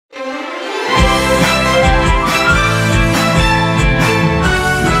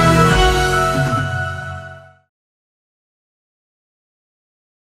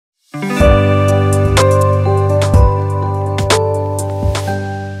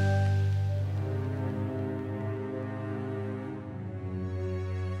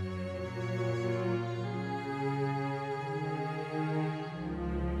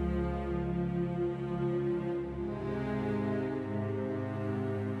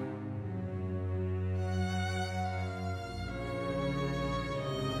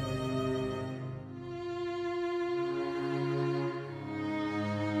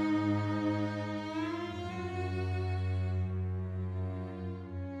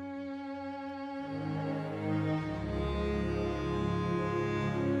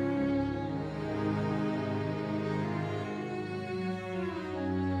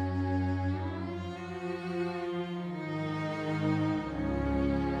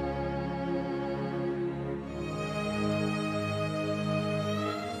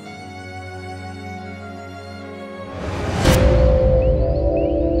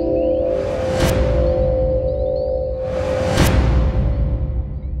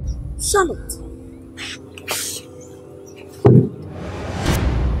Charlotte.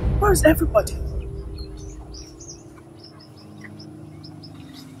 Where is everybody?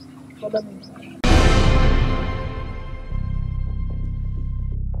 Follow me.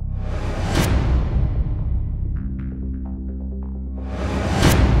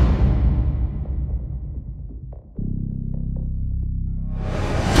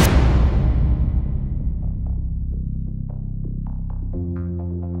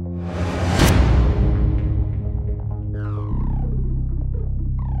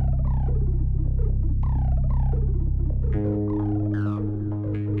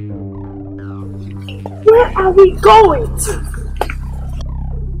 Where are we going to?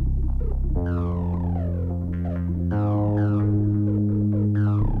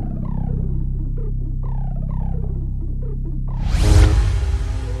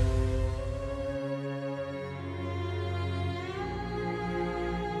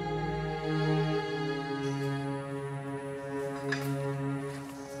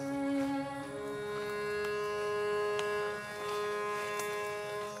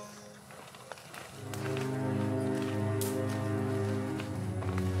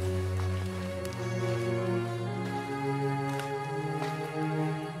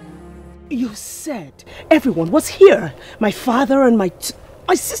 You said everyone was here. My father and my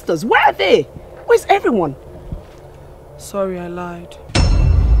sisters. Where are they? Where's everyone? Sorry, I lied.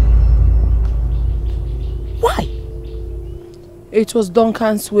 Why? It was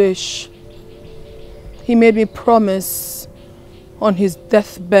Duncan's wish. He made me promise on his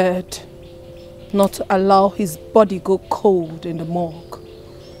deathbed not to allow his body go cold in the morgue.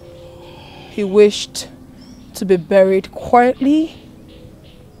 He wished to be buried quietly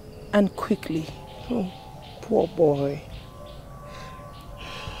and quickly. Oh, poor boy.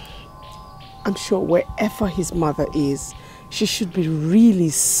 I'm sure wherever his mother is, she should be really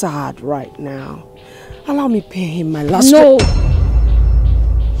sad right now. Allow me pay him my last... No!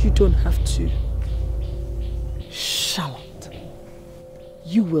 You don't have to. Charlotte,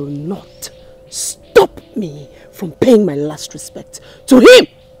 you will not stop me from paying my last respect to him.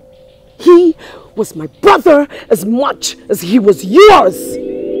 He was my brother as much as he was yours.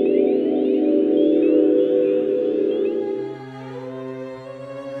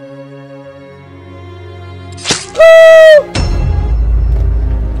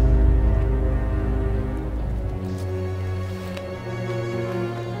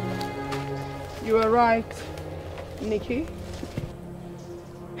 You are right, Nikki.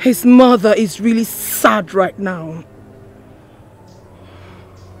 His mother is really sad right now.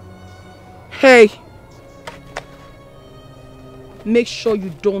 Hey, make sure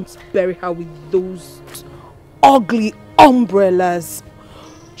you don't bury her with those ugly umbrellas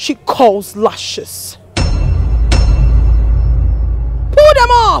she calls lashes. Pull them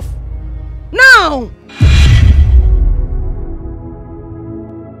off! Now!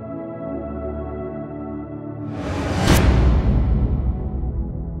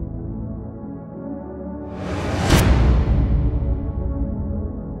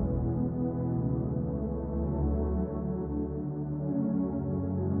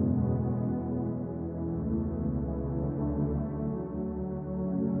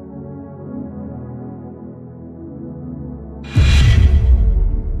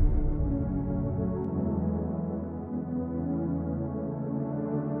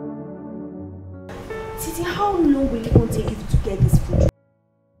 Titi, how long will it take you to get this food?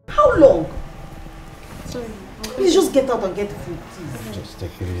 How long? Sorry. Please just get out and get the food, please. Just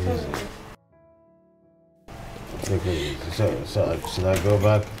take it easy. Take it easy. So should I go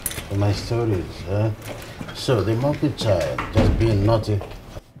back to my stories? So the monkey child just being naughty.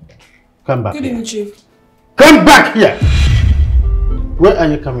 Come back. Good evening, Chief. Come back here! Where are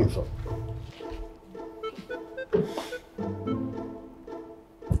you coming from?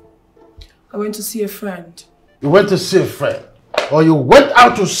 I went to see a friend. You went to see a friend? Or you went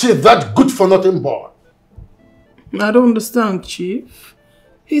out to see that good-for-nothing boy? I don't understand, Chief.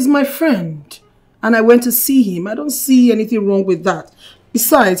 He's my friend. And I went to see him. I don't see anything wrong with that.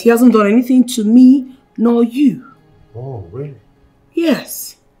 Besides, he hasn't done anything to me, nor you. Oh, really?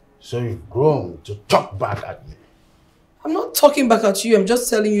 Yes. So you've grown to talk back at me? I'm not talking back at you. I'm just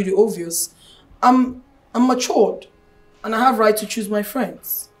telling you the obvious. I'm matured. And I have right to choose my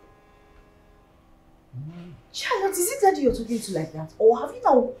friends. Charlotte, is it daddy you're talking to like that? Or have you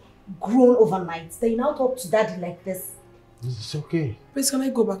now grown overnight that you now talk to daddy like this? It's okay. Please, can I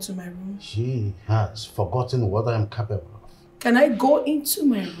go back to my room? She has forgotten what I am capable of. Can I go into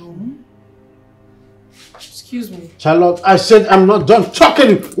my room? Excuse me. Charlotte, I said I'm not done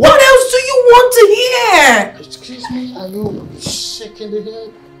talking. What else do you want to hear? Excuse me, are you shaking the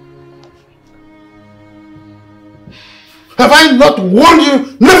head? Have I not warned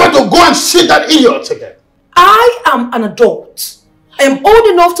you never to go and see that idiot again? I am an adult. I am old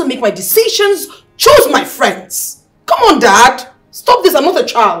enough to make my decisions, choose my friends. Come on, Dad. Stop this, I'm not a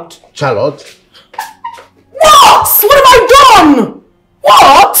child. Charlotte? What? What have I done?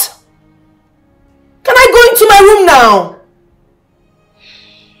 What? Can I go into my room now?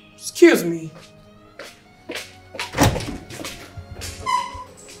 Excuse me.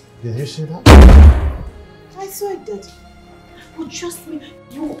 Did you see that? I saw it, Daddy. But trust me,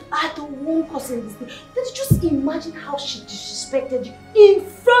 you are the one causing this thing. Daddy, just imagine how she disrespected you in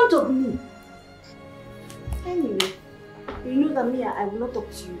front of me. Anyway, you know that me, I will not talk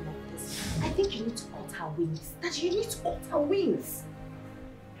to you like this. I think you need to cut her wings. Daddy, you need to cut her wings.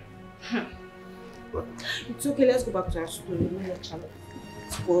 It's okay, let's go back to our story. We let Charlotte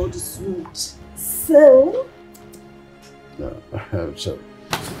spoil this mood. So? So.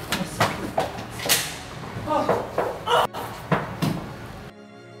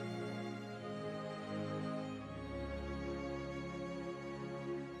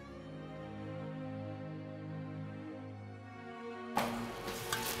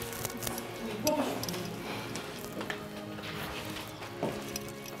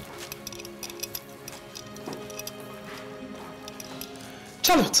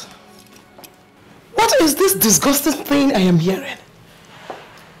 Charlotte, what is this disgusting thing I am hearing?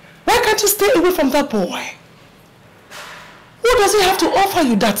 Why can't you stay away from that boy? What does he have to offer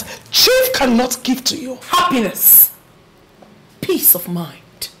you that Chief cannot give to you? Happiness, peace of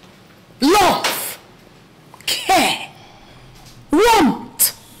mind, love, care,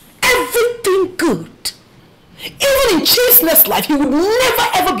 warmth, everything good. Even in Chief's next life, he would never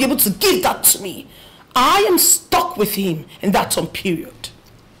ever be able to give that to me. I am stuck with him in that time period.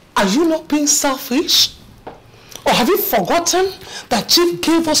 Are you not being selfish? Or have you forgotten that Chief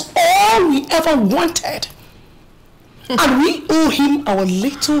gave us all we ever wanted? And we owe him our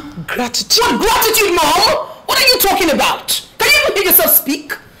little gratitude. What gratitude, Mom? What are you talking about? Can you even hear yourself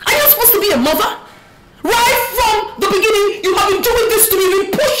speak? Are you supposed to be a mother? Right from the beginning, you have been doing this to me.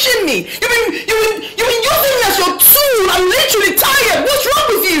 You've been pushing me. You've been using me as your tool. I'm literally tired. What's wrong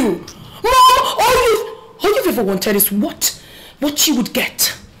with you? Mom, all you've ever wanted is what you would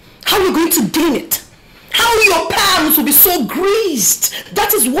get. How you're going to gain it. How your palms will be so greased.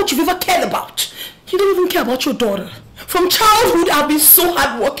 That is what you've ever cared about. You don't even care about your daughter. From childhood, I've been so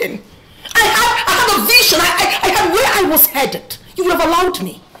hardworking. I had a vision. I had where I was headed. You would have allowed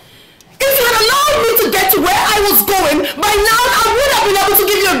me. If you had allowed me to get to where I was going, by now I would have been able to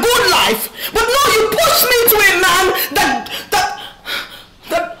give you a good life. But no, you pushed me to a man that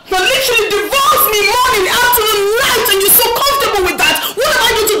literally devours me morning, afternoon, night, and you're so comfortable with that. What am I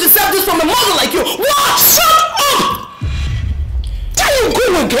doing to deserve this from a mother like you? What? Shut up! There you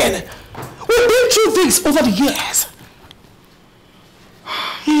go again. We've been through this over the years.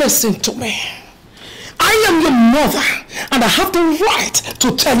 Listen to me. I am your mother, and I have the right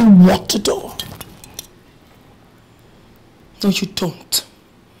to tell you what to do. No, you don't.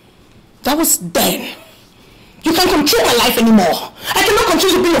 That was then. You can't control my life anymore. I cannot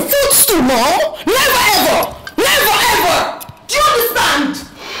continue to be your footstool, no? Never ever! Never ever! Do you understand?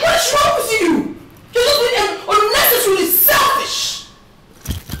 What is wrong with you? You're just being unnecessarily selfish.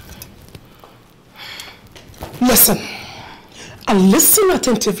 Listen, and listen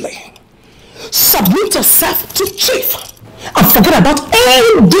attentively. Submit yourself to Chief and forget about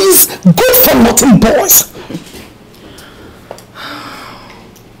all these good-for-nothing boys.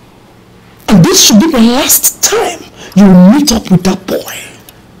 And this should be the last time you will meet up with that boy.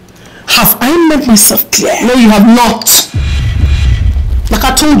 Have I made myself clear? No, you have not. Like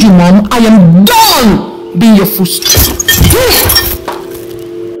I told you, Mom, I am done being your footstool.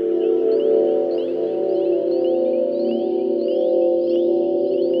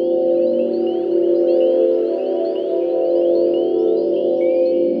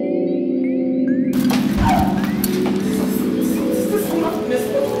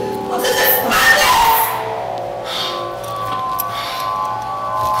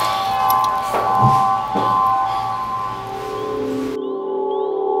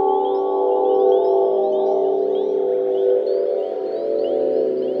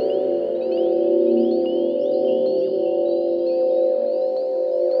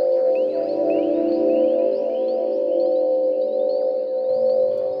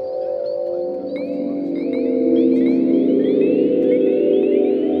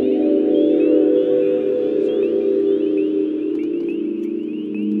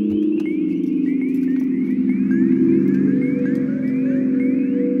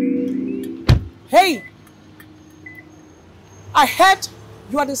 I heard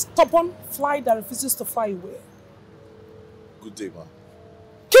you are the stubborn fly that refuses to fly away. Good day, ma.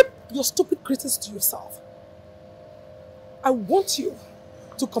 Keep your stupid critics to yourself. I want you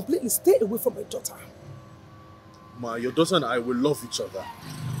to completely stay away from my daughter. Ma, your daughter and I will love each other.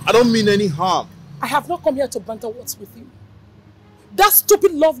 I don't mean any harm. I have not come here to banter words with you. That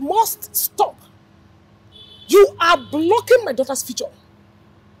stupid love must stop. You are blocking my daughter's future.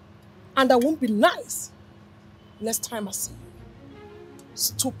 And I won't be nice next time I see you.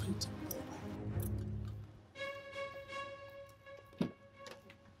 Stupid.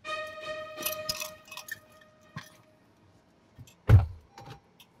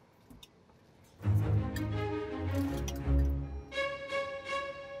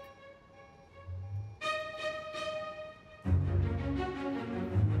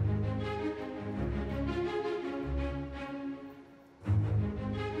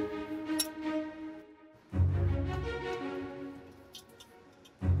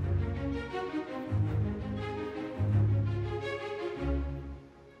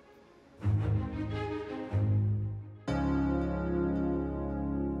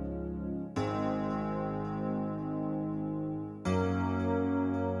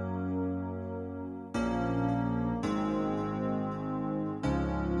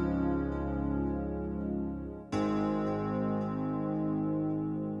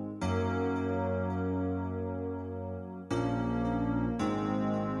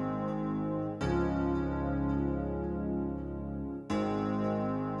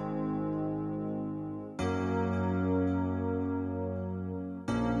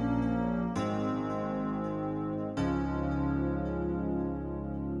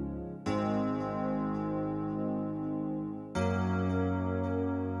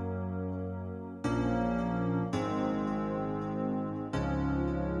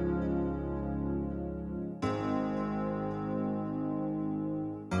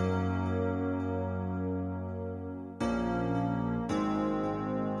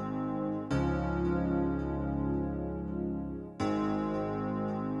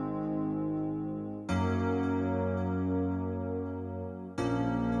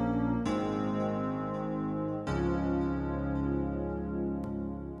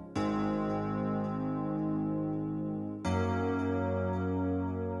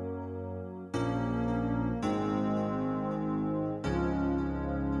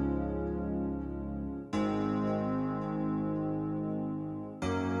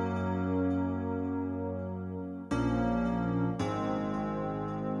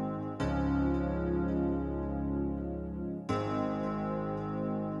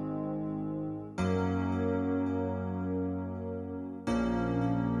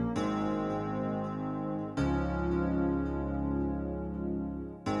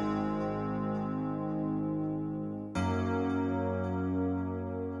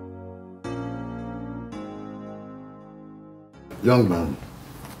 Young man,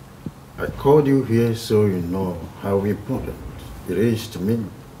 I called you here so you know how important it is to me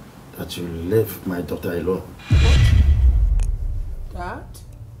that you left my daughter alone. Dad?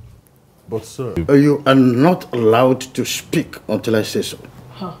 But sir... You are not allowed to speak until I say so.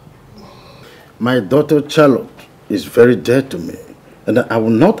 Huh. My daughter Charlotte is very dear to me, and I will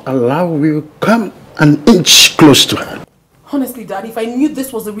not allow you to come an inch close to her. Honestly, Dad, if I knew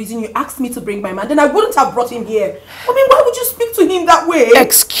this was the reason you asked me to bring my man, then I wouldn't have brought him here. I mean, why would you speak to him that way?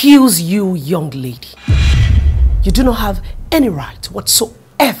 Excuse you, young lady. You do not have any right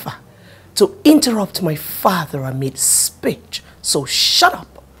whatsoever to interrupt my father amid speech. So shut up.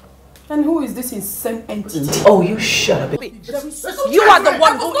 And who is this insane entity? Oh, you shut up. You are the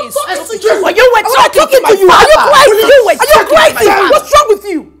one who is... Well, you were talking to you. Are you crazy? Are you crazy? What's wrong with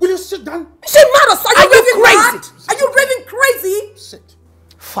you? Will you sit down? Is it mad? Are you crazy? mad? Are you raving crazy? Sit.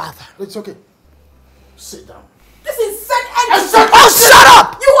 Father. It's okay. Sit down. This insane entity. Oh, shut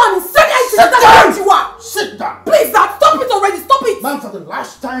up! You are an insane entity. That's what you are. Sit down. Please, Dad, stop it already. Stop it. Man, for the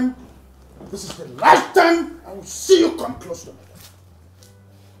last time, this is the last time I will see you come close to me.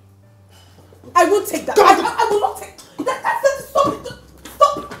 I will take that. I will not take that. Stop it.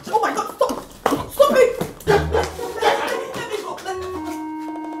 Stop it. Oh my God, stop. Stop it. Let me go.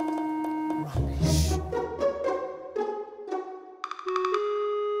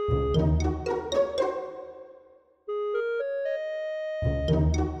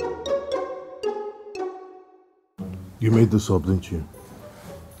 You made this up, didn't you?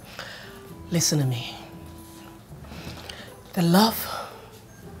 Listen to me. The love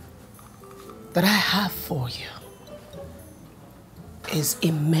that I have for you is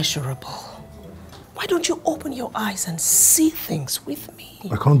immeasurable. Why don't you open your eyes and see things with me?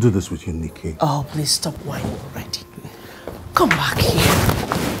 I can't do this with you, Nikki. Oh, please stop whining already. Come back here.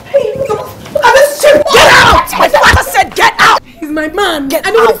 Hey, look at this shit. Get out! My father said get out! my man. Get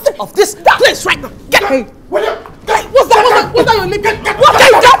out of this place right now. Get Hey, William! Hey, what's that? What's that on your lip? What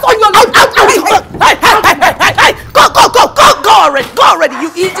is that on your lip? Hey! Go already! Go already, you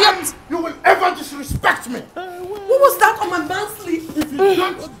idiot! You will ever disrespect me. What was that on my man's sleeve? If you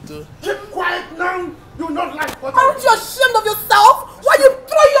don't keep quiet now, you will not like what Aren't you ashamed of yourself? Why you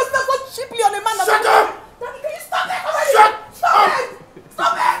throw yourself so cheaply on a man? Shut up! Daddy, can you stop it already? Shut Stop up! it!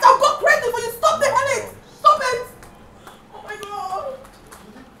 Stop it! I'll go crazy for you. Stop the headache. Stop it! Oh my God!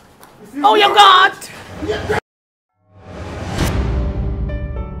 Oh, your God!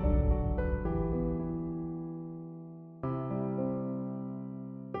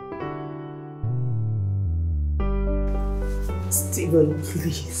 Stephen,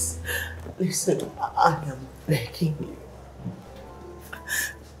 please. Listen, I am begging you.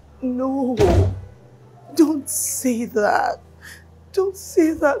 No. Don't say that. Don't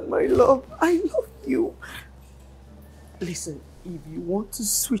say that, my love. I love you. Listen, if you want to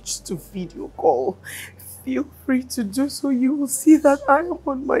switch to video call, feel free to do so. You will see that I am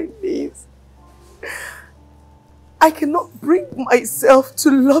on my knees. I cannot bring myself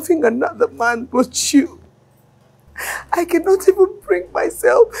to loving another man but you. I cannot even bring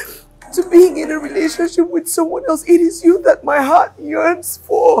myself to being in a relationship with someone else. It is you that my heart yearns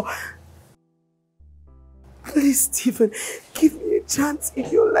for. Please, Stephen, give me a chance in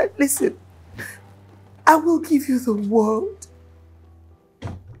your life. Listen, I will give you the world.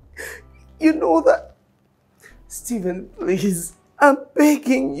 You know that. Stephen, please, I'm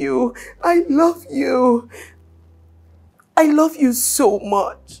begging you. I love you. I love you so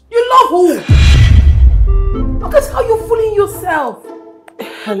much. You love who? Look at how you're fooling yourself.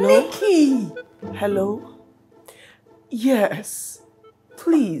 Hello? Nikki! Hello? Yes.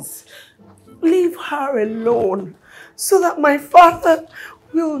 Please, leave her alone so that my father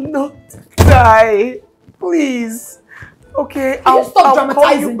will not die. Please. Okay, I'll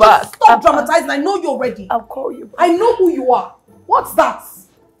call you back. Stop dramatizing. I know you're ready. I'll call you back. I know who you are. What's that?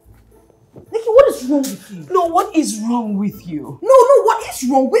 Nikki, what is wrong with you? No, what is wrong with you? No, what is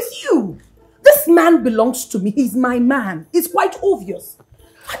wrong with you? This man belongs to me. He's my man. It's quite obvious.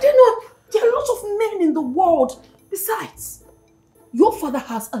 I don't know. There are lots of men in the world. Besides, your father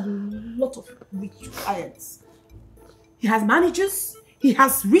has a lot of rich clients. He has managers. He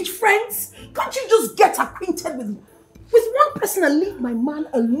has rich friends. Can't you just get acquainted with one person and leave my man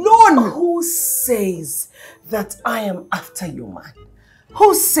alone? Who says that I am after your man?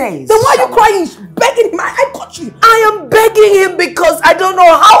 Who says? Then why are you crying? Begging him? I got you. I am begging him because I don't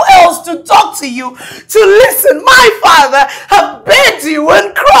know how else to talk to you, to listen. My father have begged you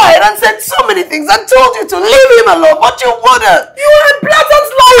and cried and said so many things and told you to leave him alone, but you wouldn't. You are a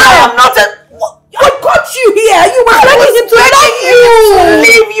blatant liar. I am not a... I got you here. You were begging him to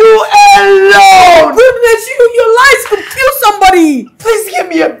leave you alone. Goodness, your lies could kill somebody. Please give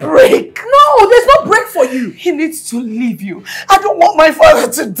me a break. No, there's no break for you. He needs to leave you. I don't want my father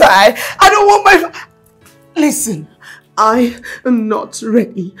to die. I don't want my... Listen, I am not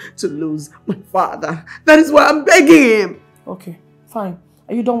ready to lose my father. That is why I'm begging him. Okay, fine.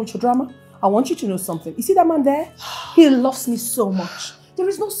 Are you done with your drama? I want you to know something. You see that man there? He loves me so much. There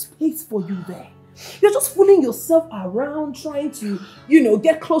is no space for you there. You're just fooling yourself around trying to,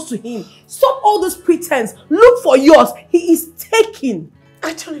 get close to him. Stop all this pretense. Look for yours. He is taken.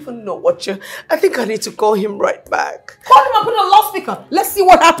 I don't even know what you... I think I need to call him right back. Call him and put it on loudspeaker. Let's see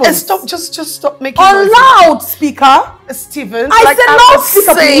what happens. And stop, just stop making on loudspeaker? Stephen, I said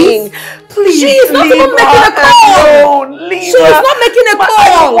loudspeaker, please. Please, she is not even making a call. She is not making a call. I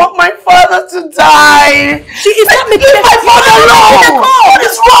don't want my father to die. She is not making a call. What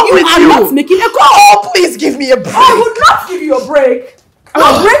is wrong with you? You are not making a call. Oh, please give me a break. I would not give you a break.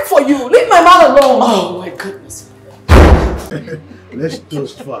 A break for you. Leave my man alone. Oh my goodness. Let's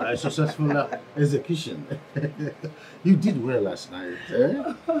toast for a successful execution. You did well last night.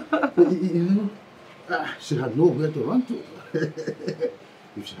 Eh? She had nowhere to run to.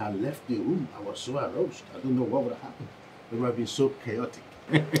 If she had left the room, I was so aroused. I don't know what would have happened. It would have been so chaotic.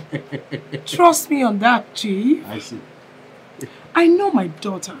 Trust me on that, Chief. I see. I know my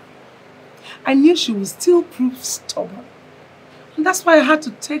daughter. I knew she would still prove stubborn. And that's why I had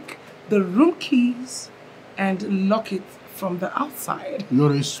to take the room keys and lock it from the outside.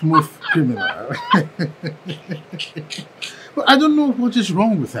 You're a smooth criminal. But I don't know what is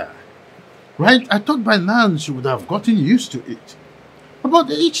wrong with her. Right? I thought by now she would have gotten used to it. But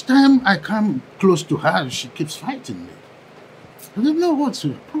each time I come close to her, she keeps fighting me. I don't know what's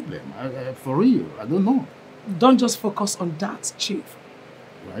the problem. For real, I don't know. Don't just focus on that, Chief.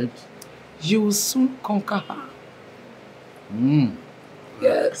 Right? You will soon conquer her. Mm.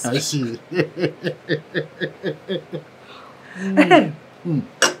 Yes. I see.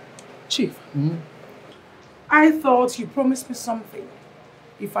 Chief, I thought you promised me something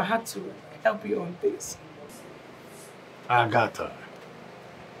if I had to help you on this. Agatha.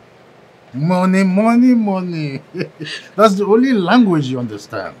 Money, money, money. That's the only language you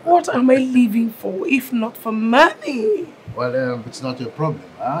understand. What am I living for if not for money? Well, it's not your problem,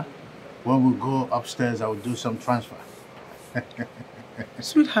 huh? When we go upstairs, I will do some transfer.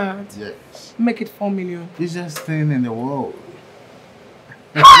 Sweetheart, Yes. make it 4 million. Easiest thing in the world.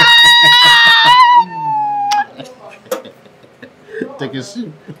 Take a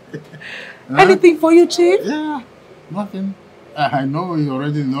sip. Anything for you, Chief? Yeah, nothing. I know you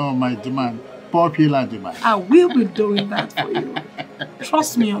already know my demand. Popular demand. I will be doing that for you.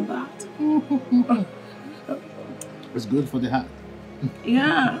 Trust me on that. It's good for the heart.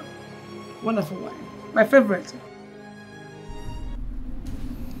 Yeah. Wonderful wine. My favorite.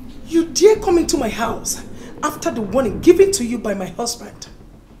 You dare come into my house after the warning given to you by my husband.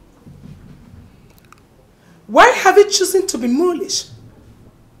 Why have you chosen to be mulish?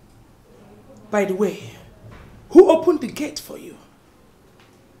 By the way, who opened the gate for you?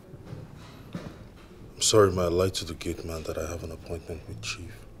 I'm sorry, ma. I lied to the gate man that I have an appointment with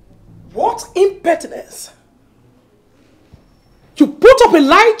Chief. What impertinence! You put up a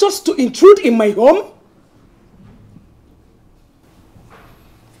lie just to intrude in my home?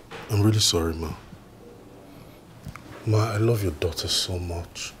 I'm really sorry, ma. Ma, I love your daughter so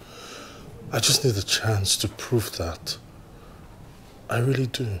much. I just need a chance to prove that. I really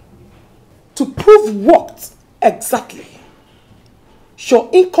do. To prove what exactly? Your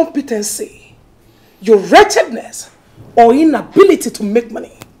incompetency, your wretchedness, or inability to make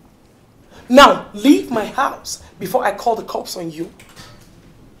money. Now, leave my house before I call the cops on you.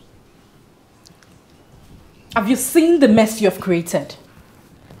 Have you seen the mess you have created?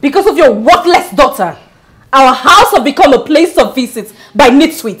 Because of your worthless daughter, our house has become a place of visits by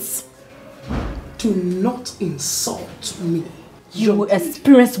nitwits. Do not insult me. You will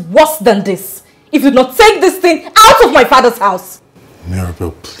experience worse than this if you do not take this thing out of my father's house.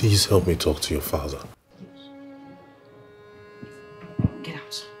 Mirabel, please help me talk to your father. Get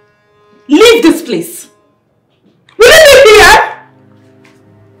out. Leave this place. Will you leave here?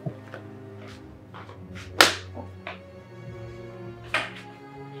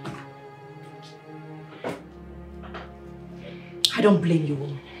 I don't blame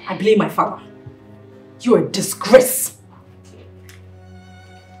you. I blame my father. You're a disgrace.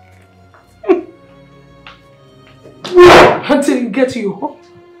 Until you get to your home,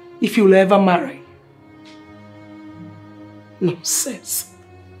 if you'll ever marry. Nonsense.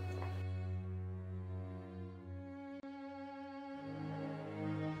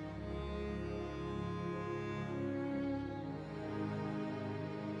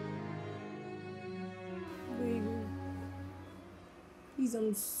 Baby, please,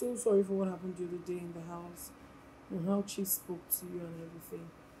 I'm so sorry for what happened the other day in the house and how Chief spoke to you and everything.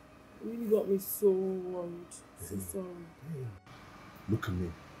 It really got me so worried. So sorry. Look at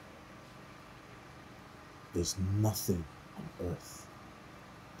me. There's nothing on earth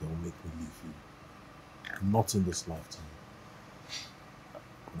that will make me leave you. Not in this lifetime.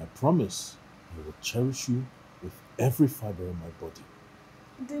 And I promise I will cherish you with every fiber in my body.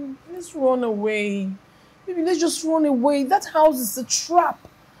 Then let's run away. Maybe let's just run away. That house is a trap.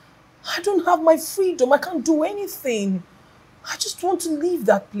 I don't have my freedom. I can't do anything. I just want to leave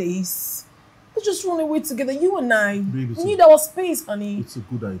that place. Let's just run away together, you and I. Baby, we need our space, honey. It's a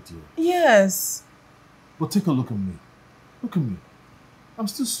good idea. Yes. But take a look at me. Look at me. I'm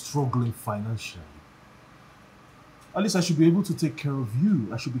still struggling financially. At least I should be able to take care of you.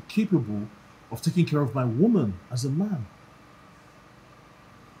 I should be capable of taking care of my woman as a man.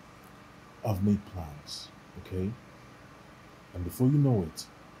 I've made plans, okay? And before you know it,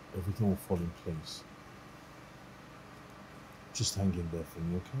 everything will fall in place. Just hang in there for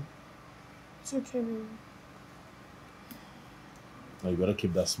me, okay? It's okay, baby. Now you better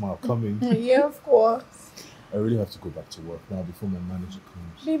keep that smile coming. Yeah, of course. I really have to go back to work now before my manager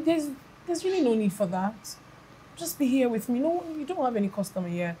comes. Babe, there's really no need for that. Just be here with me. No, you don't have any customer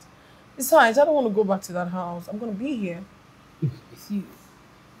yet. Besides, I don't want to go back to that house. I'm going to be here with you.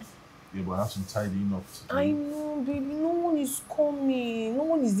 Yeah, but I have some tidying up to do. I know, baby. No one is coming. No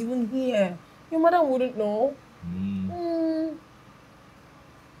one is even here. Your mother wouldn't know.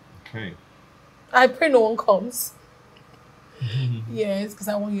 Okay. I pray no one comes. Yes, because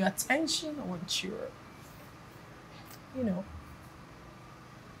I want your attention. I want your, you know.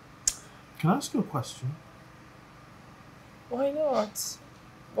 Can I ask you a question? Why not?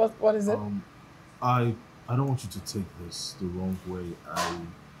 What is it? I don't want you to take this the wrong way.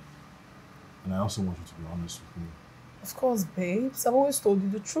 And I also want you to be honest with me. Of course, babes. I've always told you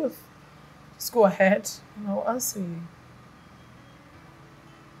the truth. Just go ahead and I'll answer you.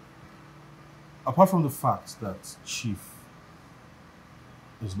 Apart from the fact that Chief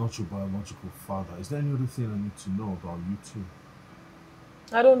is not your biological father, is there any other thing I need to know about you two?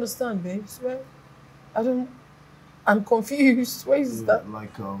 I don't understand, babes. Well, I'm confused. Where is that?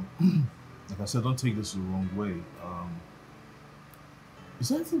 Like I said, don't take this the wrong way. Is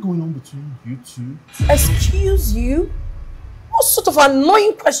there anything going on between you two? Excuse you? What sort of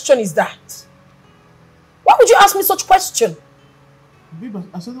annoying question is that? Why would you ask me such question? Babe,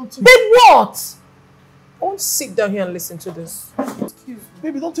 I said don't take... Babe, what? I won't sit down here and listen to this. Excuse me.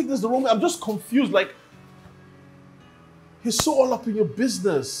 Baby, don't take this the wrong way. I'm just confused. Like, he's so all up in your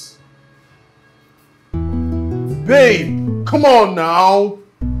business. Babe, come on now.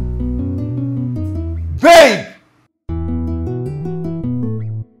 Babe!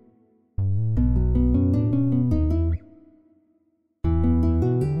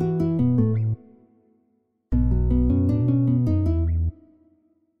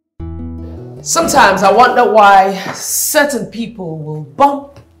 Sometimes I wonder why certain people will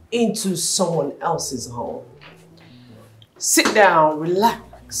bump into someone else's home, sit down,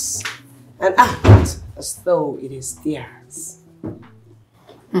 relax, and act as though it is theirs.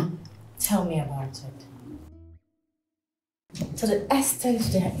 Tell me about it. To the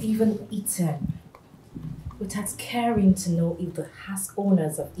extent they are even eaten, without caring to know if the house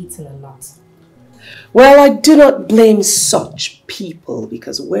owners have eaten or not. Well, I do not blame such people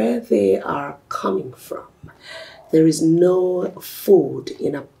because where they are coming from, there is no food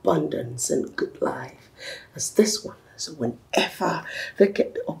in abundance and good life as this one. So whenever they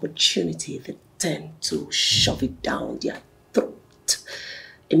get the opportunity, they tend to shove it down their throat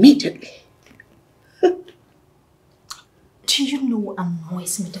immediately. Do you know what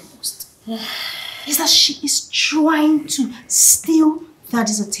annoys me the most? Is that she is trying to steal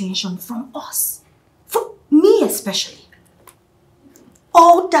Daddy's attention from us. From me especially.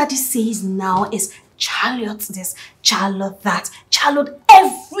 All Daddy says now is Charlotte this, Charlotte that, Charlotte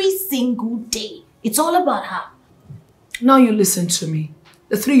every single day. It's all about her. Now you listen to me.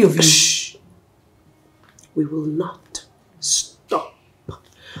 The three of you. Shh. We will not stop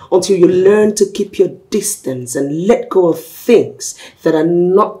until you learn to keep your distance and let go of things that are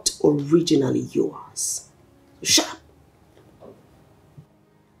not originally yours. Shut up.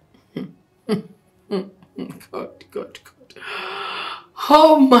 God.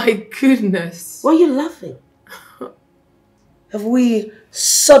 Oh my goodness. Why are you laughing? Have we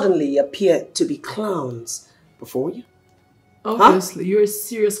suddenly appeared to be clowns before you? Obviously, you're a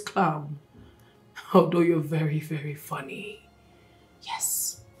serious clown. Although you're very, very funny.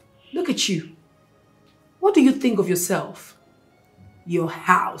 Yes. Look at you. What do you think of yourself? Your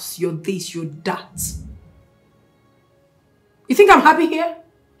house, your this, your that. You think I'm happy here?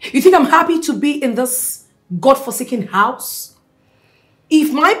 You think I'm happy to be in this God-forsaken house?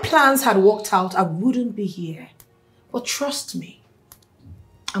 If my plans had worked out, I wouldn't be here. But trust me,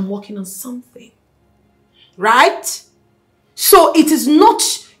 I'm working on something. Right? So it is not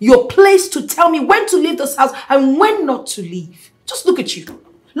your place to tell me when to leave this house and when not to leave. Just look at you.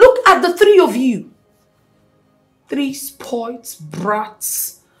 Look at the three of you. Three spoilt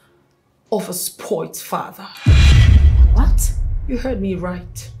brats of a spoilt father. What? You heard me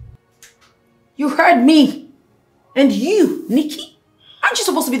right. You heard me. And you, Nikki, aren't you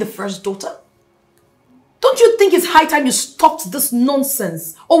supposed to be the first daughter? Don't you think it's high time you stopped this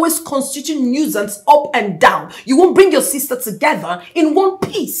nonsense? Always constituting nuisance up and down. You won't bring your sister together in one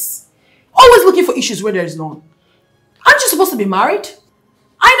piece. Always looking for issues where there is none. Aren't you supposed to be married?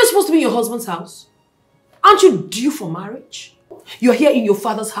 Aren't you supposed to be in your husband's house? Aren't you due for marriage? You're here in your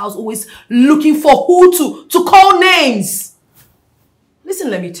father's house always looking for who to call names.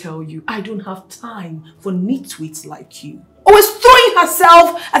 Listen, let me tell you, I don't have time for nitwits like you. Always throwing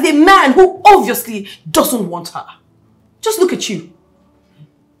herself at a man who obviously doesn't want her. Just look at you.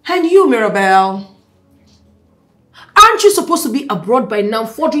 And you, Mirabelle. Aren't you supposed to be abroad by now,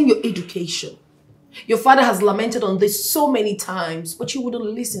 furthering your education? Your father has lamented on this so many times, but you wouldn't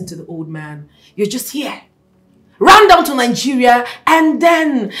listen to the old man. You're just here. Ran down to Nigeria and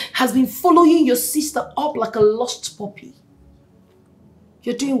then has been following your sister up like a lost puppy.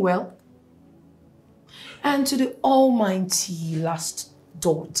 You're doing well. And to the almighty last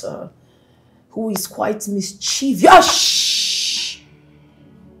daughter, who is quite mischievous. Shh!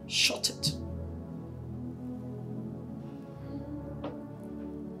 Shut it.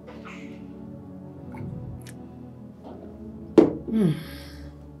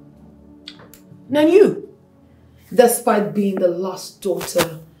 Now you, despite being the last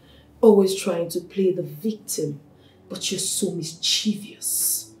daughter, always trying to play the victim But you're so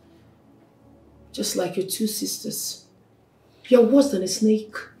mischievous. Just like your two sisters. You're worse than a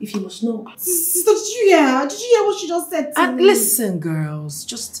snake, if you must know. Sister, did you hear her? Did you hear what she just said to me? Listen, girls,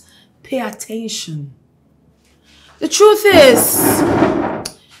 just pay attention. The truth is,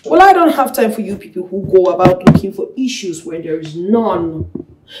 well, I don't have time for you people who go about looking for issues when there is none.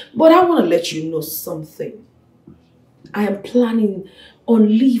 But I want to let you know something. I am planning on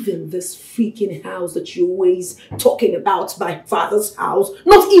leaving this freaking house that you're always talking about, my father's house,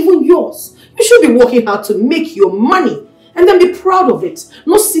 not even yours. You should be working hard to make your money and then be proud of it,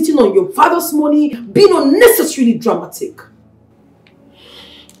 not sitting on your father's money, being unnecessarily dramatic.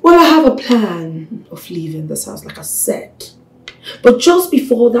 Well, I have a plan of leaving this house, like I said. But just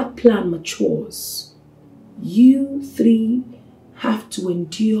before that plan matures, you three have to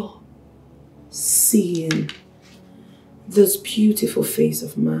endure seeing this beautiful face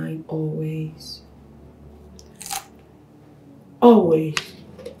of mine always. Always.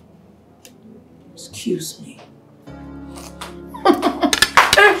 Excuse me.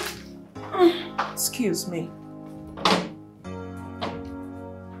 Excuse me.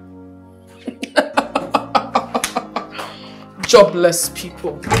 Jobless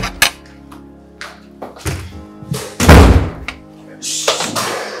people.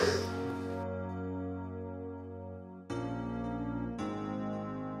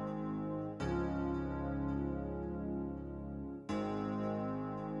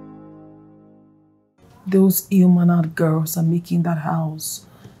 Those ill-mannered girls are making that house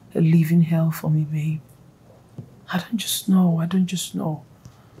a living hell for me, babe. I don't just know.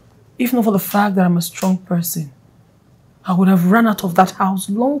 If not for the fact that I'm a strong person, I would have run out of that house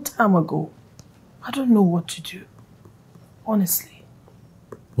long time ago. I don't know what to do, honestly.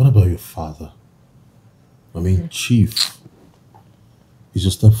 What about your father? I mean, Chief. He's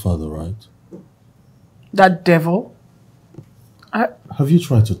your stepfather, right? That devil? Have you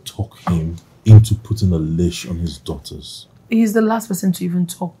tried to talk him into putting a leash on his daughters? He's the last person to even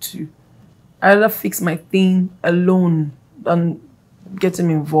talk to. I'd rather fix my thing alone than get him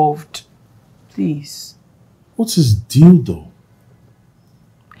involved. Please. What's his deal, though?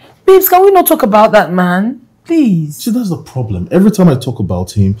 Babes, can we not talk about that man? Please. See, that's the problem. Every time I talk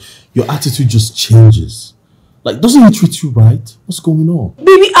about him, your attitude just changes. Like, doesn't he treat you right? What's going on?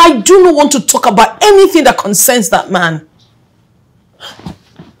 Baby, I do not want to talk about anything that concerns that man.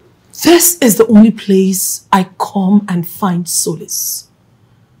 This is the only place I come and find solace.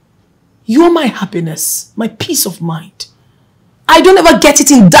 You're my happiness, my peace of mind. I don't ever get it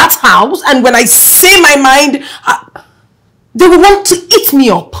in that house, and when I say my mind, they will want to eat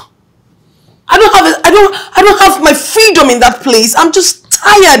me up. I don't have my freedom in that place. I'm just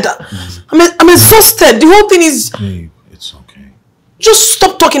tired. I'm exhausted. The whole thing is... Babe, it's okay. Just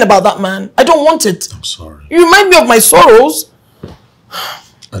stop talking about that man. I don't want it. I'm sorry. You remind me of my sorrows.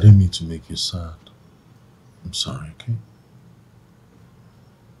 I didn't mean to make you sad. I'm sorry, okay?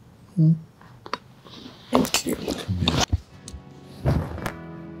 Thank you. Come here.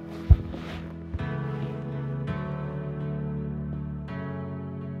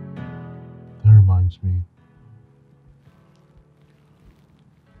 That reminds me.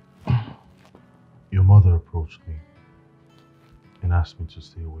 Your mother approached me and asked me to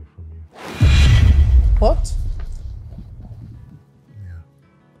stay away from you. What? Yeah.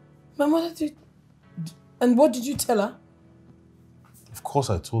 My mother did... And what did you tell her? Of course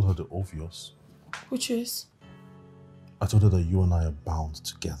I told her the obvious. Which is? I told her that you and I are bound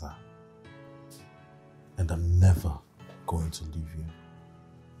together. And I'm never going to leave you.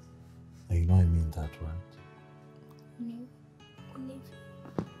 And you know I mean that, right? No. I love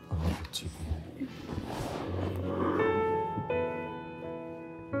you. I love you too.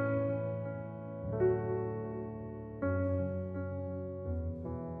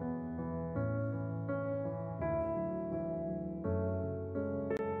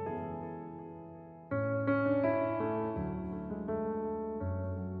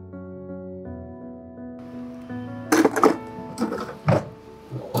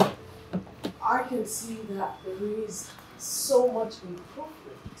 I can see that there is so much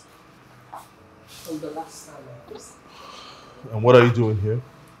improvement from the last time I was. And what are you doing here?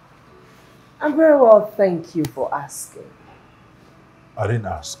 I'm very well, thank you for asking. I didn't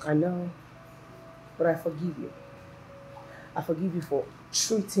ask. I know, but I forgive you. I forgive you for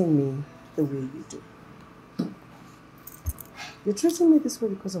treating me the way you do. You're treating me this way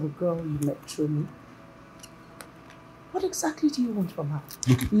because of a girl you met through me. What exactly do you want from her?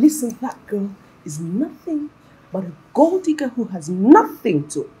 Listen, that girl is nothing but a gold digger who has nothing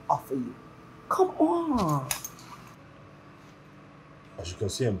to offer you. Come on. As you can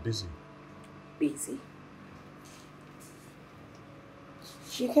see, I'm busy. Busy?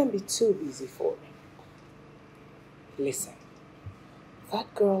 You can be too busy for me. Listen,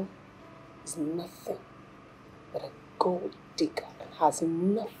 that girl is nothing but a gold digger and has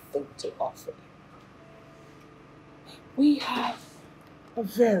nothing to offer you. We have a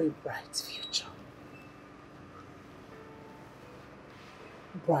very bright future.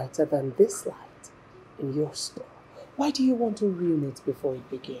 Brighter than this light in your store. Why do you want to ruin it before it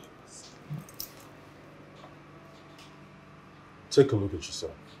begins? Take a look at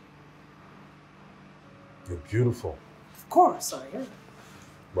yourself. You're beautiful. Of course I am.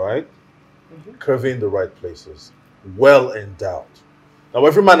 Right? Curvy in the right places. Well endowed. Now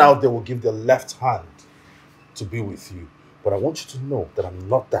every man out there will give their left hand to be with you. But I want you to know that I'm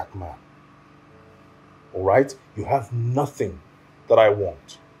not that man. Alright? You have nothing that I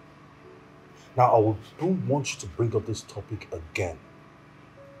want. Now I don't want you to bring up this topic again.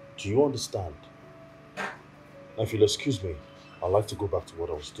 Do you understand? Now if you'll excuse me, I'd like to go back to what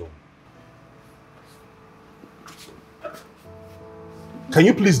I was doing. Can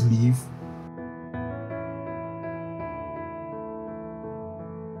you please leave?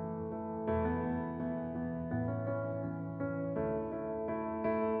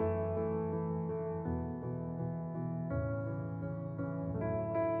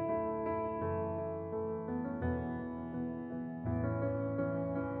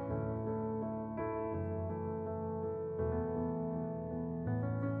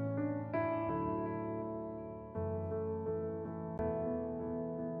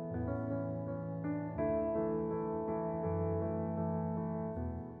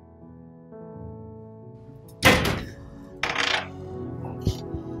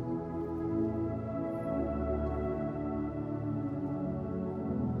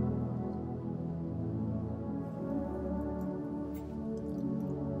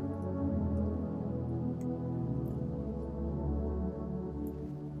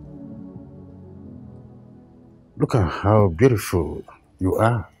 Look at how beautiful you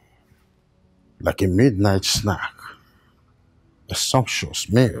are. Like a midnight snack. A sumptuous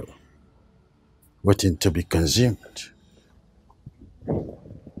meal waiting to be consumed.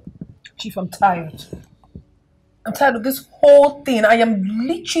 Chief, I'm tired. I'm tired of this whole thing. I am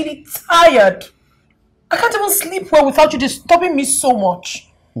literally tired. I can't even sleep well without you disturbing me so much.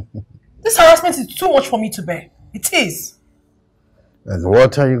 This harassment is too much for me to bear. It is. And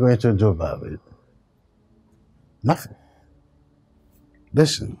what are you going to do about it? Nothing.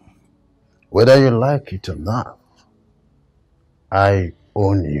 Listen, whether you like it or not, I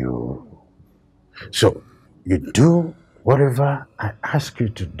own you. So, you do whatever I ask you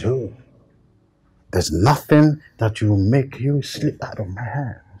to do. There's nothing that will make you slip out of my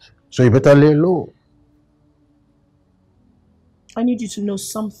hands. So you better lay low. I need you to know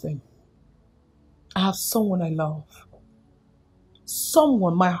something. I have someone I love.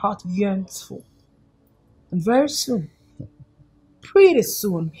 Someone my heart yearns for. And very soon, pretty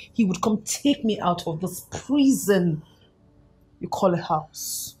soon, he would come take me out of this prison you call a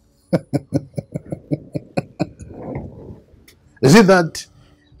house. Is it that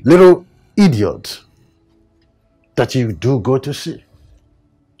little idiot that you do go to see?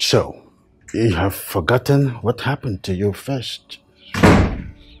 So, you have forgotten what happened to you first.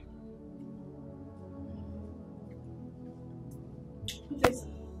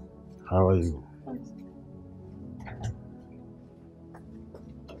 How are you?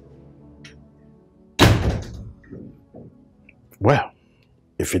 Well,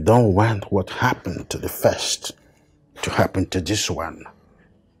 if you don't want what happened to the first to happen to this one,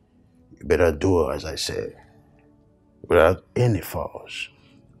 you better do as I say, without any fuss.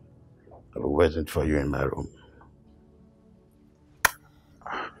 I'll be waiting for you in my room.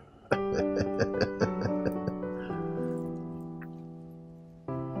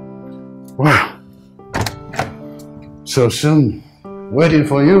 Wow. So soon, waiting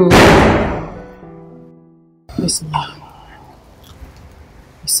for you. Listen,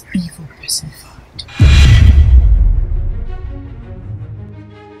 it's evil personified.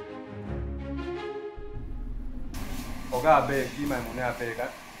 Oga, I beg, give my money, I beg.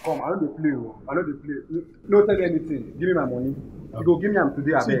 Come, I know the play. I know the play. No tell me anything. Give me my money. You go give me am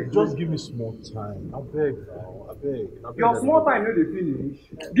today, I beg. Just give me small time. I beg now. I beg. Your small time, no dey finish.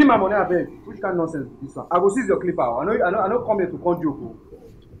 Give my money, I beg. Which kind of nonsense is this one? I go seize your clipper. I know come here to con joke.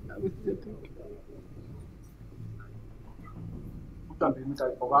 Come,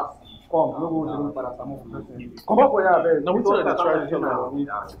 no go do paracetamol. Come up for here, I beg. Now we try to try to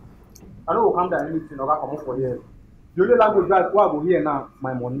I know go calm down anything. Oga, come up for here. The only language that I go here now,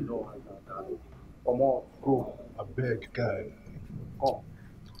 my money. Come on, go. I beg, guy. Come.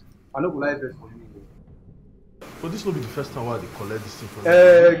 I know go like this for you. But this will be the first time why they collect this thing from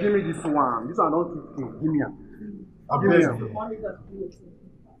Give me this one. This one don't give me. Give me.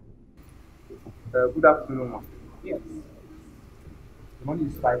 Good afternoon, ma'am. Yes. The money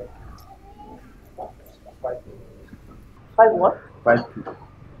is 5. 5. 5 what? 5.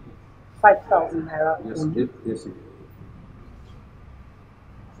 5,000 naira. Yes, yes.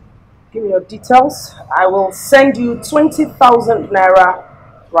 Give me your details. I will send you 20,000 naira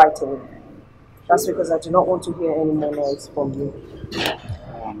right away. That's because I do not want to hear any more noise from you.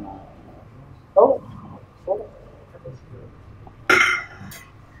 Oh.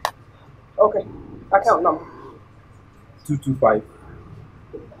 Okay. Account number. 225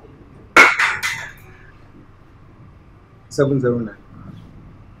 709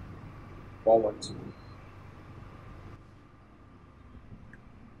 112.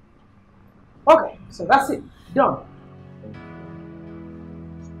 Okay, so that's it. Done.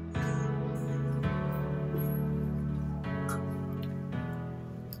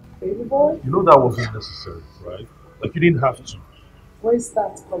 Baby boy, You know that wasn't necessary, right? Like you didn't have to. where's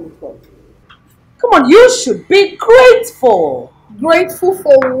that coming from? Come on, you should be grateful. Grateful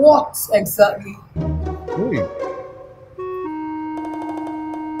for what exactly? Hey.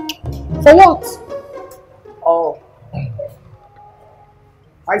 For what? Oh,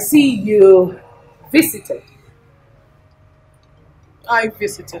 I see you visited. I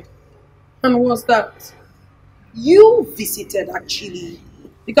visited. And what's that? You visited actually.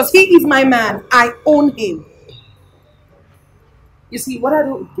 Because he is my man. I own him. You see, what I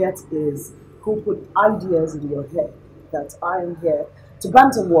don't get is who put ideas in your head that I am here to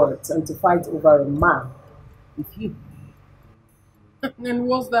banter words and to fight over a man with you. And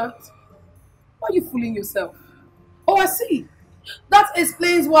what's that? Why are you fooling yourself? Oh, I see. That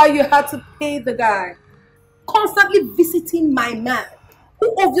explains why you had to pay the guy. Constantly visiting my man,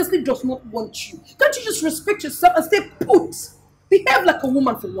 who obviously does not want you. Can't you just respect yourself and stay put? Behave like a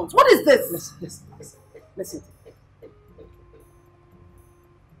woman for once. What is this? Listen.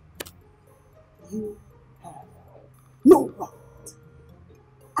 You have no right,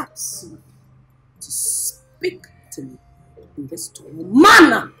 absolutely, to speak to me in this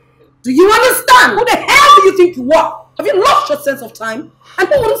manner. Do you understand? Who the hell do you think you are? Have you lost your sense of time? And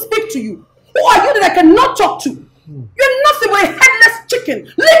who wouldn't speak to you? Who are you that I cannot talk to? You're nothing but a headless chicken.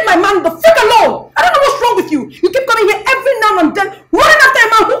 Leave my man the frick alone. I don't know what's wrong with you. You keep coming here every now and then, running after a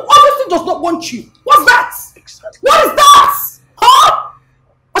man who obviously does not want you. What's that? Exactly. What is that? Huh?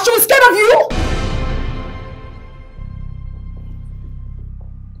 I should be scared of you?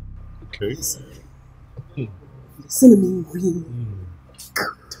 Okay. Listen to me really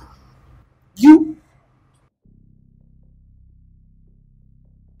good. You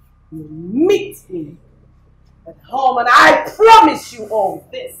will meet me at home, and I promise you all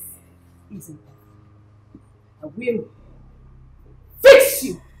this isn't. I will fix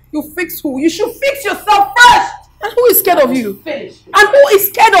you. You fix who? You should fix yourself first. And who is scared of you? Finish. And who is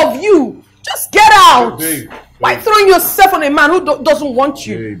scared of you? Just get out. Babe. Why throwing yourself on a man who doesn't want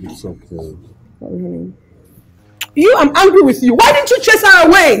you? Babe, it's okay. You, I'm angry with you. Why didn't you chase her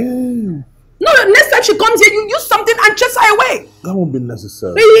away? No, next time she comes here, you use something and chase her away. That won't be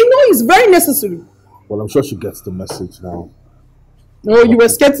necessary. You know it's very necessary. Well, I'm sure she gets the message now. No, you were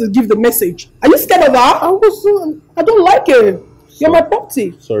scared to give the message. Are you scared of her? I don't like her. You're my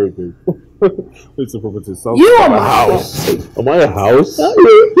property. Sorry, babe. It's a property. Sounds You like are a my house. Am I a house?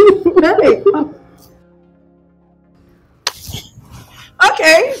 Hey.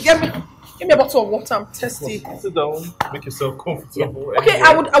 Okay, give me a bottle of water. I'm thirsty. Sit down. Make yourself comfortable. Okay,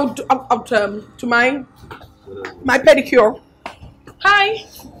 I would to my pedicure. Hi.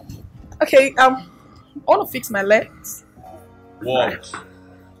 Okay, I want to fix my legs. What?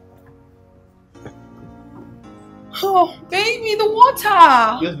 Oh, baby, the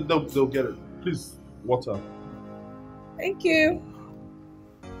water. Yes, they'll get it. Please, water. Thank you.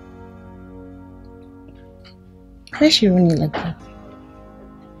 Why is she running like that?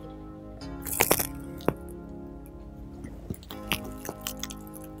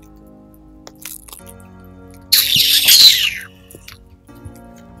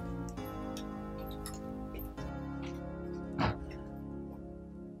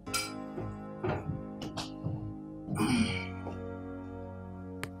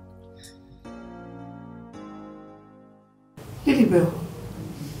 Lilybell,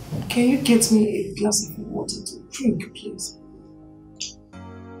 can you get me a glass of water to drink, please?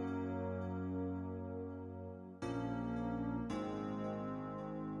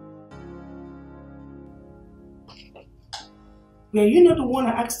 Were you not the one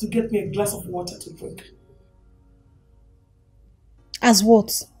I asked to get me a glass of water to drink? As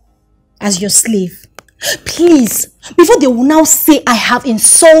what? As your slave? Please, before they will now say I have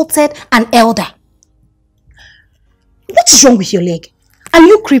insulted an elder. What is wrong with your leg? Are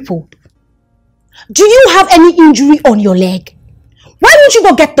you crippled? Do you have any injury on your leg? Why don't you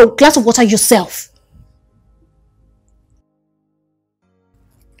go get the glass of water yourself?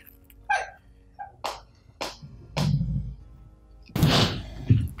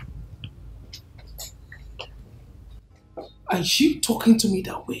 Are you talking to me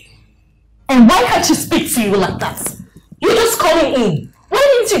that way? And why can't she speak to you like that? You're just coming in. Why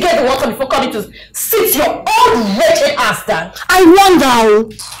didn't you get the water before coming to sit your old wretched ass down? I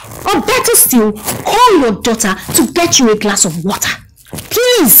wonder, or better still, call your daughter to get you a glass of water.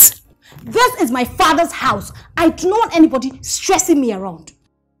 Please! This is my father's house. I do not want anybody stressing me around.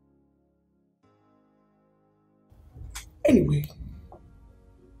 Anyway,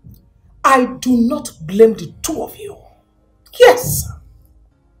 I do not blame the two of you. Yes.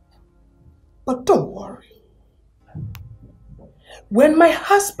 But don't worry. When my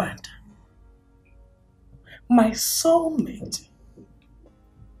husband, my soulmate,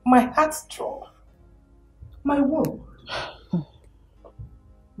 my heartthrob, my world,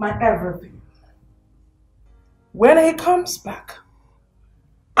 my everything, when he comes back,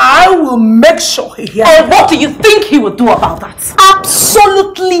 I will make sure he hears. And what do you think he will do about that?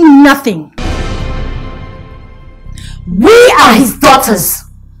 Absolutely nothing. We are his daughters.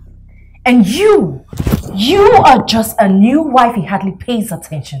 And you are just a new wife he hardly pays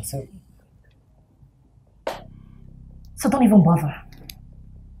attention to. So don't even bother.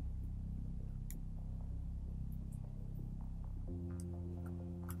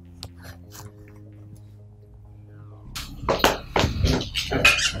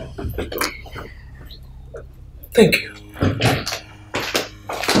 Thank you.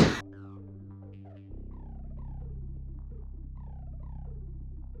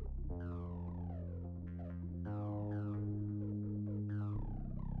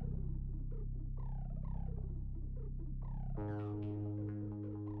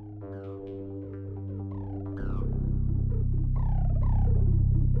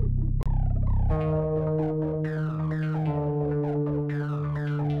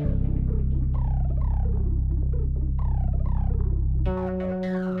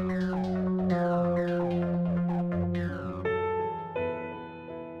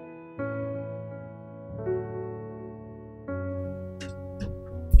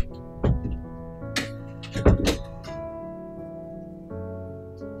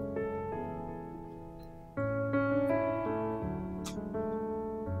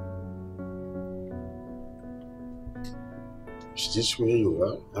 Is this where you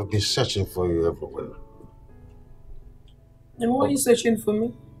are? I've been searching for you everywhere. And why are you searching for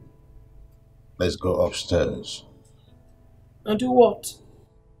me? Let's go upstairs. And do what?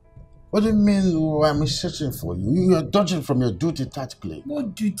 What do you mean why am I searching for you? You are dodging from your duty tactically.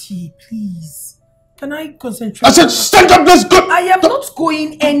 What duty, please? Can I concentrate? I said stand up, let's go! I am not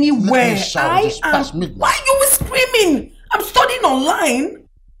going anywhere. Let Why are you screaming? I'm studying online.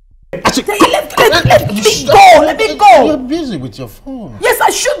 I said, let me go, let me go. You're busy with your phone. Yes, I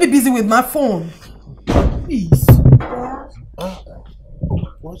should be busy with my phone. Please.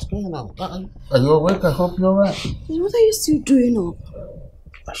 What's going on? Are you awake? I hope you're right. What are you still doing up?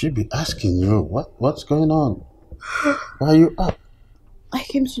 I should be asking you, what's going on? Why are you up? I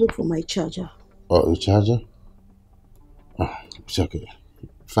came to look for my charger. Oh, your charger? Oh, it's okay.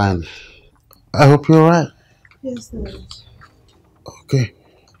 Fine. I hope you're right. Yes, Dad. Okay.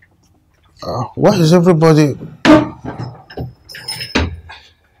 Why is everybody...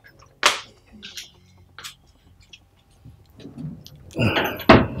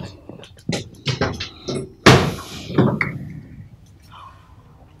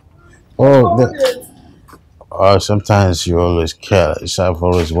 Sometimes you always careless. I've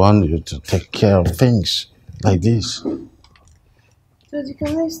always wanted you to take care of things like this. Daddy,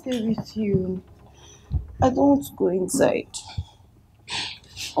 can I stay with you? I don't want to go inside.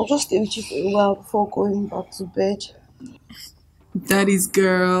 I'll just stay with you for a while before going back to bed. Daddy's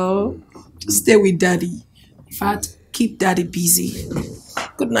girl. Stay with Daddy. In fact, keep Daddy busy.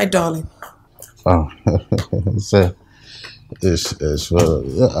 Good night, darling. Oh, so it's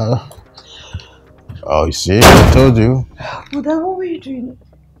well. Oh, you see, I told you. But then what were you doing?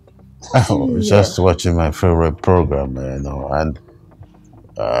 I was just watching my favorite program, you know, and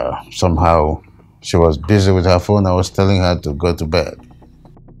somehow she was busy with her phone. I was telling her to go to bed.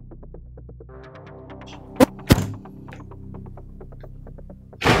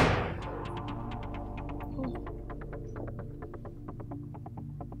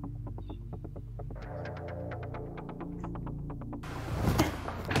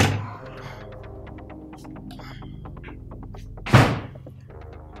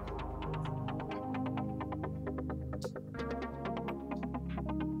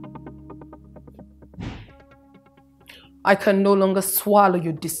 I can no longer swallow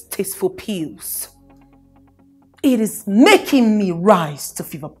your distasteful pills. It is making me rise to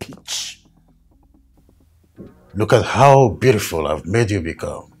fever pitch. Look at how beautiful I've made you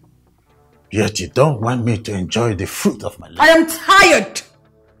become. Yet you don't want me to enjoy the fruit of my life. I am tired.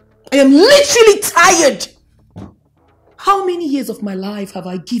 I am literally tired. How many years of my life have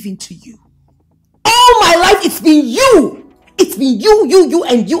I given to you? All my life it's been you. It's been you,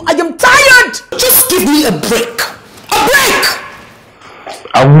 and you. I am tired. Just give me a break. A break!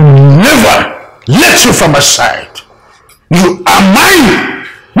 I will never let you from my side. You are mine.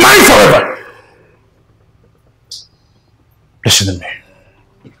 Mine forever. Listen to me.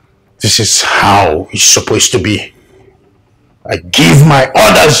 This is how it's supposed to be. I give my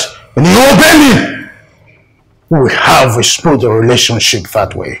orders and you obey me. We have a smooth relationship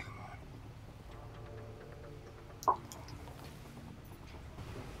that way.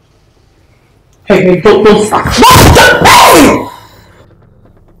 Hey, don't stop.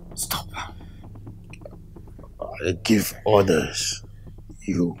 Stop. I give orders.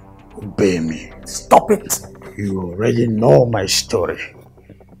 You obey me. Stop it. You already know my story.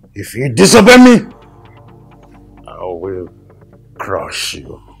 If you disobey me, I will crush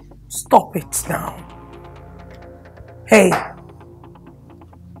you. Stop it now. Hey.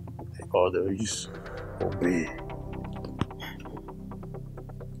 The orders, obey.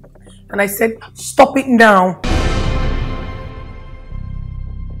 And I said, stop it now.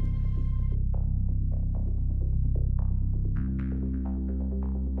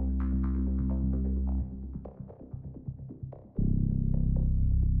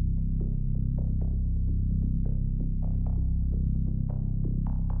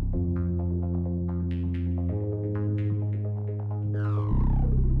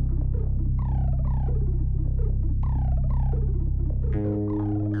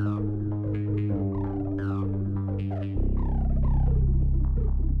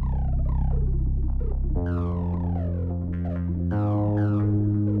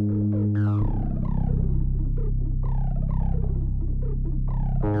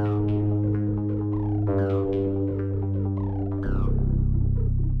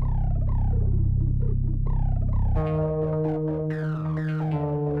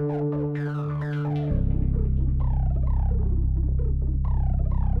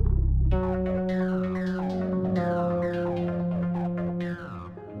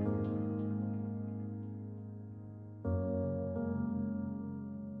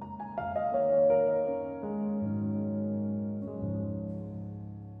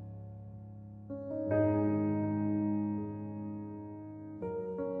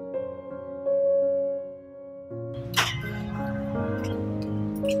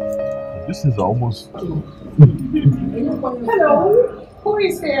 This is almost... Hello, who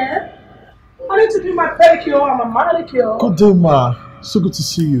is here? I need to do my pedicure and my manicure. Good day, ma. So good to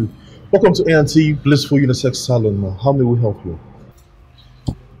see you. Welcome to A&T Blissful Unisex Salon, ma. How may we help you?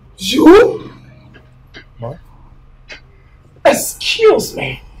 You? Ma? Excuse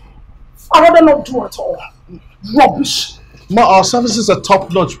me. I rather not do at all. Rubbish. Ma, our services are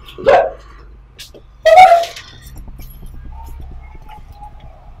top notch.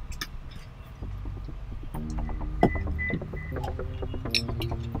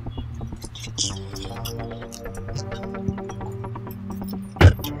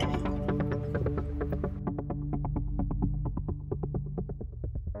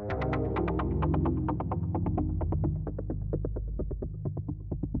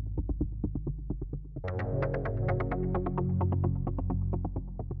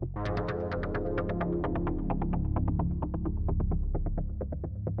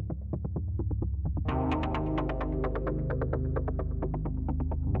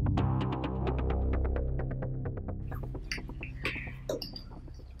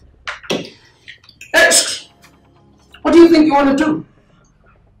 What do you think you want to do?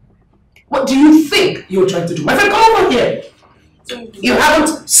 What do you think you're trying to do? My friend, come over here. You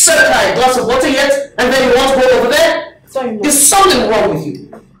haven't served her a glass of water yet, and then you want to go over there? There's something wrong with you.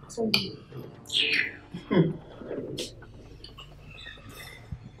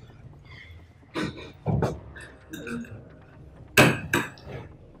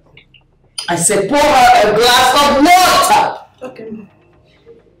 I said pour her a glass of water. Okay.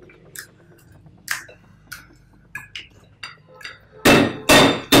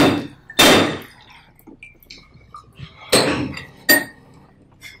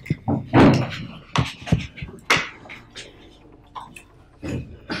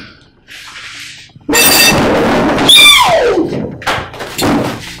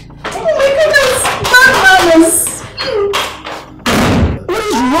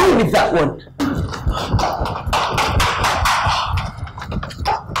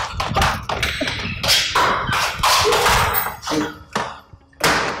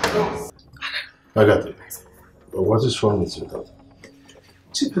 I got it. But what is wrong with you, daughter?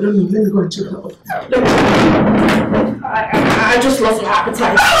 Chief, I don't know. Let me go and check her up. I just lost my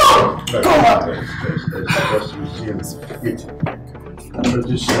appetite. Go on! Let's eat. But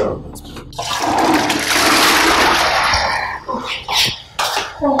this,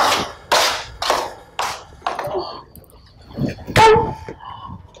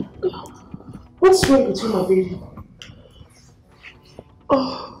 What's wrong with you, my baby?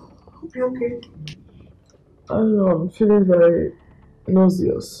 Oh, hope you're okay. I don't know, I'm feeling very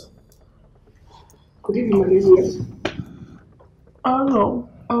nauseous. Could it be malaria? I don't know.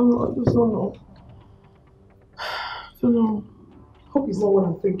 I just don't know. I don't know. Hope it's not what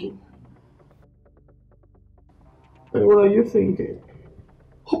I'm thinking. And what are you thinking?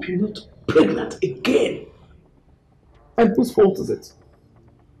 Hope you're not pregnant again. And whose fault is it?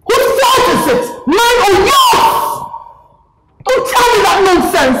 Whose fault is it? Mine or yours? Don't tell me that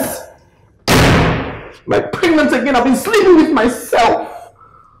nonsense! Am I pregnant again? I've been sleeping with myself.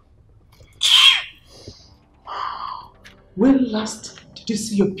 When last did you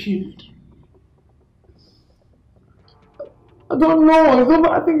see your period? I don't know.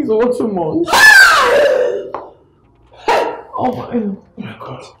 I think it's over 2 months. Oh my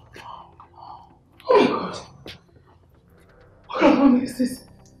God. Oh my God. What is this?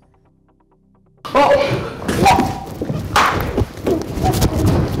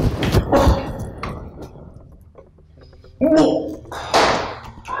 No.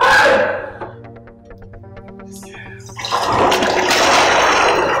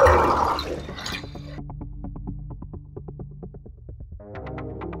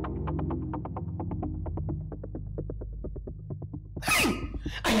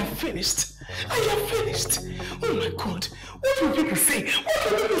 I am finished. I am finished. Oh my God. What will people say?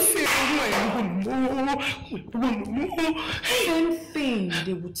 What will people say? Same thing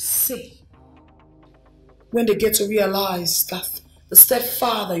they would say when they get to realize that the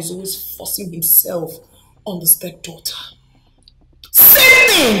stepfather is always forcing himself on the stepdaughter. Same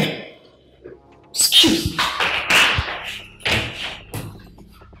thing! Excuse me.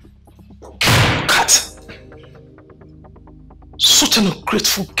 Cut. Such an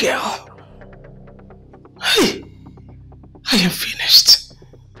ungrateful girl. Hey, I am finished.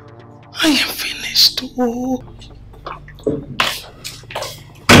 I am finished. Oh.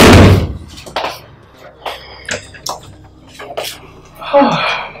 I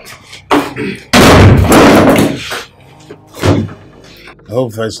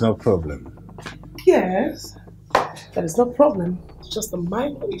hope there's no problem. Yes, that is no problem. It's just a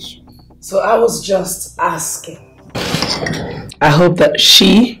minor issue. So I was just asking. I hope that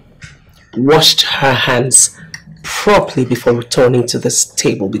she washed her hands properly before returning to this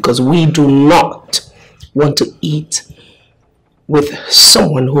table, because we do not want to eat with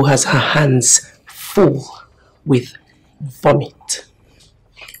someone who has her hands full with vomit.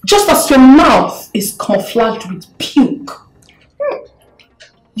 Just as your mouth is camouflaged with puke,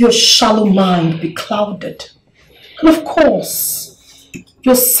 your shallow mind be clouded. And of course,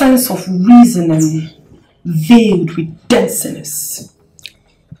 your sense of reasoning veiled with denseness.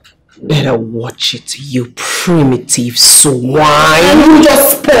 Better watch it, you primitive swine. And you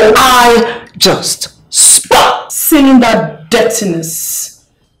just spoke. I just spoke. Seeing that dirtiness,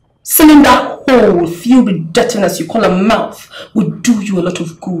 seeing that hole filled with dirtiness you call a mouth would do you a lot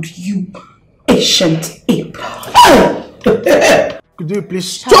of good, you ancient ape. Could you please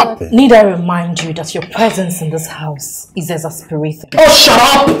stop it? Need I remind you that your presence in this house is exasperating? Oh, shut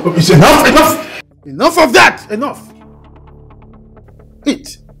up! It's enough, enough! Enough of that! Enough!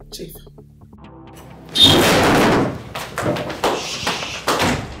 Eat. Chief.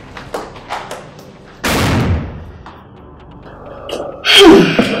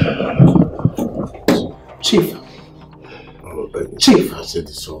 Chief. Chief. I said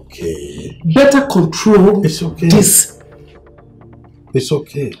it's okay. Better control It's okay. this. It's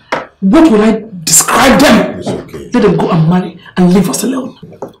okay. What will I describe them? It's okay. Let them go and marry and leave us alone.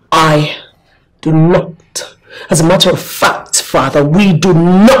 I do not. As a matter of fact, Father, we do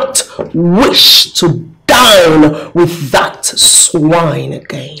not wish to dine with that swine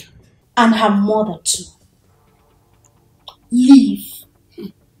again. And her mother too. Leave.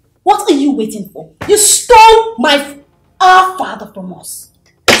 What are you waiting for? You stole our father from us.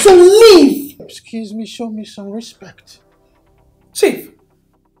 So leave. Excuse me, show me some respect. Chief,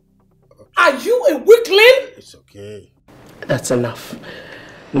 are you a weakling? It's okay. That's enough.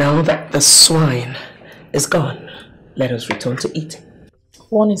 Now that the swine is gone, let us return to eating.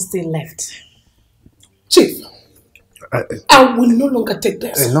 One is still left. Chief, I will no longer take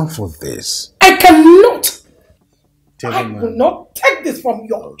this. Enough of this. I cannot whatever, I will man. not take this from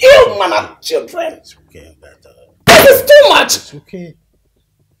your ill-mannered children. It's okay, Agatha. This is too much. It's okay.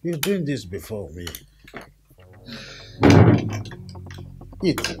 You've done this before me.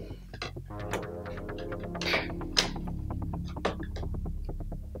 Eat.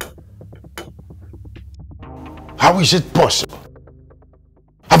 How is it possible?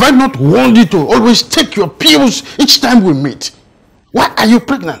 Have I not warned you to always take your pills each time we meet? Why are you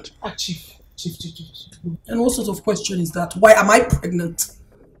pregnant? Chief. And what sort of question is that? Why am I pregnant?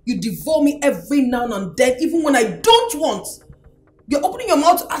 You devour me every now and then, even when I don't want. You're opening your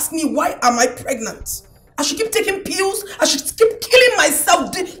mouth to ask me why am I pregnant? I should keep taking pills? I should keep killing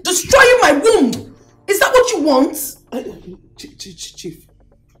myself, destroying my womb? Is that what you want? Chief,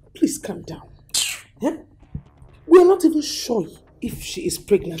 please calm down. Yeah? We are not even sure if she is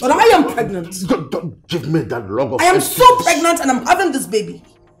pregnant. But I am pregnant. Don't give me that log of I am so pregnant and I'm having this baby.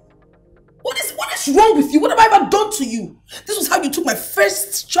 What is wrong with you? What have I ever done to you? This was how you took my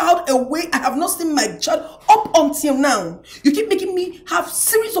first child away. I have not seen my child up until now. You keep making me have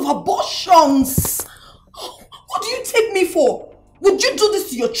series of abortions. What do you take me for? Would you do this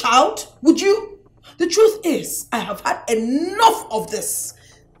to your child? Would you? The truth is, I have had enough of this.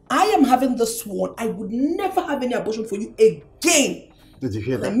 I am having this one. I would never have any abortion for you again. Did you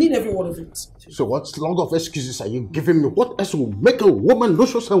hear that? I mean every word of it. So what long of excuses are you giving me? What else will make a woman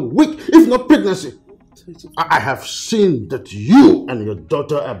nauseous and weak if not pregnancy? I have seen that you and your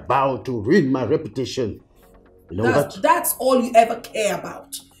daughter are about to ruin my reputation. You know that? That's all you ever care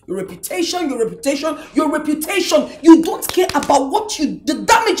about. Your reputation, your reputation, your reputation. You don't care about the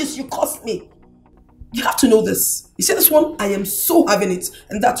damages you caused me. You have to know this. You see this one? I am so having it.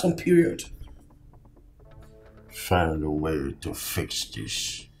 And that's on period. Find a way to fix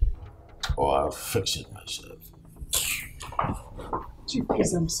this, or I'll fix it myself. Chief,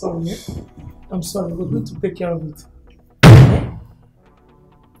 please, I'm sorry. Eh? I'm sorry. We're going to take care of it.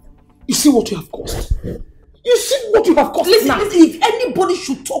 You see what you have caused? You see what you have caused? Listen, if anybody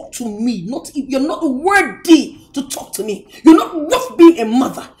should talk to me, you're not worthy to talk to me. You're not worth being a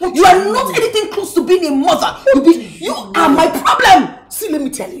mother. You are not anything close to being a mother. You are my problem. See, let me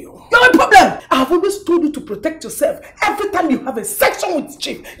tell you. You're my problem. I have always told you to protect yourself every time you have a section with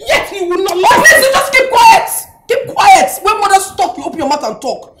Chief. Yet you will not listen. Just keep quiet. Keep quiet. When mothers talk, you open your mouth and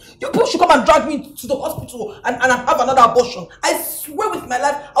talk. You people should come and drag me to the hospital and have another abortion. I swear with my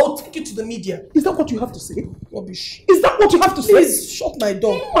life, I will take you to the media. Is that what you have to say? Rubbish. Is that what you have to say? Please shut my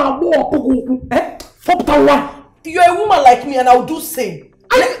door. You're a woman like me and I'll do same.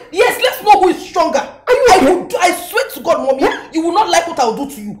 Yes, let's know who is stronger. I swear to God, mommy, you will not like what I will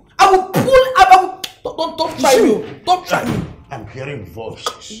do to you. I will pull. Don't try me. Don't try me. I'm hearing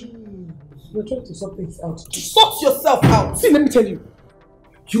voices. You're trying to sort things out. Sort yourself out. See, let me tell you.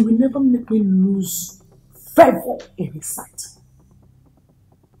 You will never make me lose favor in his sight.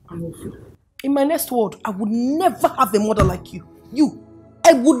 In my next word, I would never have a mother like you.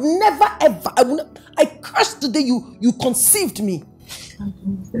 I would never ever. I cursed the day you conceived me.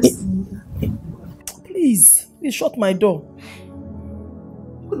 Please shut my door.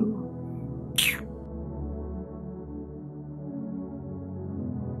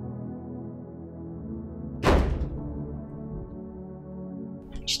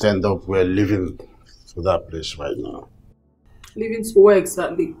 Stand up, we're leaving to that place right now. Leaving to where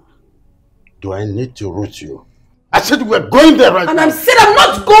exactly? Do I need to root you? I said we're going there right now. And I said I'm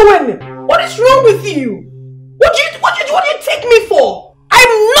not going. What is wrong with you? What do you take me for?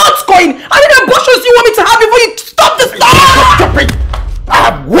 I'm not going. How many abortions do you want me to have before you stop this? Stop it! I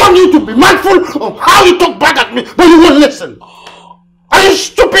have warned you to be mindful of how you talk back at me, but you won't listen. Are you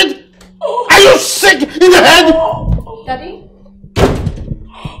stupid? Are you sick in the head? Daddy?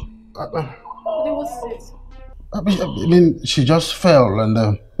 Daddy, what's it? I mean, she just fell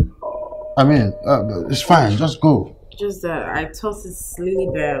and it's fine, just go. Just I thought it's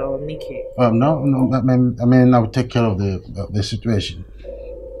Lilibet or Nikki. No, I mean, I'll take care of the situation.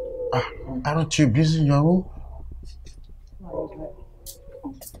 Aren't you busy in your room?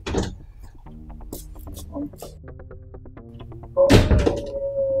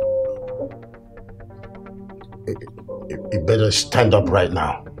 You better stand up right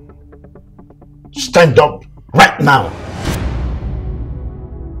now. Stand up right now.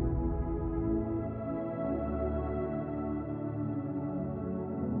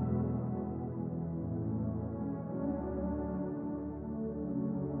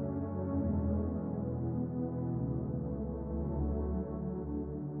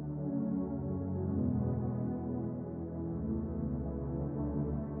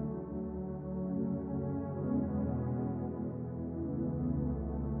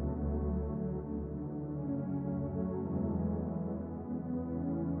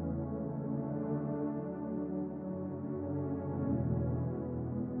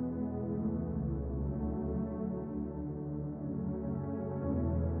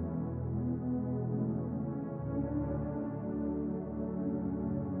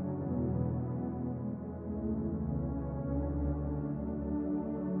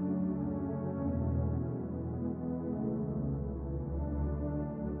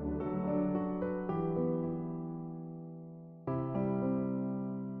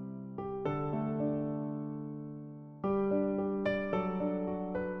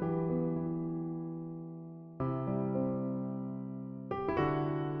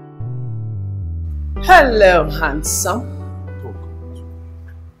 Hello, handsome.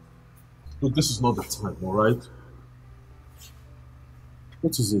 Look, this is not the time, alright?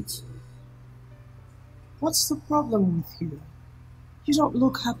 What is it? What's the problem with you? You don't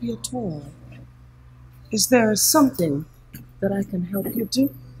look happy at all. Is there something that I can help you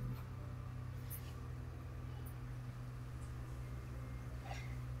do?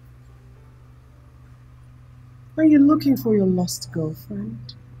 Are you looking for your lost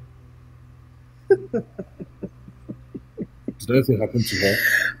girlfriend? Did anything happen to her?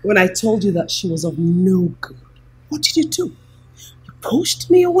 When I told you that she was of no good, what did you do? You pushed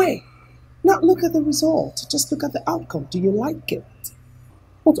me away. Not look at the result, just look at the outcome. Do you like it?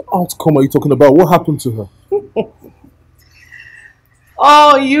 What outcome are you talking about? What happened to her?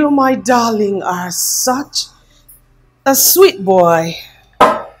 Oh, you, my darling, are such a sweet boy.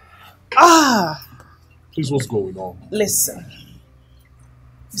 Ah! Please, what's going on? Listen.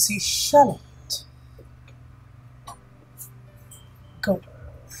 You see, Charlotte got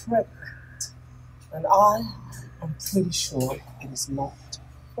pregnant. And I am pretty sure it is not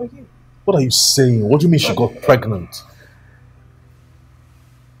for you. What are you saying? What do you mean she got pregnant?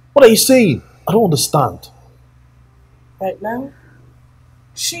 What are you saying? I don't understand. Right now,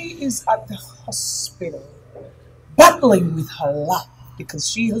 she is at the hospital battling with her life because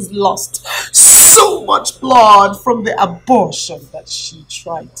she has lost so much blood from the abortion that she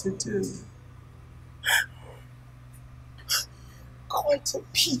tried to do. Quite a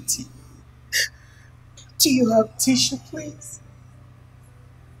pity. Do you have tissue, please?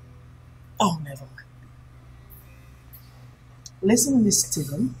 Oh, never mind. Listen, Miss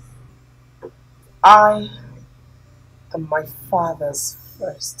Stephen. I am my father's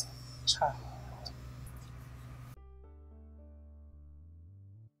first child.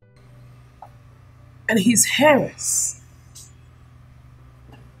 And his heiress.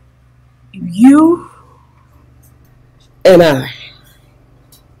 You and I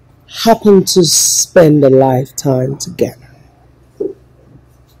happen to spend a lifetime together.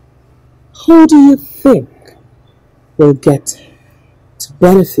 Who do you think will get to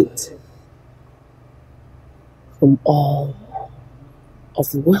benefit from all of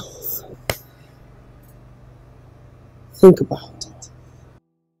the wealth? Think about it.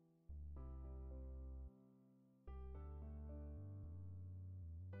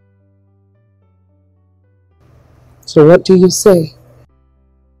 So what do you say?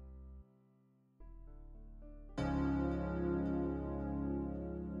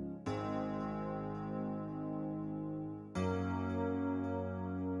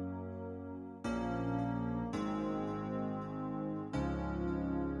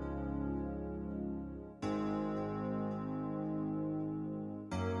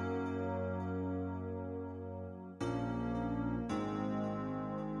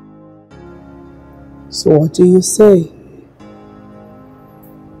 So what do you say?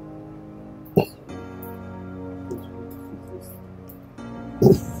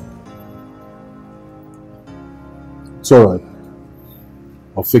 It's alright.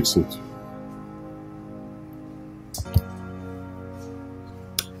 I'll fix it.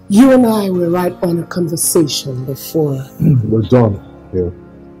 You and I were right on a conversation before. We're done here.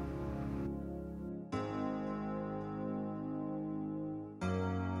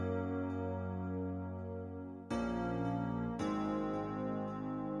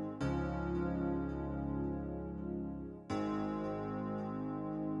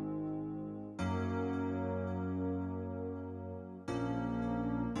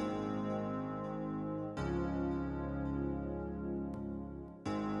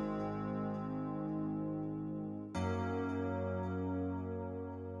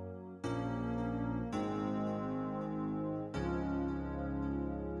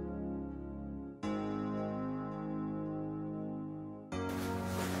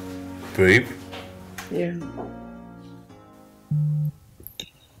 Babe? Yeah.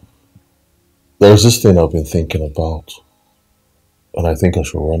 There's this thing I've been thinking about, and I think I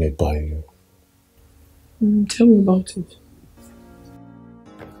should run it by you. Tell me about it.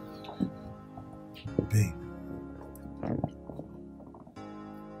 Babe.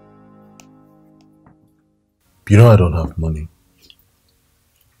 You know I don't have money.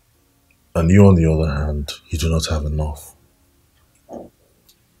 And you, on the other hand, you do not have enough.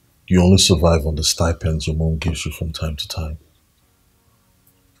 You only survive on the stipends your mom gives you from time to time.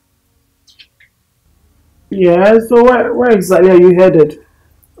 Yeah, so where exactly are you headed?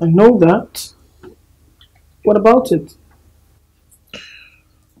 I know that. What about it?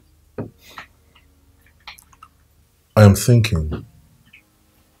 I am thinking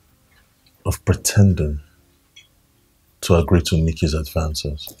of pretending to agree to Nikki's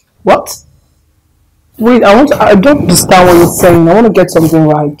advances. What? Wait, I don't understand what you're saying. I want to get something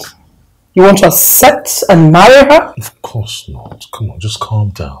right. You want to accept and marry her? Of course not. Come on, just calm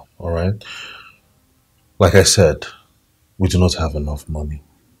down, alright? Like I said, we do not have enough money.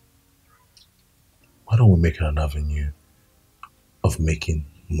 Why don't we make it an avenue of making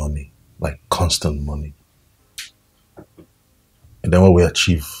money, like constant money? And then when we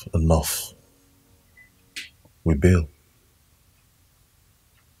achieve enough, we bail.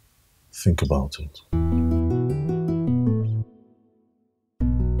 Think about it.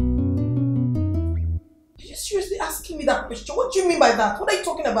 You're seriously asking me that question? What do you mean by that? What are you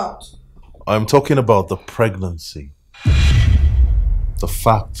talking about? I'm talking about the pregnancy. The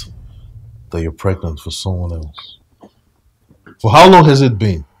fact that you're pregnant for someone else. For how long has it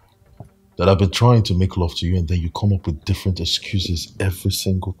been that I've been trying to make love to you and then you come up with different excuses every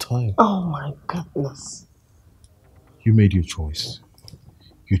single time? Oh my goodness. You made your choice.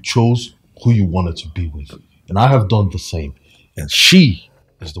 You chose who you wanted to be with. And I have done the same. And she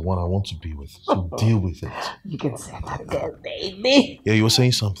is the one I want to be with. So deal with it. You can say that again, baby. Yeah, you were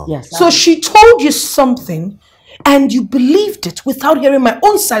saying something. Yes. So she told you something and you believed it without hearing my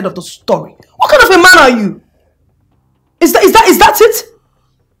own side of the story. What kind of a man are you? Is that it? Is that it?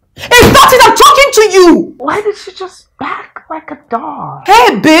 I'm talking to you! Why did she just back like a dog?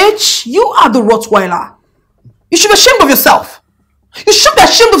 Hey, bitch! You are the Rottweiler. You should be ashamed of yourself. You should be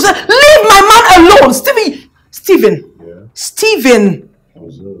ashamed of yourself. Leave my man alone! Steven. Yeah. Steven.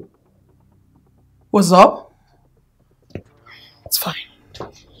 What's up? It's fine.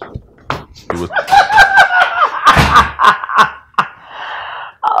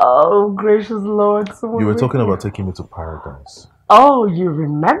 Oh, gracious Lord. You were talking about taking me to paradise. Oh, you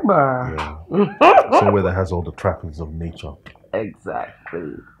remember? Yeah. Somewhere that has all the trappings of nature.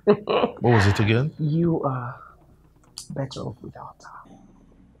 Exactly. What was it again? You are better off without her.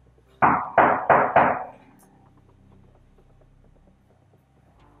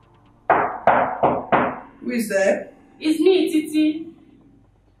 Who is there? It's me, Titi.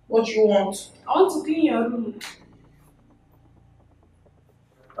 What do you want? I want to clean your room.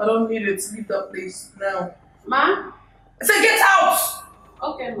 I don't need it. Leave that place now. Ma? I said get out!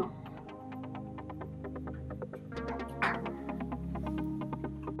 Okay, ma.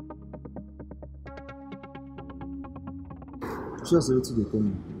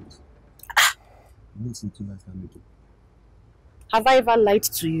 Have I ever lied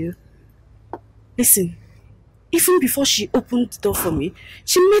to you? Listen, even before she opened the door for me,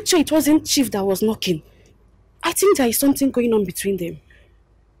 she made sure it wasn't Chief that was knocking. I think there is something going on between them.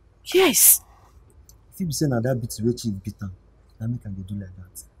 Yes. If you be saying that bit where Chief beat am, that make am do like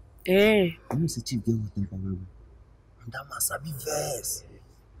that. Eh. I know say Chief get hot temper well. And that man sabi vex.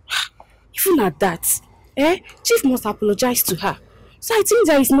 Even at that, Chief must apologize to her. So I think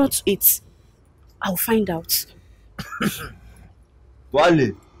there is more to it. I'll find out.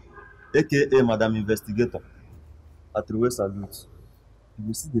 Wale, aka Madam Investigator, at the way salute. You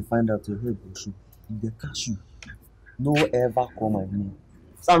will see they find out your head will shoot. If they catch you, no ever call my name.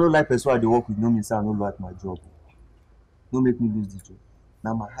 So I don't like person I dey work with, no mean say I don't like my job. No make me lose the job.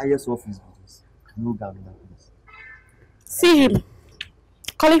 Now my highest office be this. No gap in that place. See him,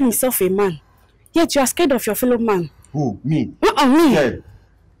 calling himself a man. Yet you are scared of your fellow man. Who? Me? Me. Yeah.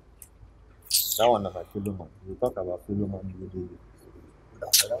 That one is my fellow man. We talk about fellow man.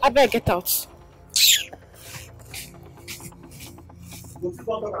 I better get out.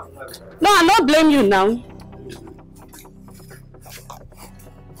 No, I don't blame you now.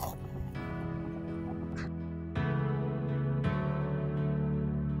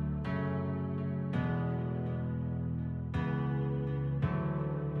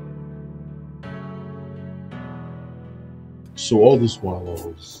 So all this while I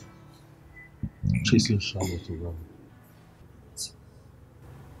was chasing Charlotte around,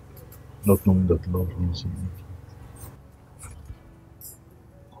 not knowing that love lives in me.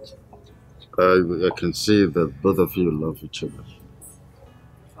 I can see that both of you love each other.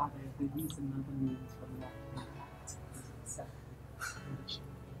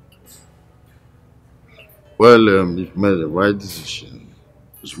 Well, you've made the right decision.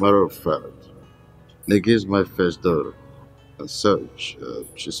 As a matter of fact, Nikki is my first daughter. As such,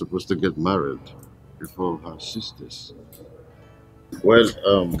 she's supposed to get married before her sisters. Well,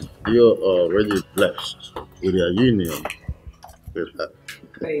 you're already blessed with your union with her.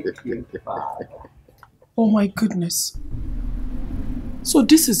 Thank you, Father. Oh my goodness. So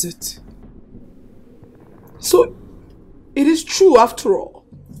this is it. So it is true after all.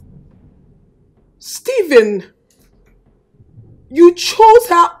 Stephen, you chose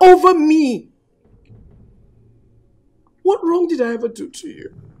her over me. What wrong did I ever do to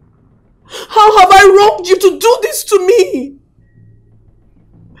you? How have I wronged you to do this to me?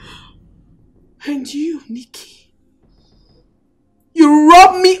 And you, Nikki, you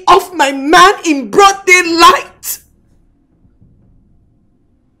robbed me of my man in broad daylight.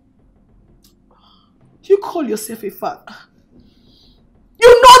 You call yourself a father. You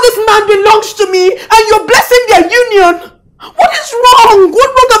know this man belongs to me and you're blessing their union. What is wrong? What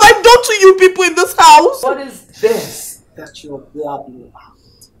wrong have I done to you people in this house? What is this that you're blabbing about?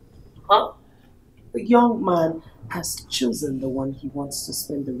 Huh? The young man has chosen the one he wants to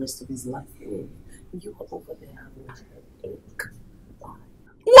spend the rest of his life with. You are over there having a headache.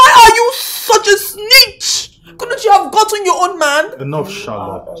 Why are you such a snitch? Couldn't you have gotten your own man? Enough,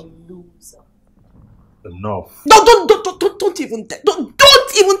 Charlotte. Enough. Don't even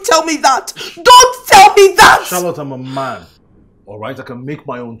tell me that. Don't tell me that. Charlotte, I'm a man. Alright, I can make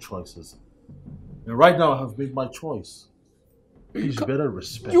my own choices. And right now I have made my choice. Please, you better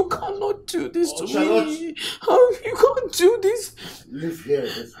respect. You cannot do this to me. You can't do this. Live here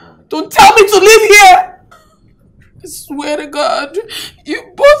this morning. Don't tell me to live here. I swear to God,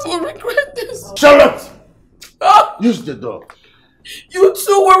 you both will regret this. Charlotte! Use the door. You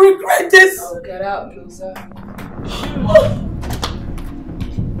two will regret this. Oh, get out, loser.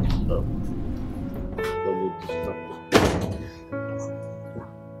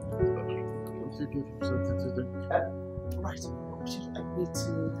 Right. I need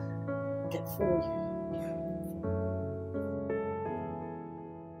to get for you.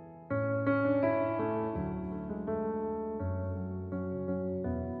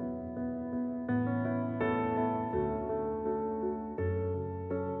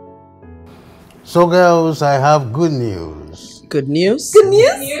 So girls, I have good news. Good news? Good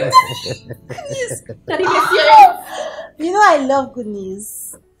news? Good news. Daddy, you know I love good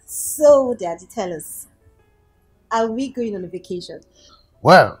news. So, Daddy, tell us. Are we going on a vacation?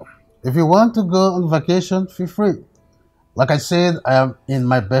 Well, if you want to go on vacation, feel free. Like I said, I am in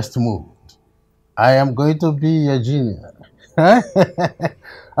my best mood. I am going to be your junior.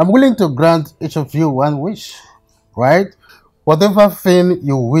 I'm willing to grant each of you one wish, right? Whatever thing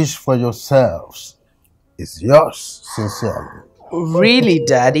you wish for yourselves is yours, sincerely. Really,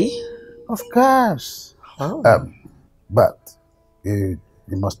 Daddy? Of course. Oh. But you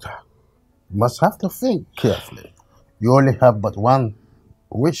must have to think carefully. You only have but one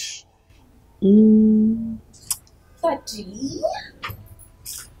wish. Daddy?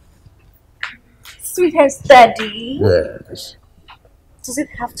 Sweetheart Daddy? Yes. Does it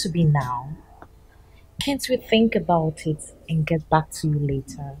have to be now? Can't we think about it and get back to you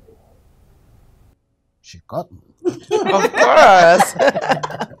later? She got me. Of course.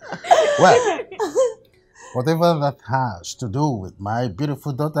 Well, whatever that has to do with my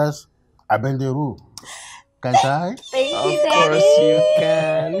beautiful daughters, I'm in the room. Can't I? Thank you, Of course you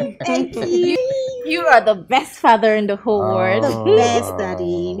can. Thank you. You are the best father in the whole world. The best,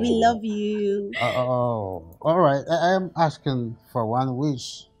 Daddy. We love you. Oh, all right. I am asking for one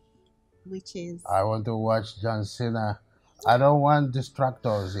wish. Which is? I want to watch John Cena. I don't want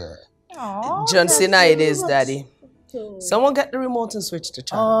distractors here. John Cena it is, Daddy. Someone get the remote and switch to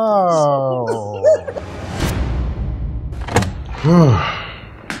channel. Oh.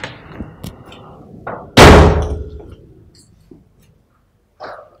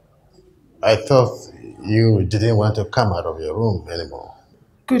 I thought you didn't want to come out of your room anymore.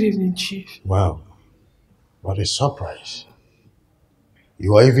 Good evening, Chief. Wow. What a surprise.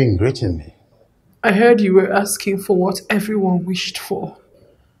 You are even greeting me. I heard you were asking for what everyone wished for.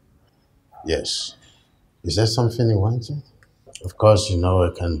 Yes. Is there something you wanted? Of course, you know I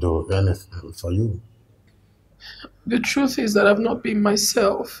can do anything for you. The truth is that I've not been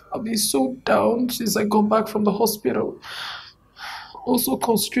myself. I've been so down since I got back from the hospital. Also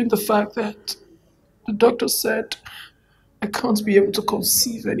considering the fact that the doctor said I can't be able to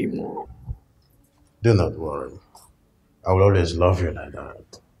conceive anymore. Do not worry. I will always love you like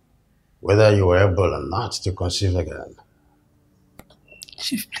that. Whether you are able or not to conceive again.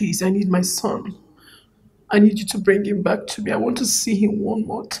 Chief, please, I need my son. I need you to bring him back to me. I want to see him one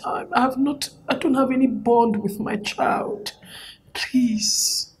more time. I don't have any bond with my child.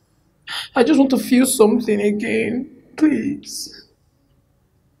 Please. I just want to feel something again. Please.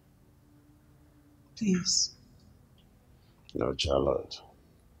 Please. No, Charlotte.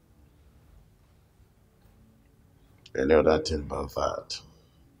 Any other thing but that?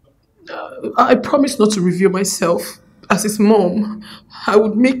 I promise not to reveal myself as his mom. I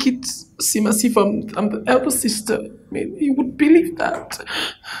would make it seem as if I'm the elder sister. I mean, he would believe that.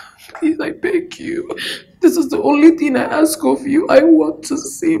 Please, I beg you. This is the only thing I ask of you. I want to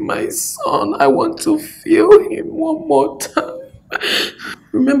see my son. I want to feel him one more time.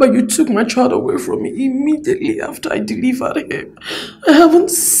 Remember, you took my child away from me immediately after I delivered him. I haven't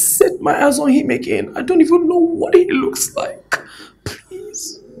set my eyes on him again. I don't even know what he looks like.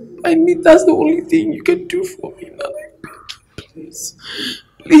 Please. I need, that's the only thing you can do for me now. I beg you, please.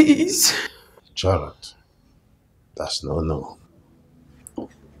 Please. Charlotte, that's no.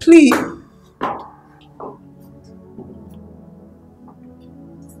 Please.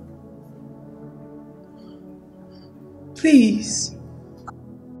 Please.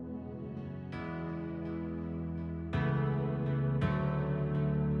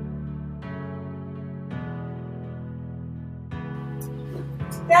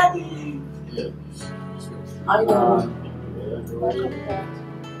 Daddy! Yes. I know. Welcome, Dad.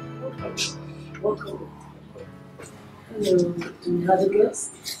 Welcome. Hello. Do you have a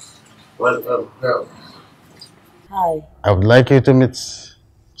guest? Well. Hi. I would like you to meet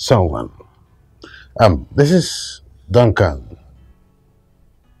someone. This is Duncan.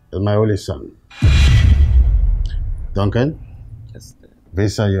 He's my only son. Duncan? Yes, Dad.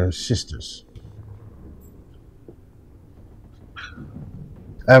 These are your sisters.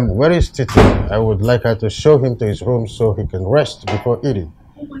 Where is Titi? I would like her to show him to his room so he can rest before eating.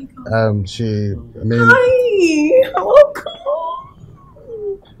 Oh my God. Hi! Welcome!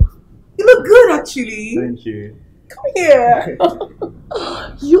 You look good, actually. Thank you. Come here.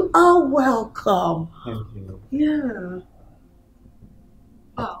 You are welcome. Thank you. Yeah.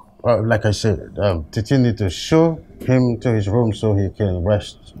 Like I said, Titi need to show him to his room so he can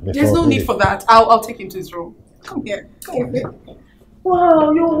rest before There's no eating. need for that. I'll take him to his room. Come here. Come here. Wow,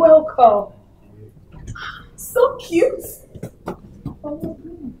 you're welcome. So cute.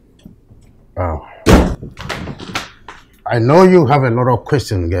 I know you have a lot of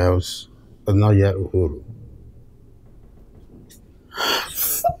questions, girls, but not yet Uhuru.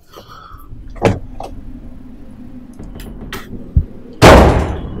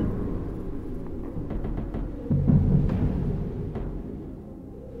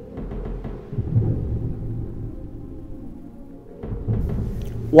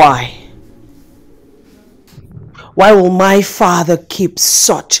 Why? Why will my father keep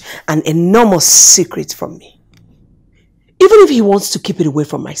such an enormous secret from me? Even if he wants to keep it away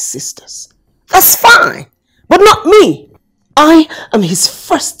from my sisters, that's fine, but not me. I am his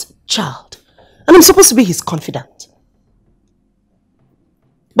first child, and I'm supposed to be his confidant.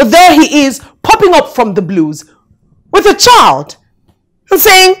 But there he is, popping up from the blues with a child and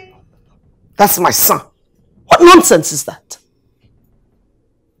saying, that's my son. What nonsense is that?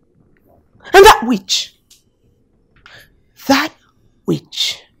 And that witch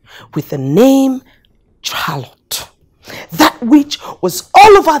with the name Charlotte, that witch was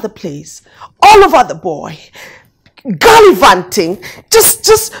all over the place, all over the boy, gallivanting, just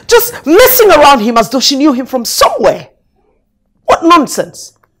messing around him as though she knew him from somewhere. What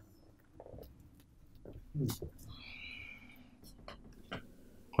nonsense.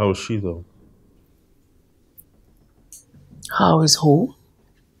 How is she though? How is who?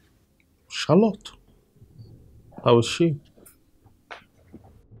 Charlotte. How is she?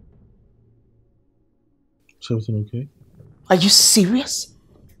 Is everything okay? Are you serious?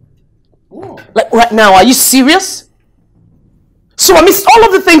 Like right now, are you serious? So amidst all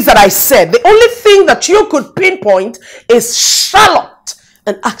of the things that I said, the only thing that you could pinpoint is Charlotte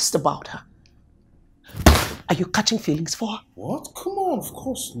and asked about her. Are you catching feelings for her? What? Come on, of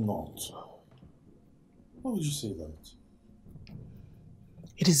course not. Why would you say that?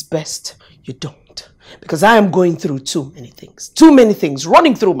 It is best you don't, because I am going through too many things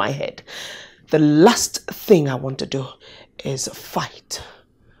running through my head. The last thing I want to do is fight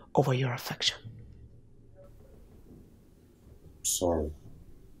over your affection. Sorry.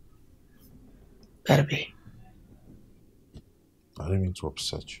 Better be. I didn't mean to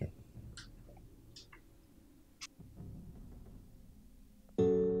upset you.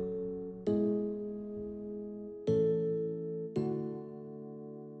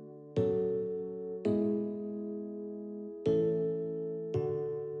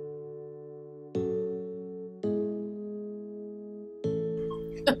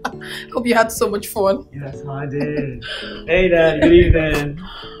 Hope you had so much fun. Yes, I did. Hey, Dad. Good evening.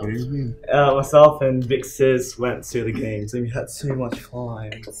 Good evening. Myself and Vic Sis went to the games and we had so much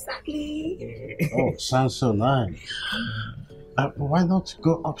fun. Exactly. Oh, sounds so nice. Why not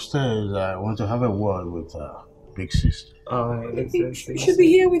go upstairs? I want to have a word with big sister. You should be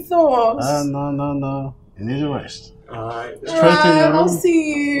here with us. No. You need a rest. Alright. Straight in your room. I'll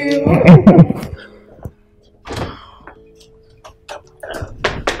see you.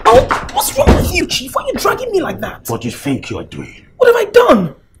 Oh, what's wrong with you, Chief? Why are you dragging me like that? What do you think you are doing? What have I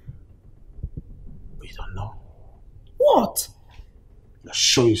done? We don't know. What? You're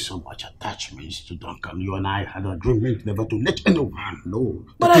showing so much attachment to Duncan. You and I had an agreement never to let anyone know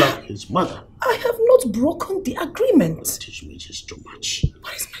that his mother. I have not broken the agreement. Teach me just too much.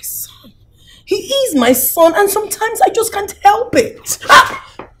 But he's my son. He is my son, and sometimes I just can't help it.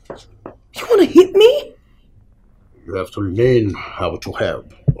 You want to hit me? You have to learn how to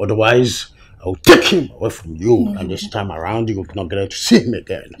help. Otherwise, I'll take him away from you. And this time around, you will not get to see him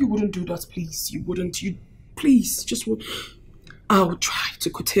again. You wouldn't do that, please. You wouldn't. You, please, just would. I'll try to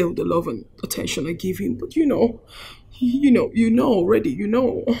curtail the love and attention I give him, but you know already.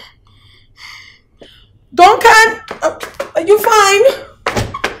 Duncan, are you fine?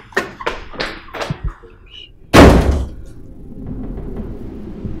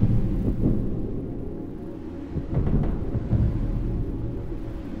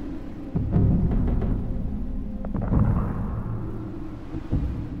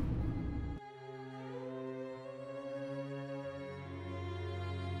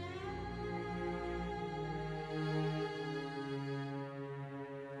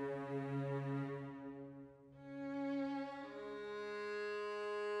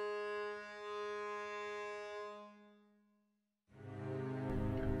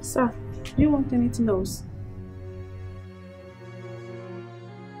 Sir, do you want anything else?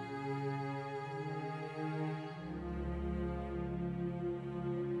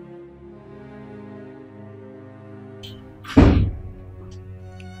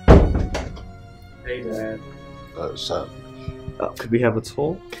 Hey, Dad. Sir. Could we have a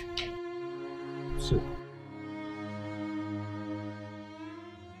talk? Sir.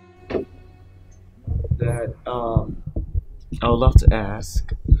 Dad, I would love to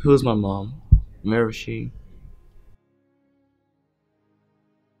ask, who's my mom? Where is she?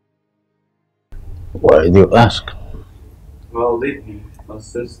 Why do you ask? Well, lately, my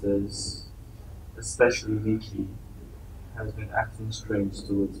sisters, especially Nikki, has been acting strange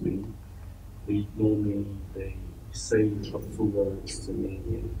towards me. They ignore me, they say hurtful words to me,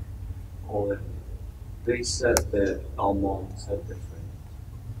 and all that. They said that our moms are different.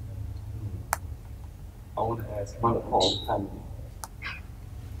 I want to ask my whole family.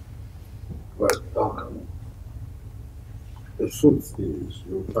 But the truth is,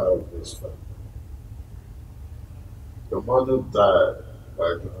 you're part of this family. Your mother died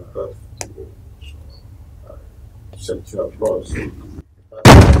by giving birth to you. I sent you abroad.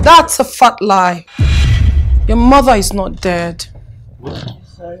 That's a fat lie. Your mother is not dead. What did you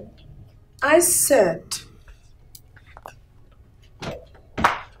say? I said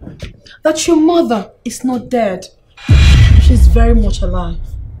that your mother is not dead. She's very much alive.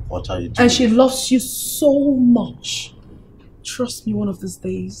 What are you doing? And she loves you so much. Trust me, one of these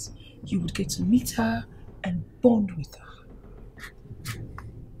days, you would get to meet her and bond with her.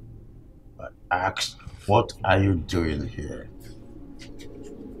 I asked, what are you doing here?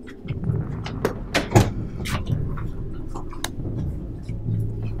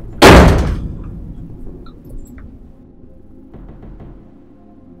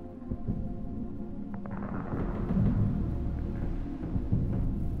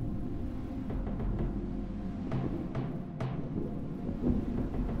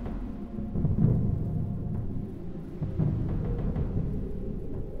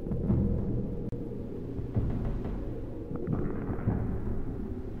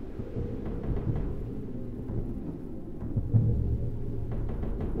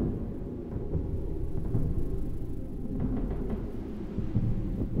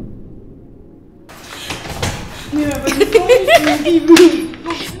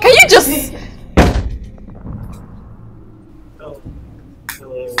 Can you just...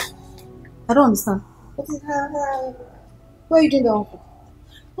 I don't understand. What are you doing there?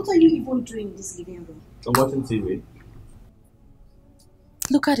 What are you even doing in this living room? I'm watching TV.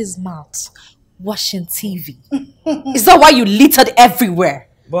 Look at his mouth. Watching TV. Is that why you littered everywhere?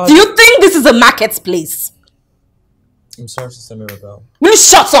 But Do you think this is a marketplace? I'm sorry, Sister Mirabelle. Will you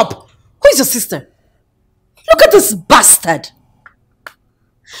shut up? Who is your sister? Look at this bastard.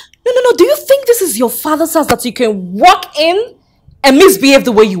 No. Do you think this is your father's house that you can walk in and misbehave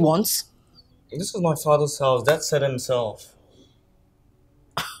the way you want? This is my father's house. Dad said himself.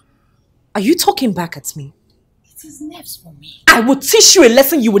 Are you talking back at me? It is nerves for me. I will teach you a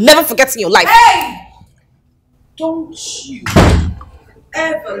lesson you will never forget in your life. Hey! Don't you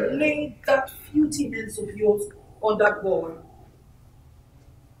ever lay that filthy hands of yours on that boy.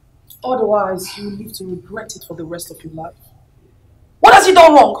 Otherwise, you will live to regret it for the rest of your life. What has he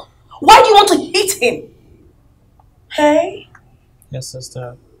done wrong? Why do you want to hit him? Hey? Yes,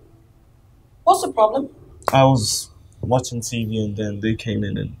 sister. What's the problem? I was watching TV and then they came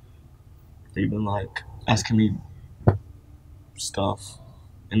in and they've been like asking me stuff,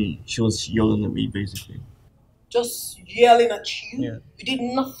 and she was yelling at me basically. Just yelling at you? Yeah. You did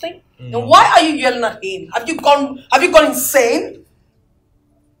nothing? No. And why are you yelling at him? Have you gone insane?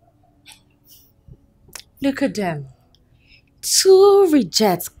 Look at them. Two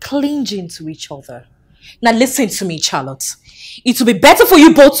rejects clinging to each other. Now listen to me, Charlotte. It will be better for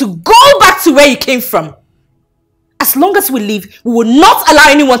you both to go back to where you came from. As long as we live, we will not allow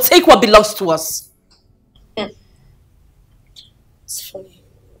anyone to take what belongs to us. It's funny.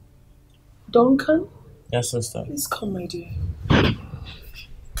 Duncan? Yes, sister. Please come, my dear.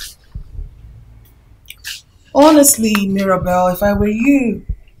 Honestly, Mirabelle, if I were you,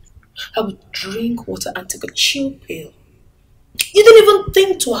 I would drink water and take a chill pill. You didn't even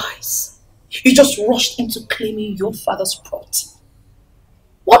think twice. You just rushed into claiming your father's property.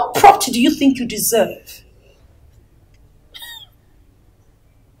 What property do you think you deserve?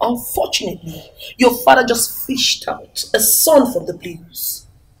 Unfortunately, your father just fished out a son from the blues.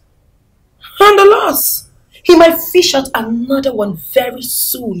 And alas, he might fish out another one very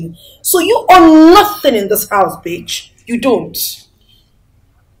soon. So you own nothing in this house, bitch. You don't.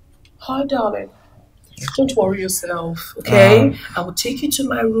 Hi, darling. Don't worry yourself, okay? I will take you to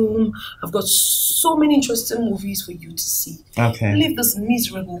my room. I've got so many interesting movies for you to see. Okay. Leave these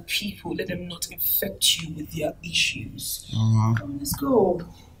miserable people. Let them not infect you with their issues. Come, let's go.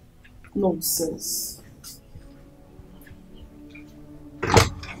 Nonsense.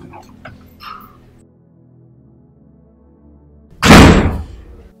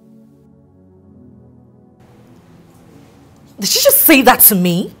 Did she just say that to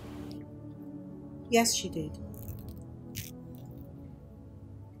me? Yes, she did.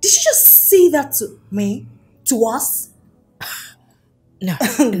 Did she just say that to me? To us? No.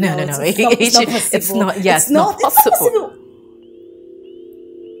 It's not possible. It's not, yes, It's not possible.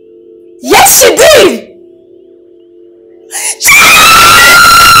 Yes, she did!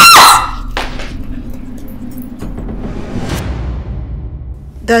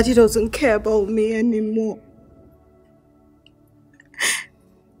 Daddy doesn't care about me anymore.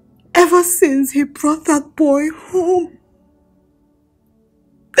 Ever since he brought that boy home,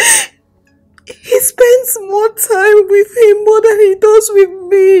 he spends more time with him more than he does with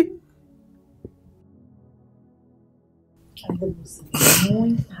me. And the most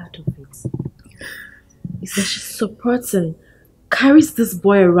annoying part of it is that she supports and carries this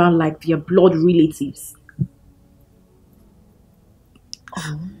boy around like their blood relatives.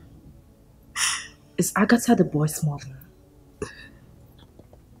 Oh. Is Agatha the boy's mother?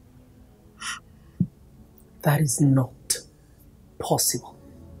 That is not possible.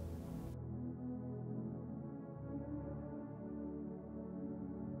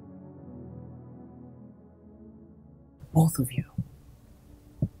 Both of you,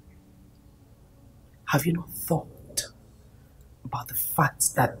 have you not thought about the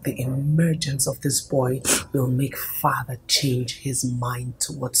fact that the emergence of this boy will make Father change his mind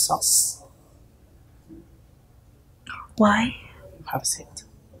towards us? Why? Have a seat.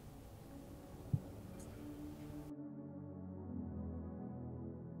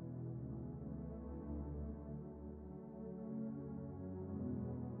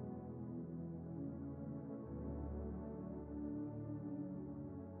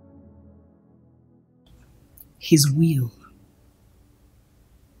 His will.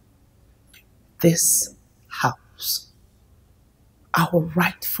 This house. Our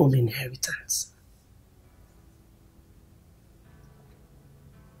rightful inheritance.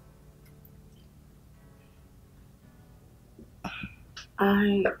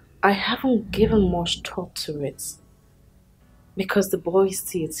 I haven't given much thought to it because the boy is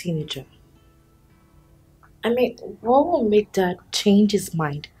still a teenager. I mean, what will make Dad change his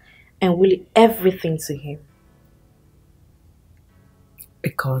mind and will everything to him?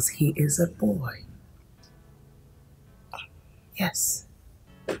 Because he is a boy. Yes.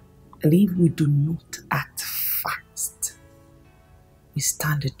 And if we do not act fast, we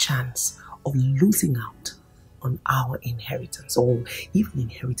stand a chance of losing out on our inheritance or even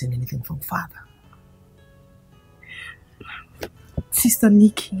inheriting anything from Father. Sister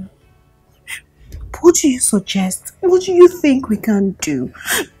Nikki, what do you suggest? What do you think we can do?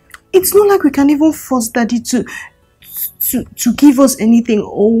 It's not like we can even force Daddy to give us anything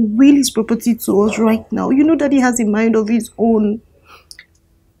or will his property to us right now. You know Daddy has a mind of his own.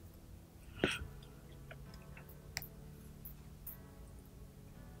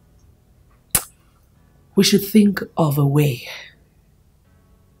 We should think of a way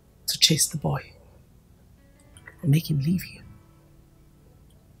to chase the boy and make him leave you.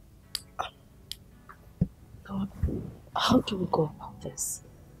 Lord, how do we go about this?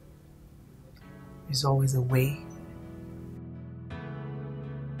 There's always a way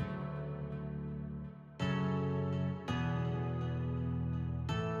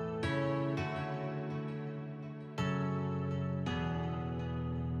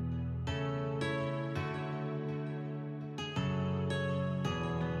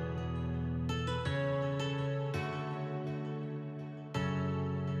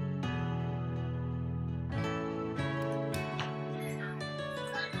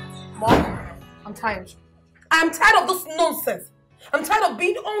Mom, I'm tired. I'm tired of this nonsense. I'm tired of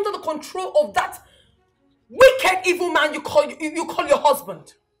being under the control of that wicked, evil man you call your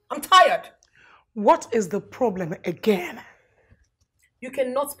husband. I'm tired. What is the problem again? You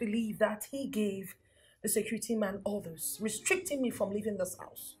cannot believe that he gave the security man orders, restricting me from leaving this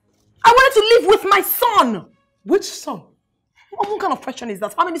house. I wanted to live with my son. Which son? What kind of question is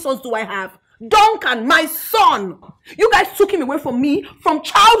that? How many sons do I have? Duncan, my son. You guys took him away from me from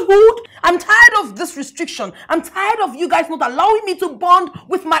childhood. I'm tired of this restriction. I'm tired of you guys not allowing me to bond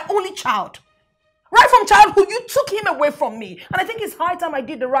with my only child. Right from childhood, you took him away from me. And I think it's high time I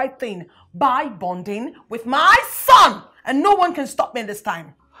did the right thing by bonding with my son. And no one can stop me this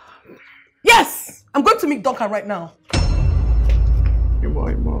time. Yes, I'm going to meet Duncan right now.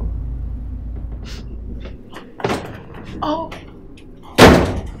 Mom. Oh.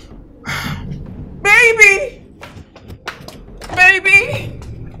 Baby! Baby!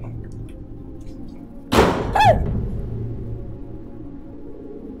 Hey!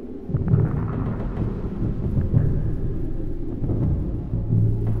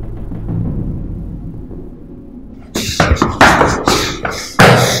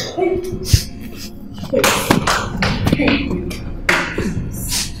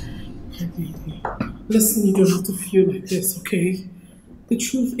 Listen, you don't have to feel like this, okay? The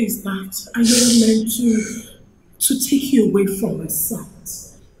truth is that I never meant to take you away from my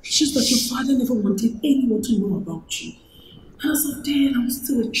sons. It's just that your father never wanted anyone to know about you. And as of then, I was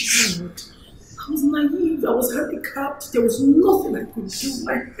still a child. I was naive, I was handicapped, there was nothing I could do.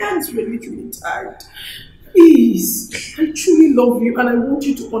 My hands were literally tied. Please, I truly love you and I want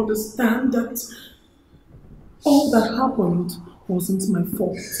you to understand that all that happened wasn't my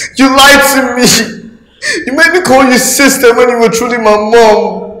fault. You lied to me! You made me call you sister when you were truly my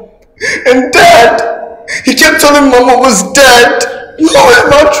mom. And dad! He kept telling mama was dead. No, it's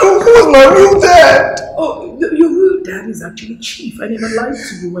not true. Who was my real dad? Oh, your real dad is actually Chief. I never lied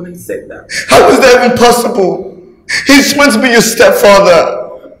to you when I said that. How is that even possible? He's meant to be your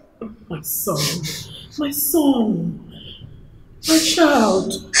stepfather. My son. My son. My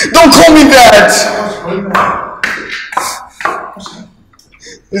child. Don't call me that!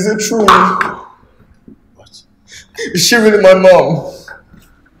 Is it true? What? Is she really my mom?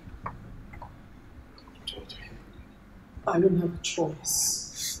 I don't have a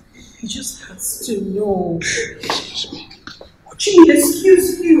choice. He just has to know. Excuse me. What do you mean,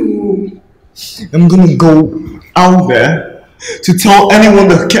 excuse you? I'm gonna go out there to tell anyone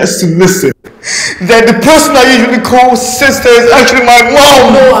that cares to listen that the person I usually call sister is actually my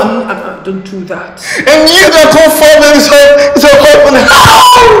mom. No, I don't do that. And you that call father is her husband.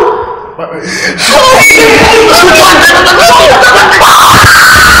 How?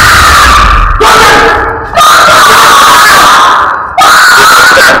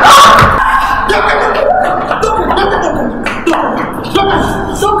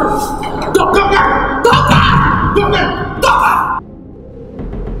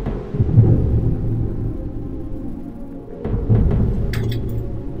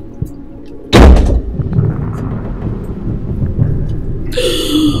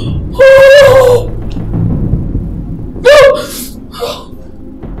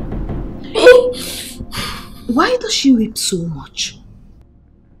 Why does she weep so much?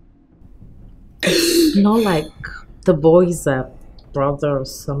 Not like the boy's brother or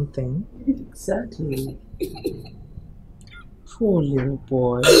something. Exactly. Poor little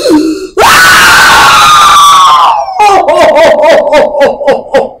boy.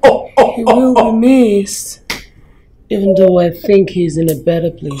 He will be missed. Even though I think he's in a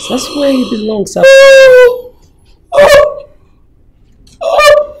better place. That's where he belongs.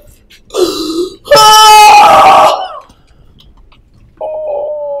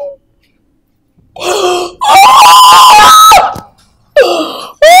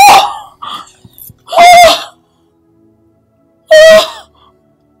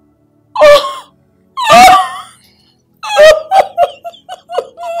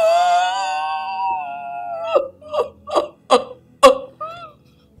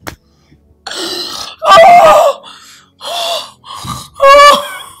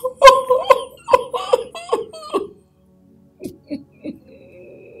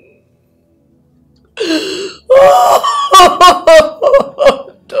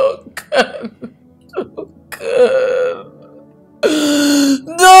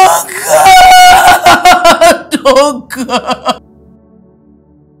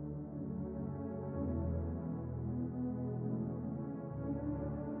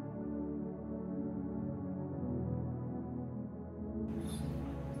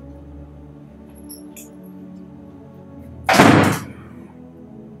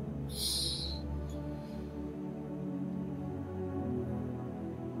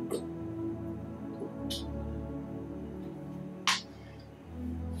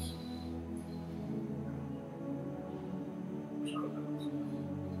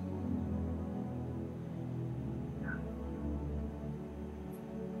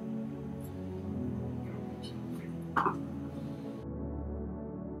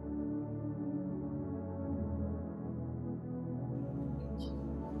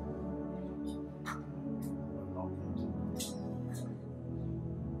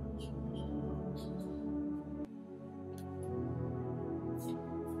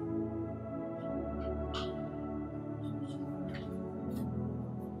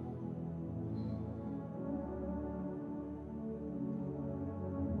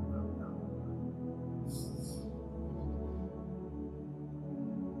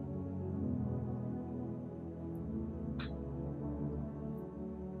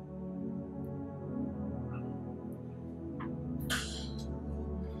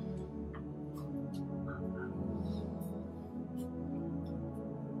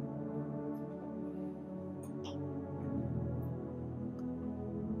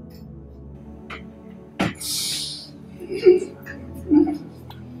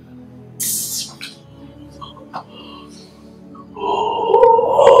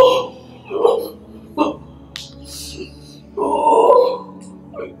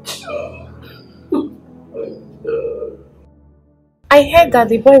 I heard that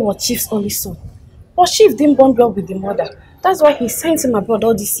the boy was Chief's only son. But Chief didn't bond well with the mother. That's why he sent him abroad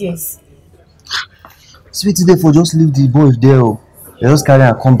all these years. Sweetie, therefore just leave the boy there. Oh. They just carry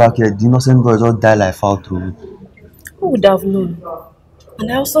and come back here. The innocent boy just die like foul to. Who would have known?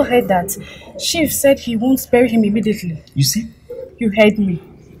 And I also heard that Chief said he won't bury him immediately. You see? You heard me.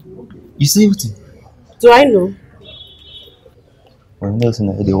 You see what? Do I know? When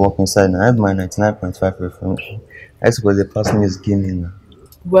they walk inside now, I have my 99.5 reference. I suppose the person is gaming now.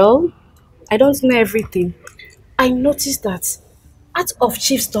 Well, I don't know everything. I noticed that out of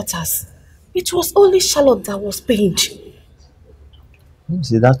Chief's daughters, it was only Charlotte that was pained. You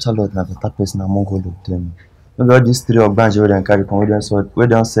see, that Charlotte na better person among all of them. Maybe all these three of branch where they carry come, where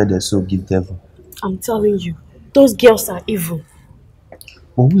they said they so give devil. I'm telling you, those girls are evil.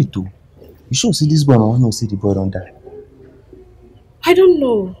 But wait too. You sure see this boy and I want to see the boy don't die? I don't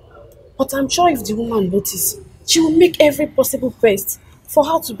know. But I'm sure if the woman notices, she will make every possible best for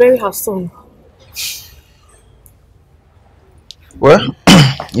her to bury her son. Well,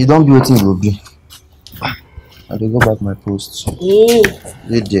 you don't be waiting, you will be. I will go back my post.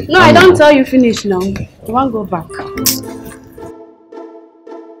 No, I don't tell you finish now. You won't go back.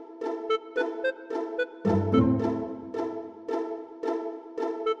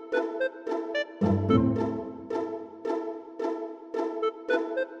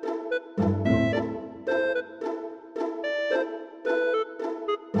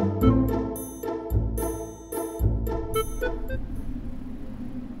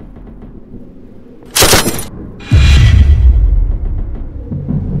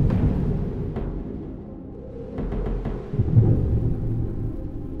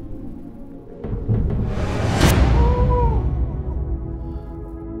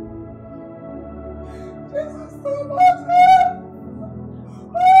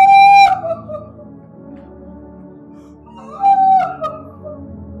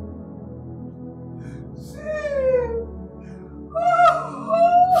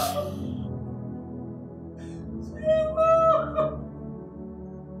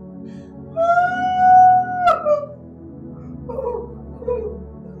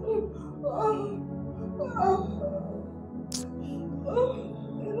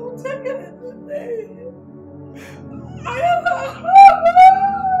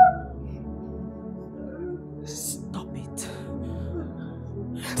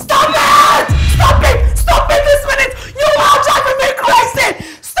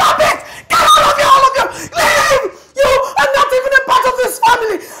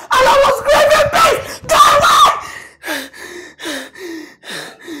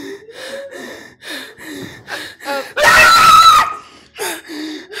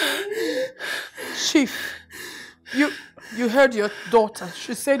 Chief, you heard your daughter.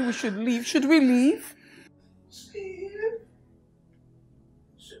 She said we should leave. Should we leave?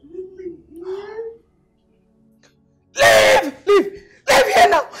 Leave here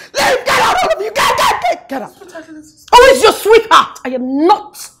now. Leave, get out, all of you. Get out. Oh, it's your sweetheart. I am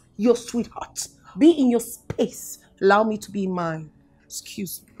not your sweetheart. Be in your space. Allow me to be in mine.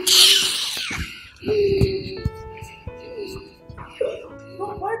 Excuse me.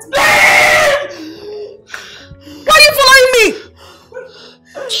 Why are you following me?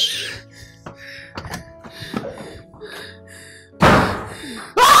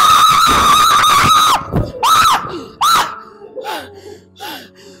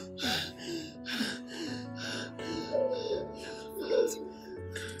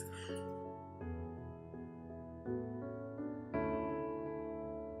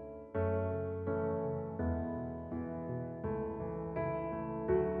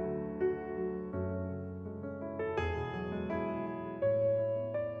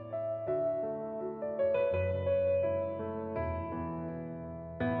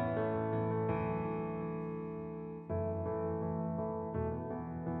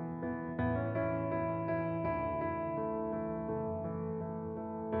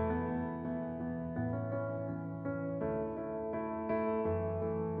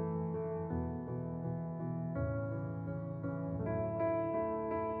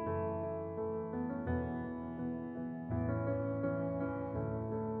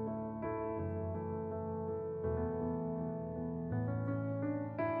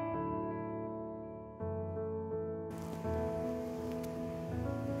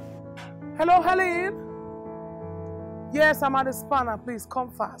 Hello, Helen? Yes, I'm at the spanner. Please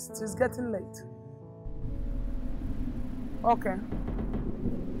come fast. It's getting late. Okay.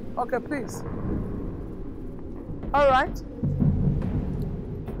 Okay, please. All right.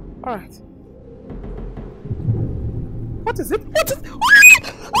 All right. What is it? What is it?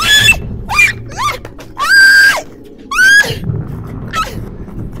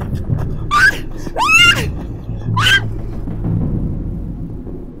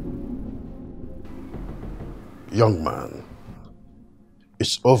 Young man,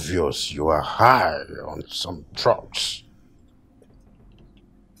 it's obvious you are high on some drugs.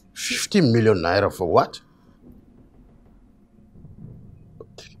 50 million naira for what?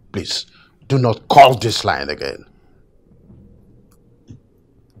 Please, do not call this line again.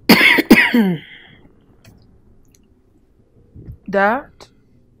 Dad,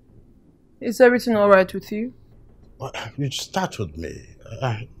 is everything all right with you? Well, you start with me.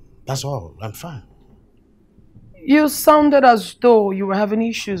 That's all. I'm fine. You sounded as though you were having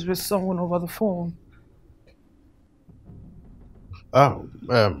issues with someone over the phone. Oh,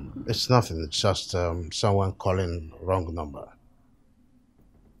 it's nothing. It's just someone calling wrong number.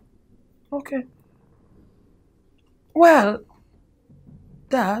 Okay. Well,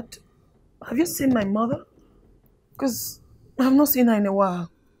 Dad, have you seen my mother? Because I've not seen her in a while.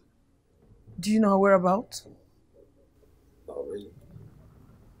 Do you know her whereabouts? Oh, really?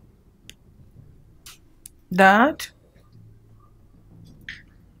 Dad,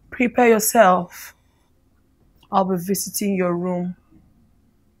 prepare yourself. I'll be visiting your room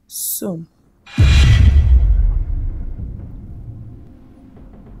soon.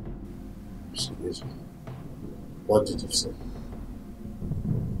 Excuse me. What did you say?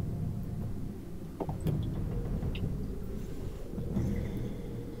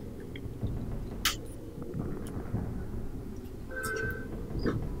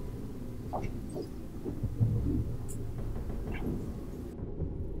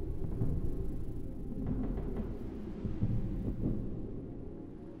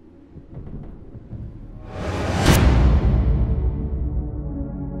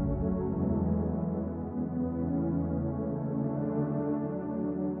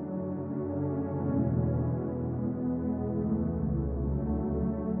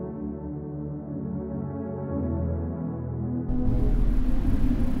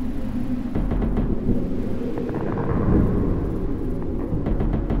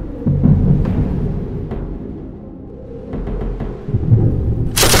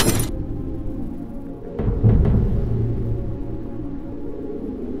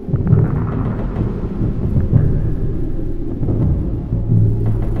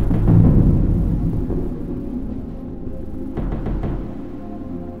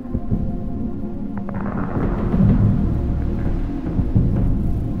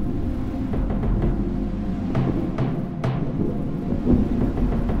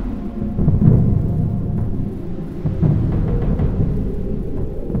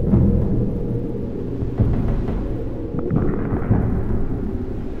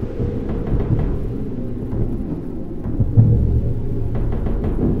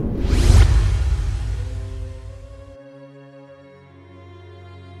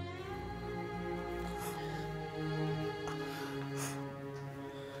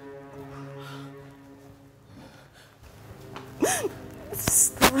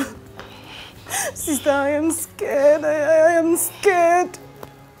 Sister, I am scared. I am scared.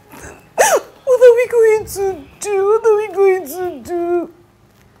 What are we going to do? What are we going to do?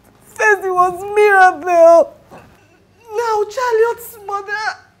 First it was Mirabel. Now Charlotte's mother.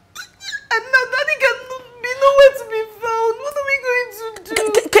 And now Daddy cannot be nowhere to be found. What are we going to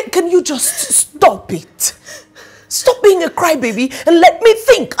do? Can you just stop it? Stop being a crybaby and let me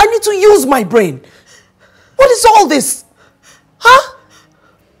think. I need to use my brain. What is all this? Huh?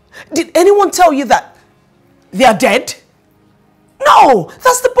 Did anyone tell you that they are dead? No,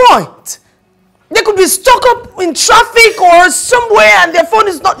 that's the point. They could be stuck up in traffic or somewhere and their phone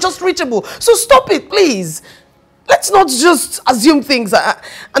is not just reachable. So stop it, please. Let's not just assume things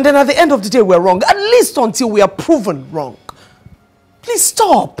and then at the end of the day we're wrong. At least until we are proven wrong. Please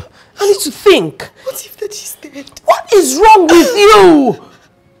stop. I need to think. What if Daddy's dead? What is wrong with you?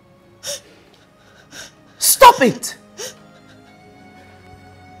 Stop it.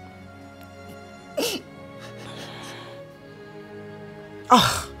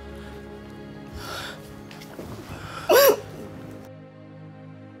 Ah.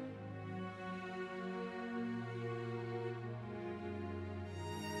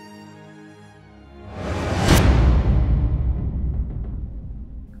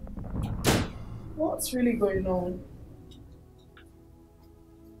 What's really going on?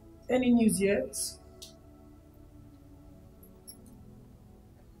 Any news yet?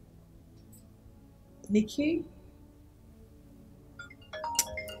 Nikki?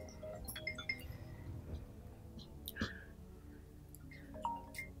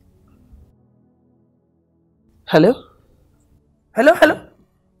 Hello? Hello, hello?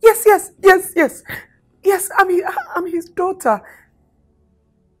 Yes, I'm his daughter.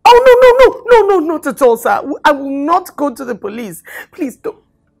 Oh, no, not at all, sir. I will not go to the police. Please don't.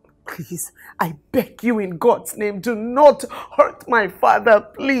 Please, I beg you in God's name, do not hurt my father,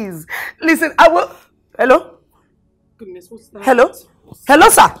 please. Listen, I will... Hello? Goodness, what's that? Hello? Hello,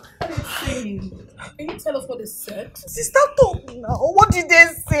 sir? Can you tell us what they said? Sister, talk now. What did they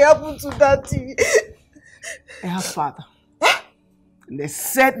say happened to Daddy? Her father. They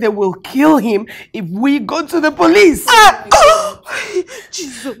said they will kill him if we go to the police.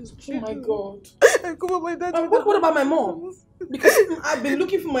 Jesus. Oh my God. What about my mom? Because I've been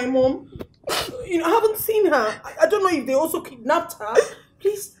looking for my mom. You know, I haven't seen her. I don't know if they also kidnapped her.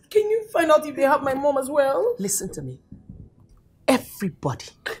 Please, can you find out if they have my mom as well? Listen to me. Everybody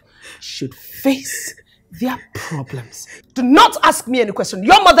should face their problems. Do not ask me any question.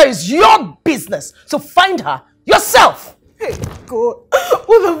 Your mother is your business. So find her yourself. Hey God,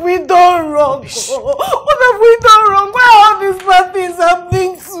 what have we done wrong? What have we done wrong? Why are all these bad things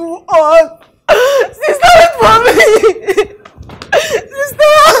happening to us? Sister, wait for me!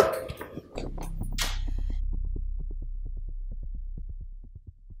 Sister!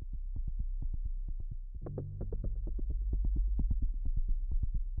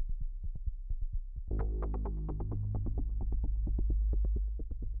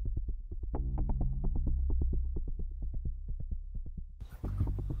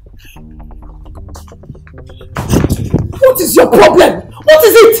 What is your problem? What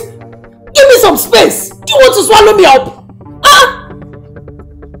is it? Give me some space. Do you want to swallow me up? Huh?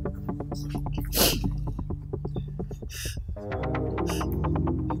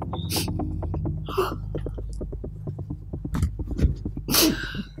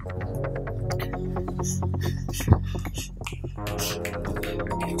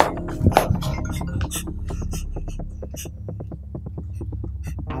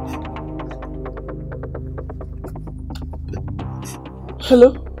 Hello?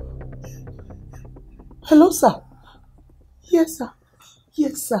 Hello, sir? Yes, sir.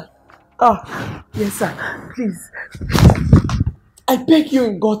 Yes, sir. Yes, sir. Please. I beg you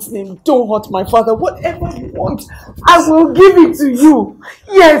in God's name, don't hurt my father. Whatever you want, I will give it to you.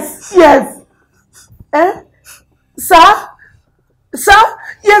 Yes. Eh? Sir? Sir?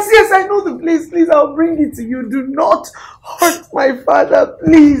 Yes, I know the place. Please, I'll bring it to you. Do not hurt my father,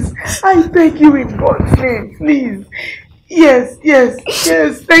 please. I beg you in God's name, please. Yes.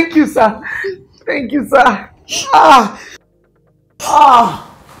 Thank you, sir. Thank you, sir.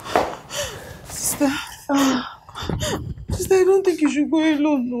 Sister, I don't think you should go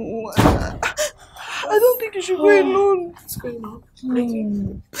alone. No. I don't think you should go alone. What's going on?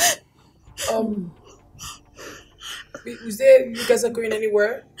 Nikki? Is there, you guys are going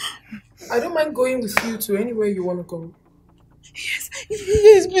anywhere? I don't mind going with you to anywhere you want to go.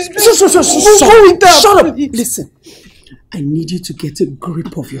 Yes, please. Shut up. Listen, I need you to get a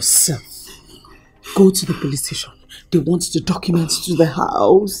grip of yourself. Go to the police station. They want the documents to the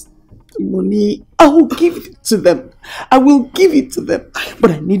house. The money, I will give it to them. I will give it to them.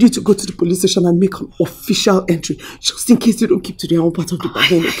 But I need you to go to the police station and make an official entry. Just in case you don't keep to the own part of the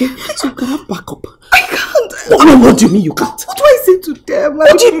bargain, okay? So you can have backup. I can't. What do you mean you can't? What do I say to them?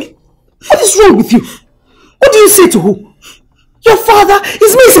 What do you mean? What is wrong with you? What do you say to who? Your father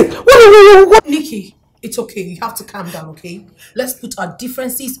is missing. What? Nikki, it's okay. You have to calm down, okay? Let's put our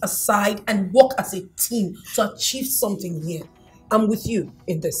differences aside and work as a team to achieve something here. I'm with you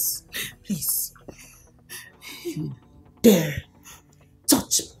in this. Please. You dare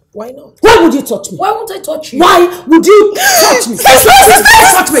touch me? Why not? Why would you touch me? Why won't I touch you? Why would you touch me?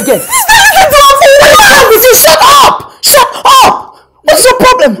 Touch me again. Shut up! Shut up! What's your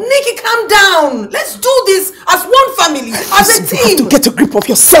problem? Nikki, calm down. Let's do this as one family, as a team. You have to get a grip of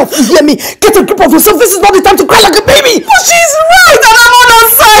yourself. You hear me? Get a grip of yourself. This is not the time to cry like a baby. But she's right, and I'm on her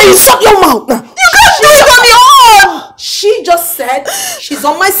side. Shut your mouth now. You can't do it on your own. She just said she's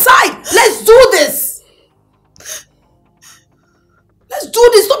on my side. Let's do this. Let's do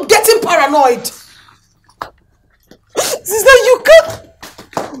this. Stop getting paranoid. Sister, you can't.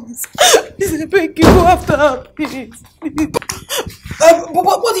 Please, I beg you, go after her, please. But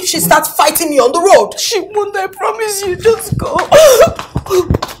what if she starts fighting me on the road? She won't, I promise you. Just go.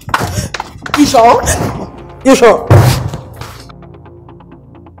 You sure? You sure?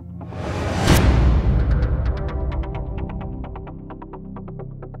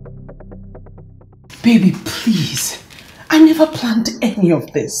 Baby, please. I never planned any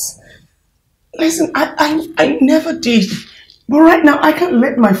of this. Listen, I never did. But right now, I can't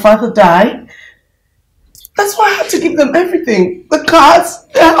let my father die. That's why I had to give them everything. The cars,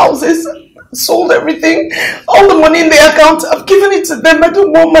 their houses, sold everything. All the money in their account, I've given it to them. I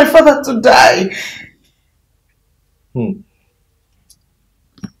don't want my father to die.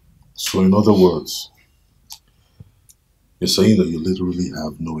 So in other words, you're saying that you literally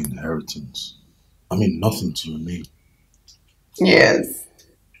have no inheritance. I mean, nothing to your name. Yes.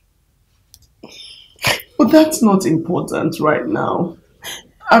 But that's not important right now.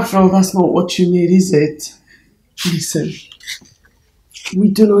 After all, that's not what you need, is it? Listen, we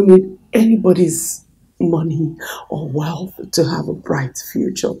do not need anybody's money or wealth to have a bright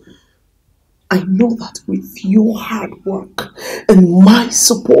future. I know that with your hard work and my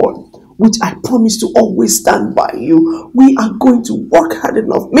support, which I promise to always stand by you, we are going to work hard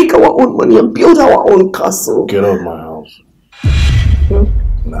enough, make our own money and build our own castle. Get out of my house.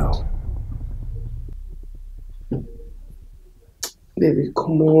 Now. Baby,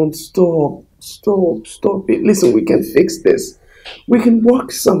 come on, stop it. Listen, we can fix this. We can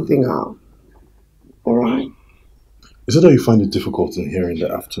work something out. Alright? Is it that you find it difficult in here in the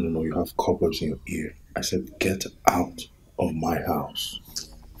afternoon or you have cobwebs in your ear? I said, get out of my house.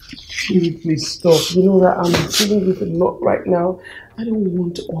 Please stop. You know that I'm dealing with a lot right now. I don't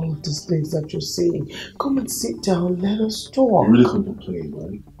want all of these things that you're saying. Come and sit down. Let us talk. You really think I'm playing,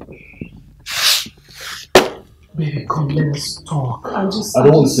 right? Baby, come, let us talk. I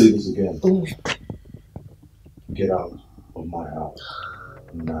don't want to say this again. Get out of my house.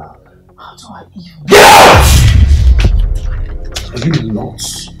 Now. How do I even... Get out! Are you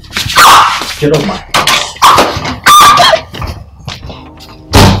nuts? Get off my house.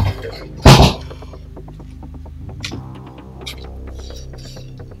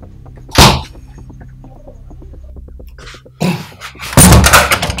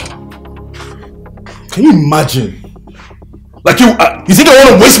 Can you imagine? Like you think I want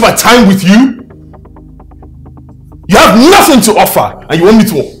to waste my time with you? You have nothing to offer and you want me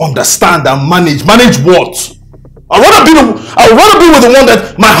to understand and manage. Manage what? I'd rather be with the one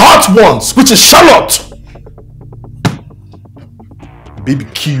that my heart wants, which is Charlotte. Baby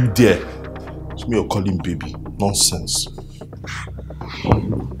kill you there. It's me you're calling baby. Nonsense.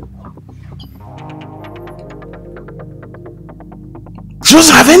 She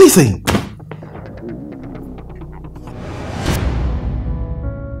doesn't have anything.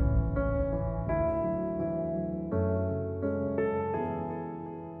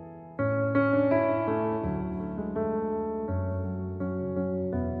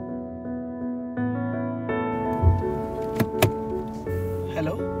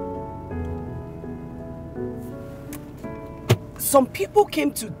 Some people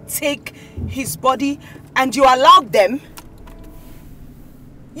came to take his body and you allowed them?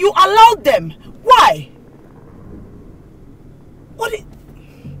 You allowed them? Why?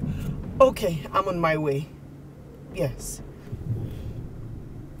 Okay, I'm on my way. Yes.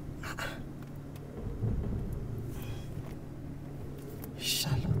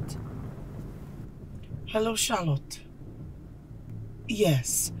 Charlotte. Hello, Charlotte.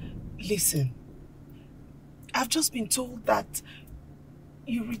 Yes, listen. I've just been told that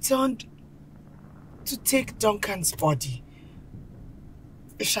you returned to take Duncan's body.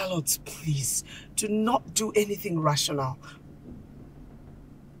 Charlotte, please, do not do anything rational.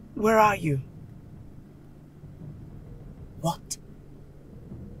 Where are you? What?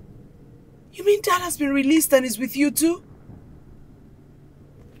 You mean Dad has been released and is with you too?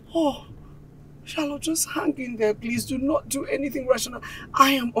 Oh, Charlotte, just hang in there, please. Do not do anything rational.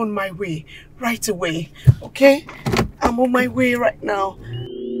 I am on my way right away, okay? I'm on my way right now.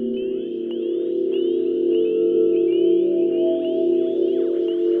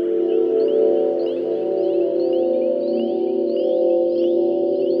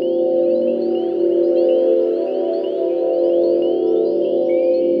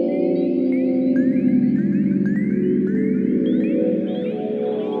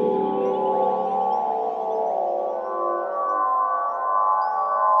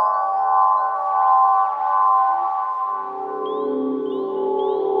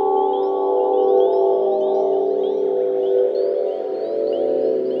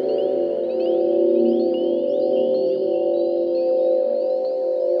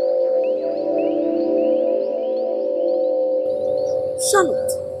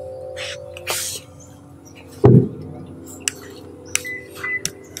 Charlotte.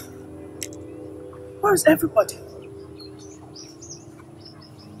 Where's everybody?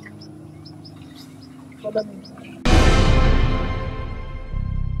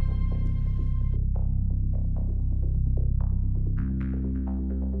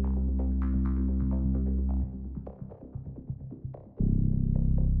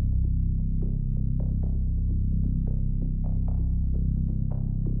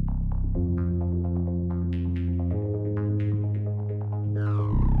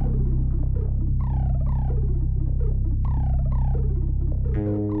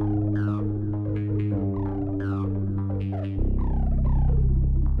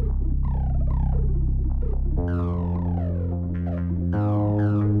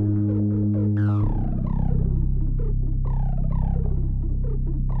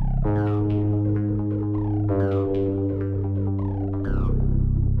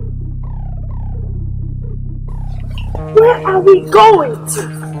 Where are we going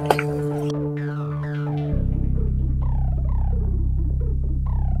to?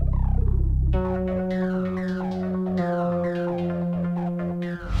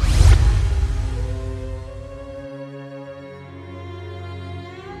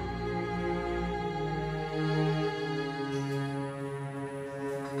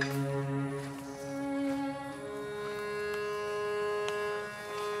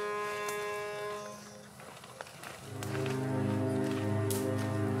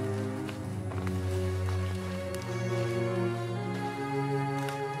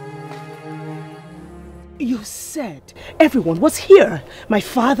 You said everyone was here. My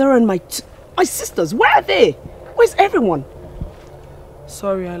father and my sisters. Where are they? Where's everyone?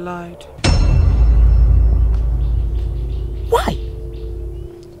 Sorry, I lied. Why?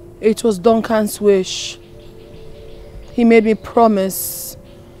 It was Duncan's wish. He made me promise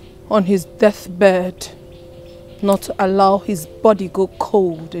on his deathbed not to allow his body go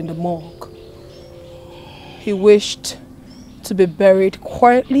cold in the morgue. He wished to be buried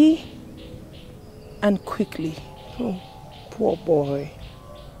quietly and quickly. Oh, poor boy.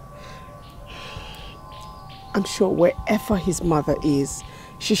 I'm sure wherever his mother is,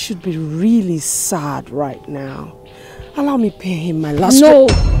 she should be really sad right now. Allow me pay him my last... No!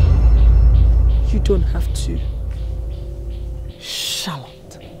 You don't have to.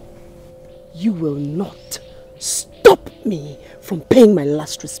 Charlotte, you will not stop me from paying my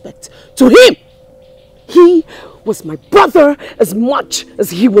last respect to him. He was my brother as much as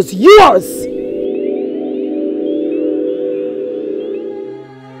he was yours.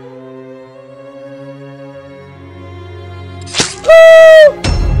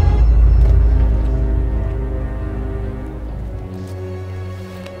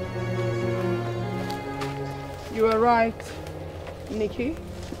 You are right, Nikki.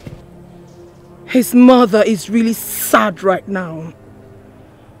 His mother is really sad right now.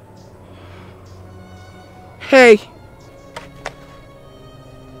 Hey,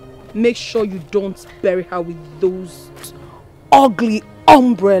 make sure you don't bury her with those ugly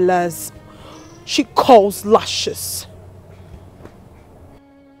umbrellas she calls lashes.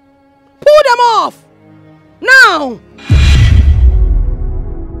 Pull them off! Now!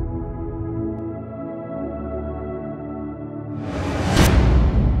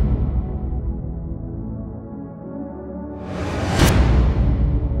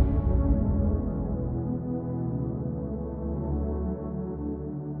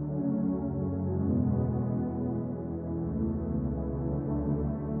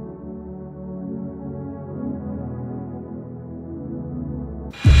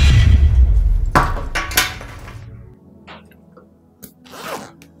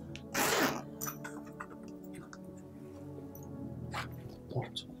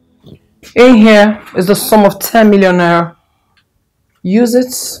 In here is the sum of 10 million naira. Use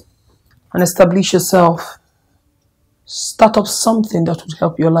it and establish yourself. Start up something that would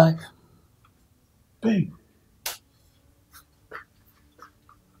help your life. Babe,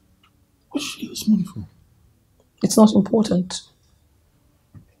 what should you get this money for? It's not important.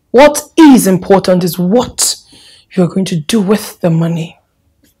 What is important is what you're going to do with the money.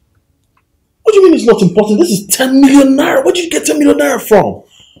 What do you mean it's not important? This is 10 million naira. Where did you get 10 million naira from?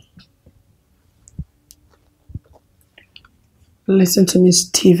 Listen to me,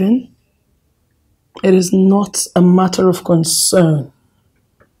 Stephen. It is not a matter of concern.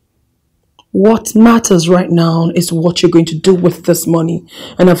 What matters right now is what you're going to do with this money.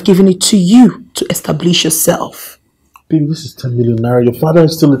 And I've given it to you to establish yourself. Baby, this is 10 million naira. Your father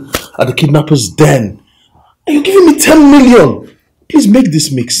is still at the kidnapper's den. And you're giving me 10 million. Please make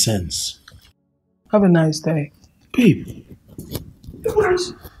this make sense. Have a nice day. Babe. What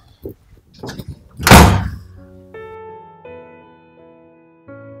is...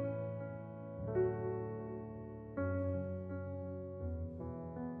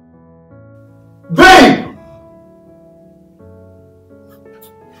 Babe!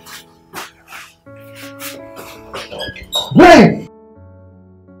 Babe!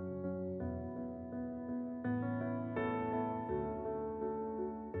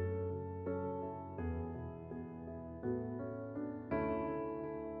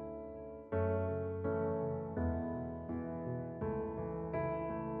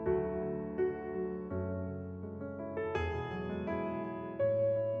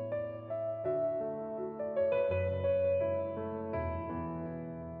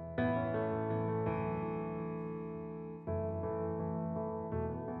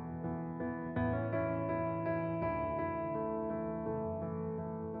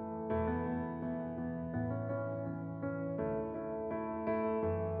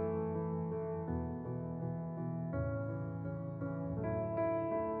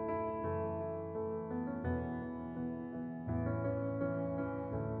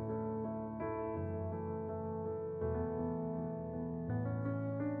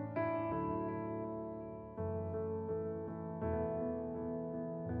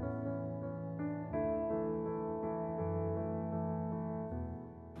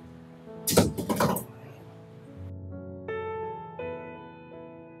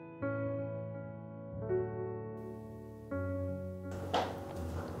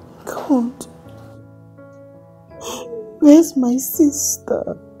 Where's my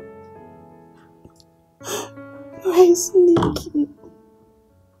sister? Where's Nikki?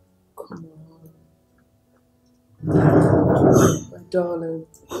 Come on. My darling.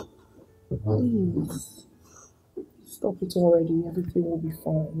 Please. Stop it already. Everything will be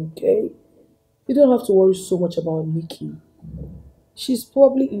fine, okay? You don't have to worry so much about Nikki. She's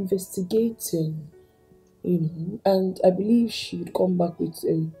probably investigating, and I believe she would come back with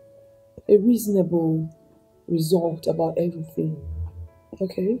a reasonable result about everything.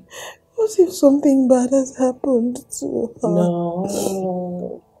 Okay? What if something bad has happened to her?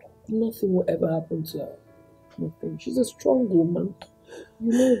 No. Nothing will ever happen to her. Nothing. She's a strong woman.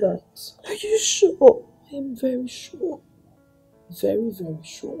 You know that. Are you sure? I am very sure. Very, very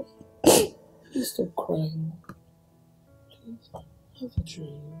sure. Please stop crying. Please have a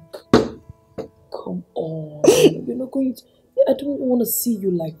drink. Come on. You're not going to... I don't want to see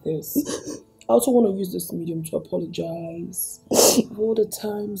you like this. I also want to use this medium to apologize for all the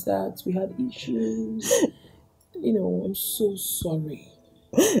times that we had issues. I'm so sorry.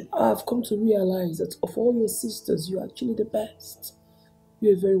 I've come to realize that of all your sisters, you're actually the best.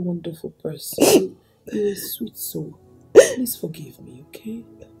 You're a very wonderful person. You're a sweet soul. Please forgive me, okay?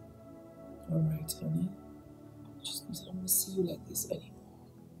 Alright, honey. Just I don't want to see you like this anymore.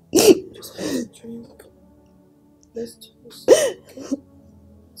 Just have a drink. Let's do this, okay?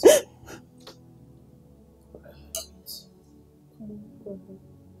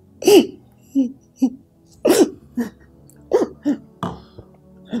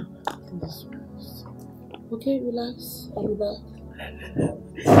 Okay, relax. I'll be back.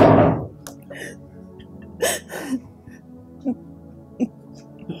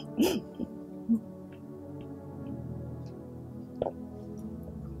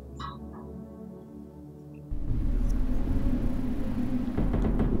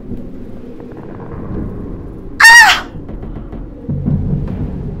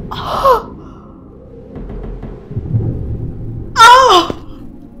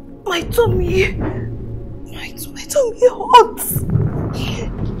 My tummy hurts.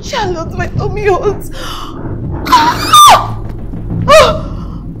 Charlotte, my tummy hurts. Charlotte,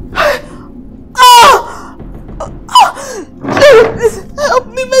 help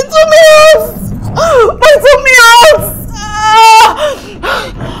me, my tummy hurts. My tummy hurts.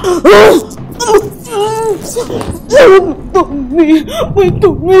 My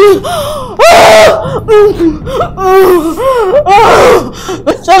tummy.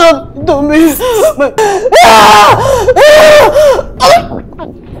 Charlotte, tummy.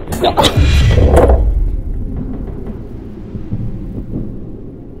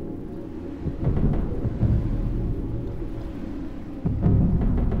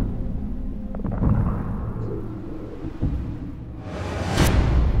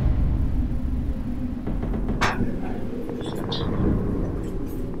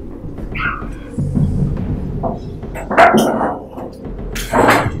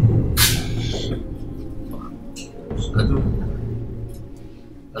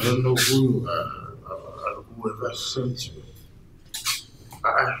 I don't know whoever sent you.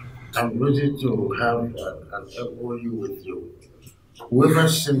 I'm ready to have an MOU with you. Whoever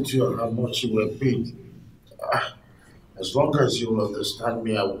sent you and how much you were paid, as long as you will understand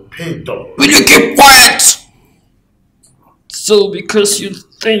me, I will pay it all. Will you keep quiet? So because you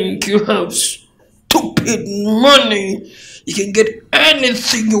think you have stupid money, you can get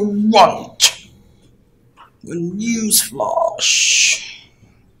anything you want. The newsflash.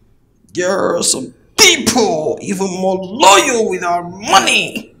 There are some people even more loyal with our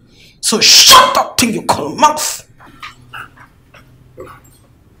money. So shut that thing you call mouth.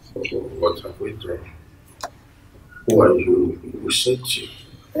 What have we done? Who are you? Who sent you?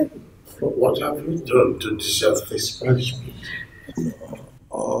 What have we done to deserve this punishment?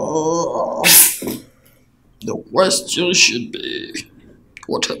 The question should be,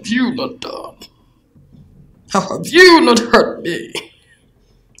 what have you not done? How have you not hurt me?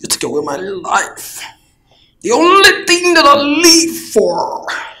 You took away my life. The only thing that I live for.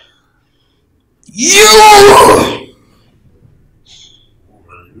 You!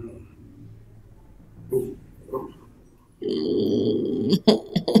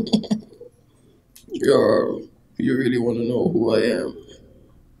 You really want to know who I am?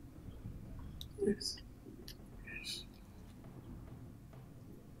 Yes.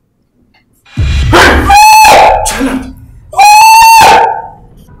 Charlotte!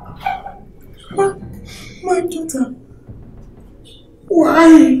 My daughter.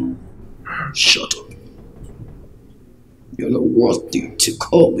 Why? Shut up. You're not worthy to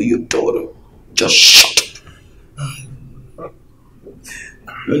call me your daughter. Just shut up.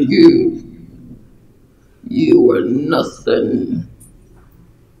 And You were nothing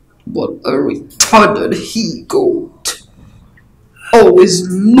but a retarded he-goat, always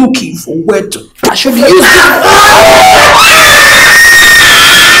looking for where to passion you.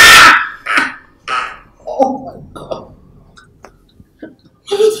 Oh my God.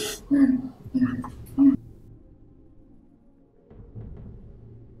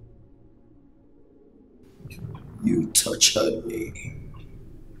 You touched me.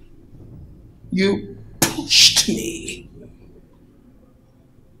 You pushed me.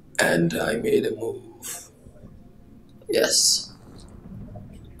 And I made a move. Yes.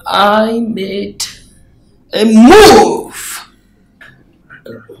 I made a move.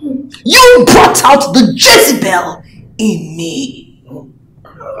 You brought out the Jezebel in me.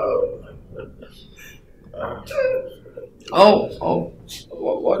 Oh,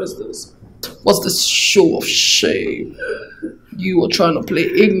 what is this? What's this show of shame? You were trying to play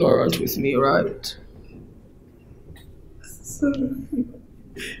ignorant with me, right?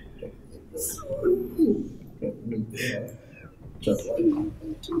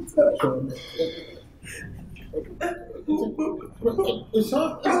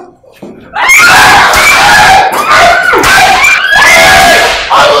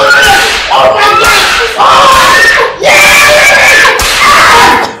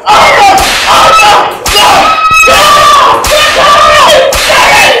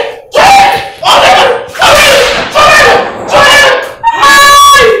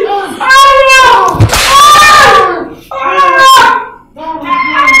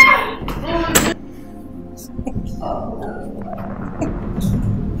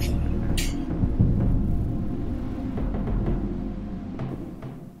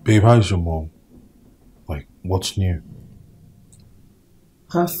 Babe, how's your mom? Like, what's new?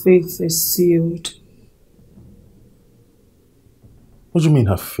 Her faith is sealed. What do you mean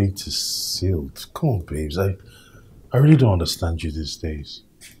her fate is sealed? Come on, babes. I really don't understand you these days.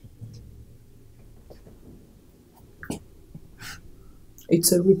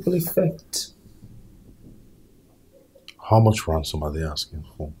 It's a ripple effect. How much ransom are they asking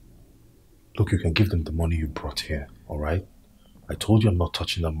for? Look, you can give them the money you brought here, alright? I told you I'm not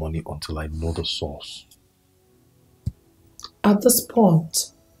touching that money until I know the source. At this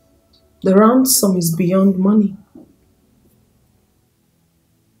point, the ransom is beyond money.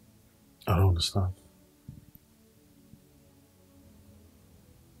 I don't understand.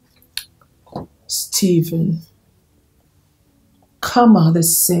 Stephen, karma that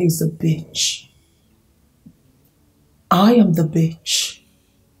says a bitch. I am the bitch.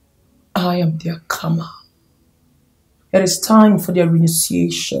 I am their karma. It is time for their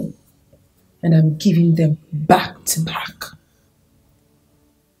renunciation, and I'm giving them back to back.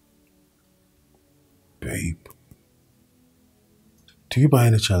 Babe, do you by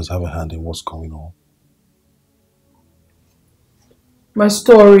any chance have a hand in what's going on? My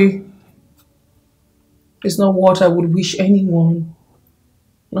story is not what I would wish anyone,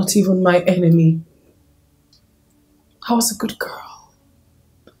 not even my enemy. I was a good girl.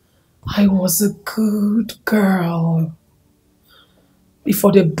 I was a good girl.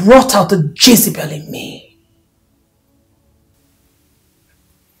 Before they brought out the Jezebel in me.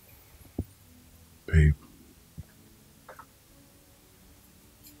 Babe.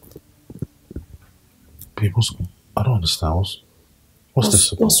 Babe, I don't understand. What's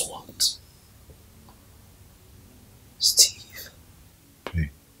this about? What's what? Steve.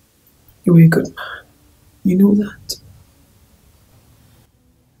 Babe. You were a good man. You know that.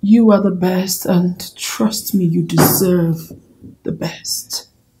 You are the best, and trust me, you deserve the best.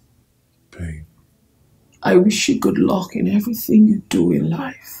 Babe. I wish you good luck in everything you do in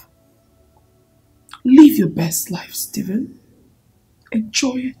life. Live your best life, Stephen.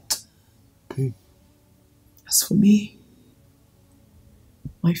 Enjoy it. Babe. As for me,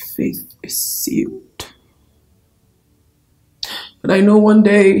 my faith is sealed. But I know one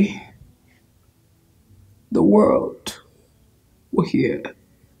day the world will hear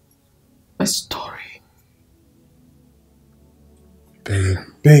my story.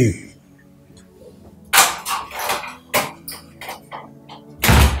 Babe.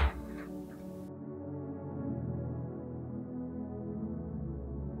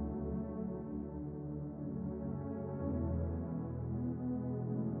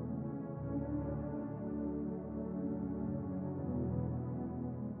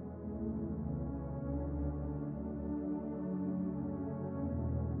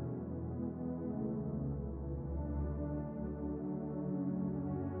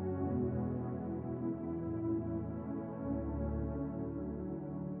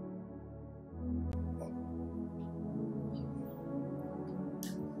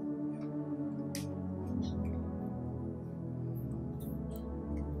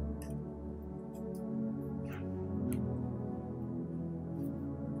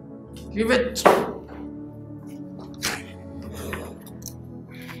 Give it.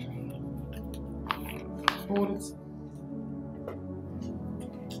 Hold it.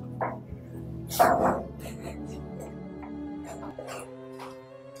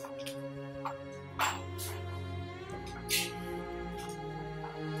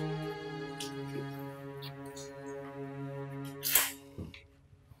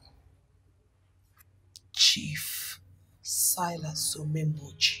 Chief Silas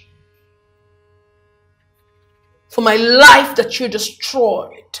Omemboji, for my life that you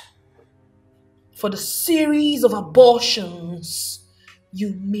destroyed, for the series of abortions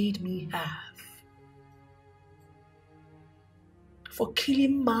you made me have, for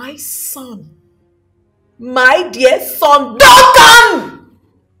killing my son, my dear son, Duncan,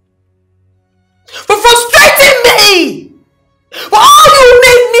 for frustrating me, for all you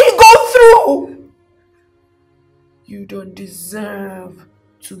made me go through. You don't deserve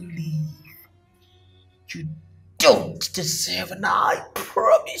to live. You don't deserve, and I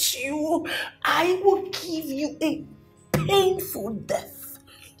promise you, I will give you a painful death.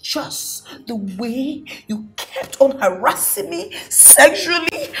 Just the way you kept on harassing me,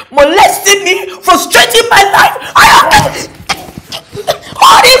 sexually molesting me, frustrating my life.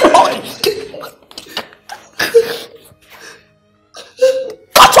 Hold it!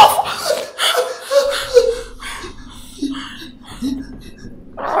 Cut off!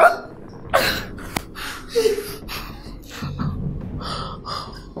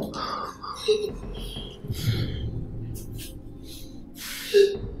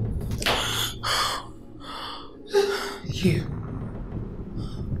 You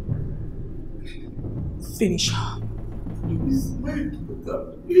finish her.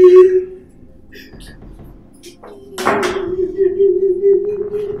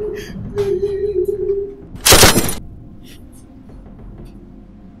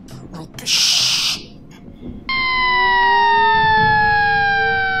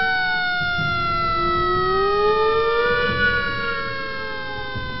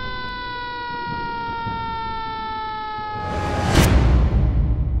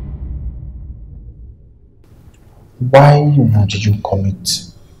 Why would you commit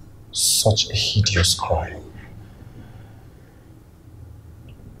such a hideous crime?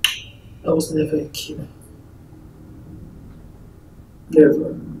 I was never a killer.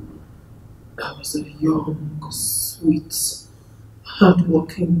 Never. I was a young, sweet,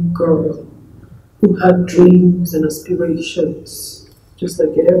 hardworking girl who had dreams and aspirations, just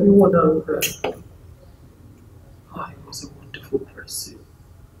like everyone out there. I was a wonderful person.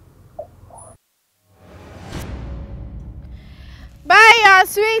 Buy your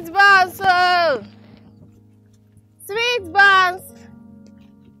sweet buns, oh! Sweet buns!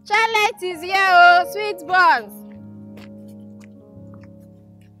 Charlotte is here, oh! Sweet buns!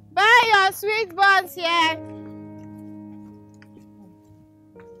 Buy your sweet buns here!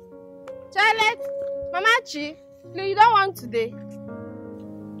 Charlotte, Mama Chi, no, you don't want today.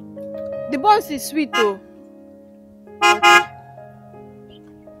 The buns is sweet, oh! Buy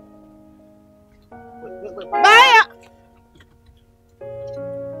your...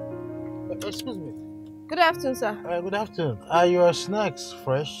 Excuse me. Good afternoon, sir. Good afternoon. Are your snacks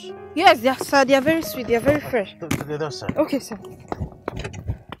fresh? Yes, sir. They are very sweet. They are very fresh. Yes, sir. Okay, sir.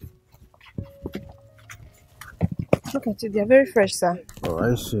 Look at it. They are very fresh, sir. Oh,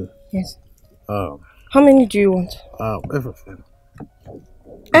 I see. Yes. How many do you want? Everything.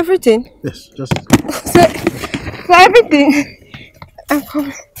 Everything? Yes, just... Sir, everything? I'm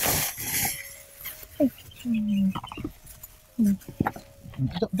coming.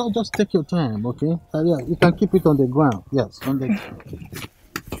 Don't just take your time, okay? Yeah, you can keep it on the ground. Yes, on the...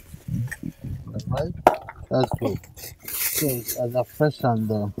 Right? That's good. Yes, they're fresh and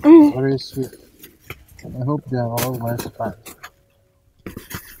very sweet. I hope they are all well spiced.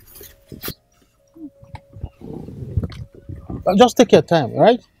 Just take your time,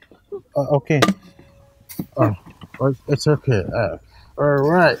 right? Okay. Oh, it's okay. All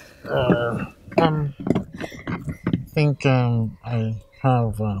right. I think I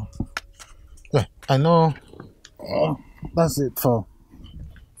have. Yeah, I know. That's it for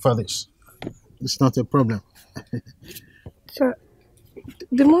this. It's not a problem. Sir,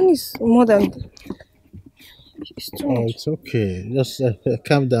 the money is more than... It's too much. It's okay. Just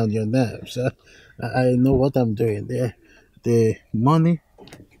calm down your nerves. I know what I'm doing there. The money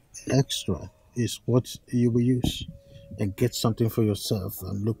extra is what you will use and get something for yourself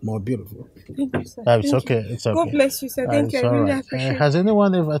and look more beautiful. Thank you, sir. It's okay. It's okay. God bless you, sir. Thank you. I really appreciate it. Has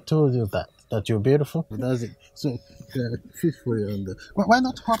anyone ever told you that? That you're beautiful? That's it. So, fish for you on the... Why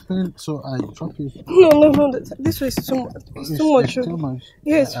not hop in so I drop you? No. This way is too much. It's too much. It's too much?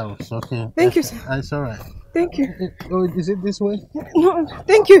 Yes. Oh, okay. Thank you, sir. It's all right. Thank you. Oh, is it this way? No,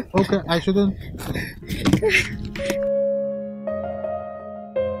 thank you. Okay, I shouldn't...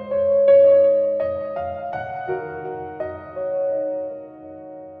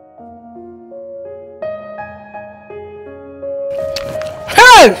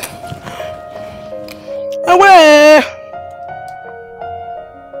 Hey! Away!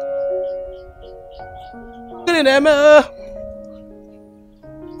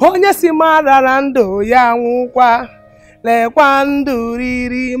 Onye si marara ndụ ya nwụkwa lekwa ndụ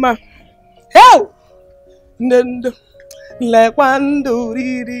riri ma. Hey! Ndụ lekwa ndụ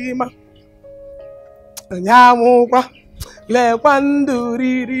riri ma. Ya nwụkwa lekwa ndụ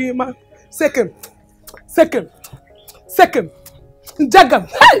riri ma. Second. Jagam.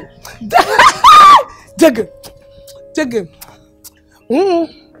 Hey! Jagam.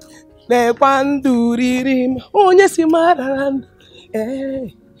 Lekwa ndụ riri ma. Onye si marara ndụ.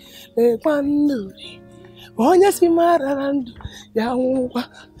 Lekwa ndụ riri. Onye si marara ndụ ya nwụkwa.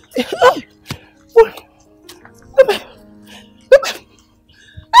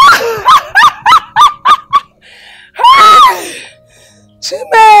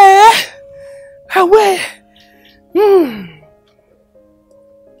 Chime! Away!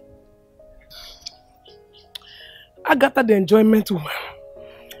 I got the enjoyment woman.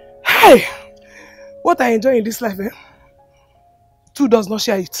 Hey! What I enjoy in this life, two does not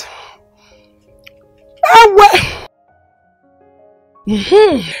share it. Away!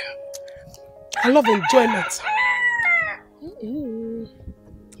 I love enjoyment.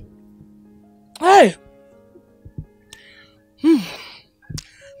 Hey!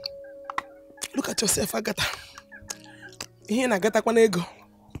 Look at yourself, Agatha. Here in Agatha Kwanego.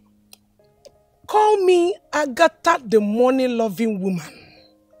 Call me Agatha, the money-loving woman.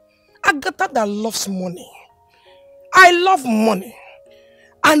 Agatha that loves money. I love money.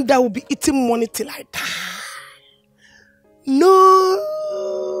 And I will be eating money till I die.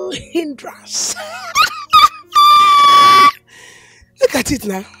 No hindrance. Look at it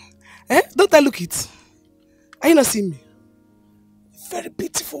now. Don't I look it? Are you not seeing me? Very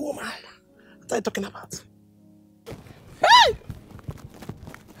beautiful woman. What are you talking about? Hey!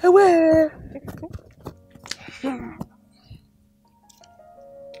 Away!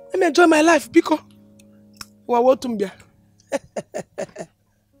 Let me enjoy my life, Biko. Wawatumbia.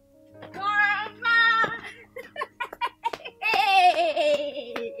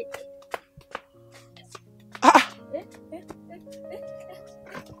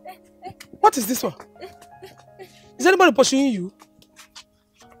 What is this one? Is anybody pursuing you?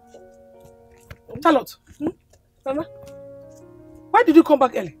 Charlotte. Mama? Why did you come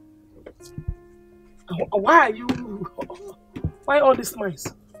back early? Why are you... Why all these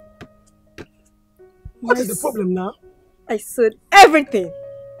smiles? What is the problem now? I said everything.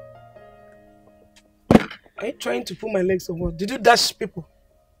 Are you trying to pull my legs or what? Did you dash people?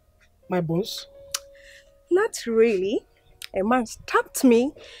 My bones? Not really. A man stopped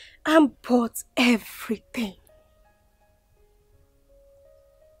me and bought everything.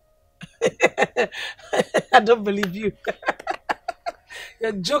 I don't believe you.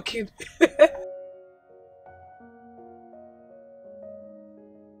 You're joking.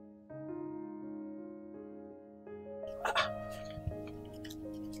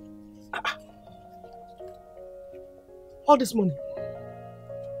 All this money.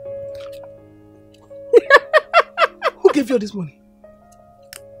 Who gave you all this money?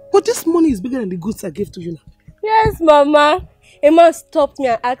 But this money is bigger than the goods I gave to you now. Yes, Mama. A man stopped me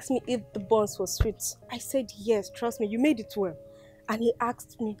and asked me if the buns were sweet. I said yes, trust me, you made it well. And he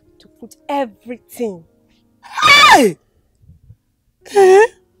asked me to put everything. Hey!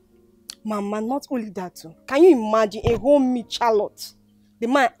 Mama, not only that too. Can you imagine a homemade Charlotte? The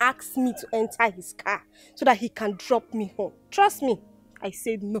man asked me to enter his car so that he can drop me home. Trust me, I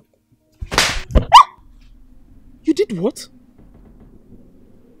said no. You did what?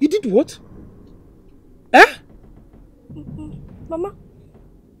 You did what? Eh? Mama.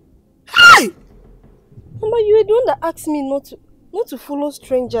 Hi! Mama, you were the one that asked me not to follow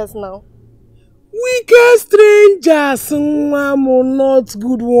strangers now. Wicked strangers, not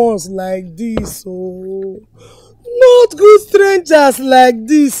good ones like this, oh. Not good strangers like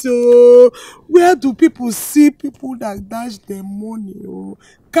this, oh. Where do people see people that dash their money, oh?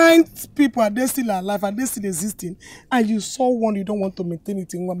 Kind people, are they still alive? Are they still existing? And you saw one, you don't want to maintain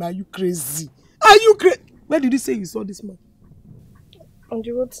it in one. Are you crazy? Are you crazy? Where did you say you saw this man? On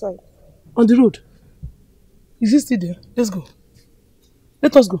the roadside. On the road? Is he still there? Let's go.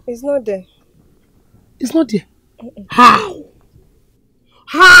 Let us go. He's not there. It's not there. How?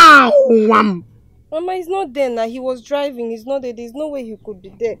 How? Mama, he's not there now. He was driving. He's not there. There's no way he could be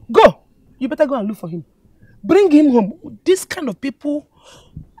there. Go! You better go and look for him. Bring him home. These kind of people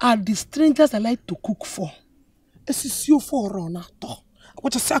are the strangers I like to cook for. This is your for Ronato.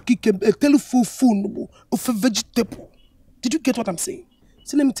 What a saki a telephone of a vegetable. Did you get what I'm saying?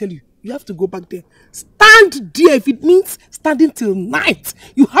 So let me tell you, you have to go back there. Stand there. If it means standing till night,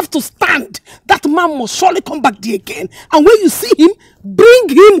 you have to stand. That man must surely come back there again. And when you see him, bring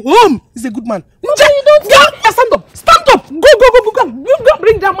him home. He's a good man. Mama, you don't stand up. Stand up. Go. You go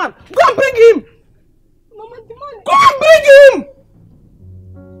bring that man. Go and bring him. Mama, the man. Go and bring him.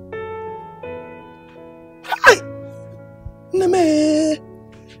 Hi. Neme.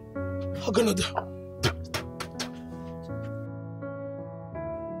 How can I do?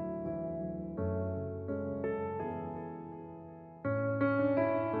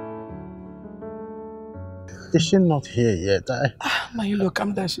 Is she not here yet? My in-law,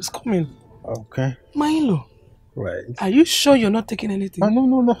 calm down. She's coming. Okay. My in-law. Right. Are you sure you're not taking anything? Oh,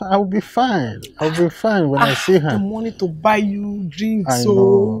 no. I'll be fine. I'll be fine when I see her. The money to buy you drinks.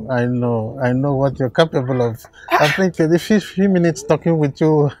 I know what you're capable of. I think the few minutes talking with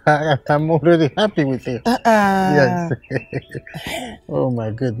you, I'm already happy with you. Yes. Oh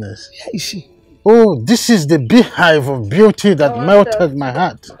my goodness. Where is she? Oh, this is the beehive of beauty that melted my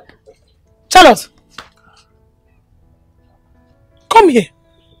heart. Charlotte! Come here.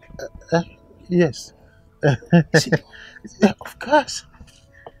 Yes. Yeah, of course.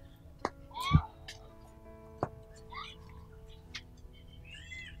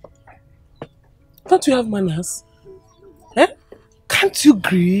 Don't you have manners? Eh? Can't you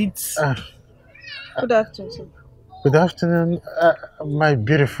greet? Good afternoon. Good afternoon, my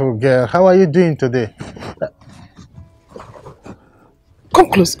beautiful girl. How are you doing today? Come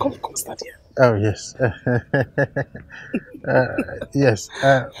close. Come stand here. Oh, yes. Yes.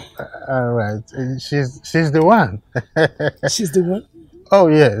 All right. She's the one. She's the one? Oh,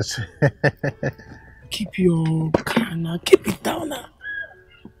 yes. Keep your car now. Keep it down now.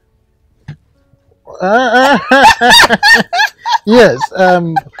 Yes.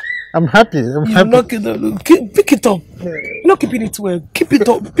 I'm happy. I'm happy. Not pick it up. You're not keeping it well. Keep it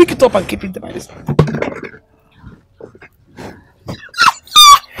up. Pick it up and keep it by this.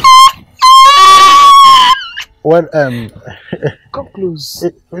 What? Come close.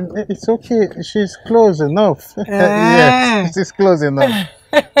 It's okay. She's close enough. Yes, she's close enough.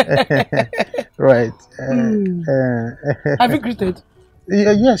 Right. Have you greeted?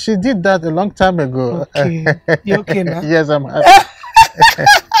 Yeah, she did that a long time ago. Okay. You okay now? Yes, I'm happy.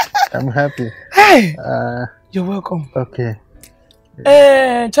 I'm happy. Hey! You're welcome. Okay.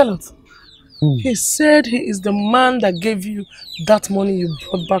 Charlotte. He said he is the man that gave you that money you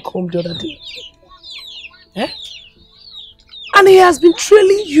brought back home the other day. Eh? And he has been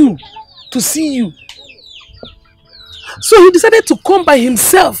trailing you to see you. So he decided to come by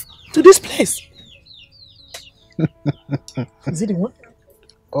himself to this place. Is it the one?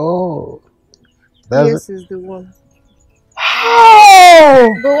 Oh. Yes, it's the one. How?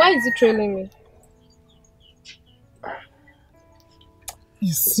 But why is he trailing me?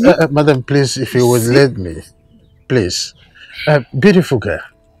 You see? Madam, please, if you would let me. Please. Beautiful girl.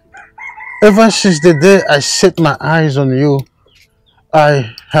 Ever since the day I set my eyes on you,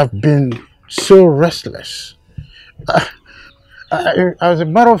 I have been so restless. As a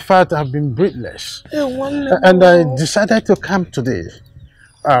matter of fact, I've been breathless. And I decided to come today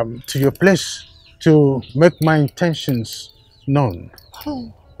to your place to make my intentions known.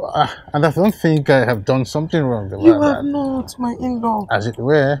 And I don't think I have done something wrong about You have that. not, my in-law. As it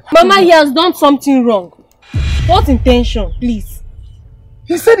were. Mama, he has done something wrong. What intention, please?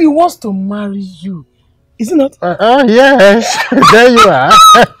 He said he wants to marry you. Is it not? Yes. There you are.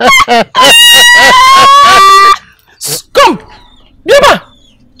 Come! Yuma!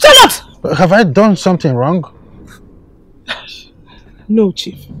 Charlotte! Have I done something wrong? No,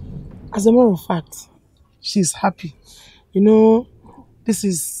 Chief. As a matter of fact, she's happy. You know, this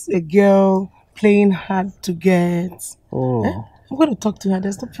is a girl playing hard to get. Oh. I'm going to talk to her.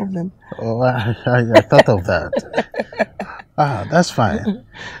 There's no problem. Oh, I thought of that. That's fine.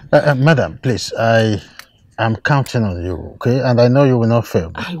 Madam, please, I am counting on you, okay? And I know you will not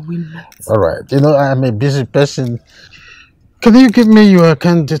fail. I will not. All right. You know, I'm a busy person. Can you give me your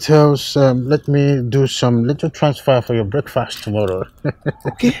account details? Let me do some little transfer for your breakfast tomorrow.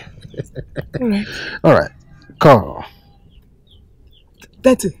 Okay. All right. All right. Call.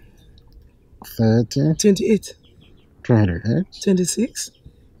 30. 30. 28. 28. 26.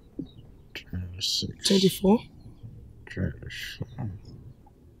 26. 24. 24.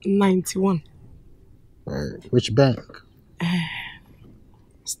 91. Which bank?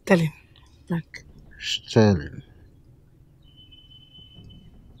 Sterling Bank. Sterling.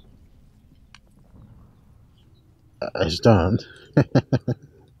 It's done.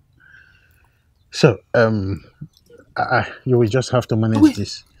 So, you will just have to manage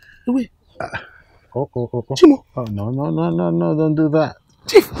this. Wait. Oh. Chimo. Oh, no, don't do that.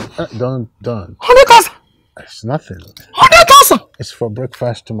 Chief. Don't. 100,000. It's nothing. 100,000. It's for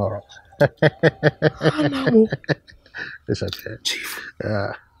breakfast tomorrow. It's okay. Chief.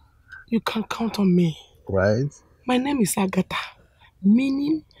 Yeah. You can count on me. Right? My name is Agatha,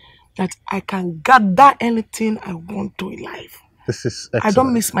 meaning that I can gather anything I want to in life. This is excellent. I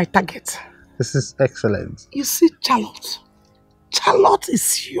don't miss my target. This is excellent. You see, Charlotte. Charlotte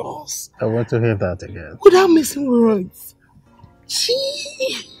is yours. I want to hear that again. Without missing words.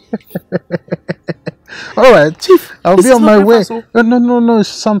 All right, Chief. I'll be on my way. No. It's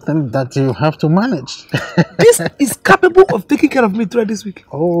something that you have to manage. This is capable of taking care of me throughout this week.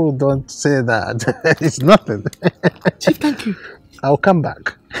 Oh, don't say that. It's nothing. Chief, thank you. I'll come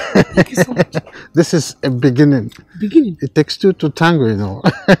back. Thank you so much. This is a beginning. Beginning? It takes two to tango, you know.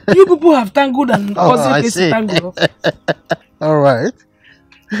 You people have tangled and I caused see. to tangle. All right.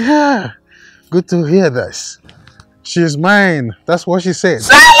 Yeah. Good to hear this. She's mine. That's what she said.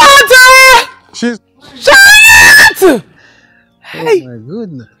 Charlotte! She's... Charlotte! Hey. Oh my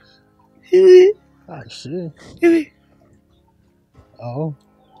goodness. I see. Oh.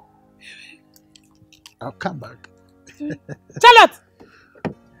 I'll come back. Charlotte!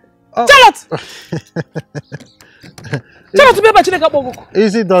 Oh. Charlotte! Charlotte to be able to make up.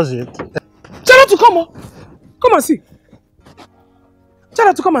 Easy does it. Charlotte to come on. Come and see.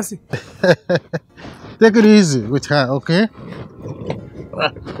 Charlotte to come and see. Take it easy with her, okay?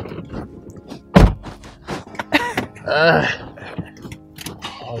 Oh,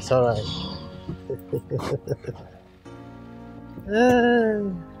 it's all right.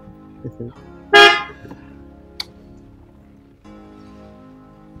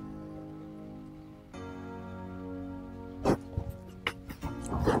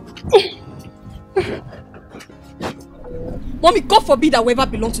 Mommy, God forbid I will ever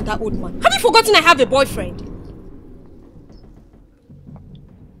belong to that old man. Have you forgotten I have a boyfriend?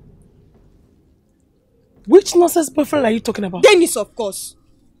 Which nonsense boyfriend are you talking about? Dennis, of course.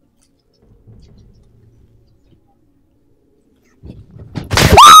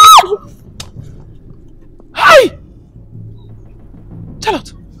 Hi!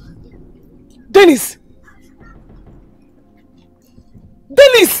 Charlotte! Dennis!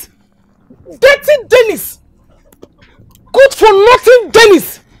 Dennis! Dirty Dennis! Good for nothing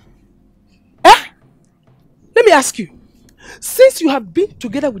Dennis! Eh? Let me ask you. Since you have been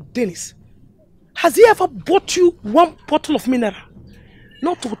together with Dennis, has he ever bought you one bottle of mineral?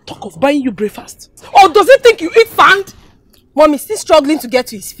 Not to talk of buying you breakfast. Or does he think you eat sand? Mom is still struggling to get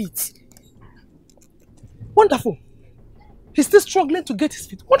to his feet. Wonderful. He's still struggling to get his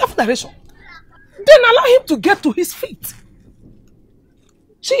feet. Wonderful direction. Then allow him to get to his feet.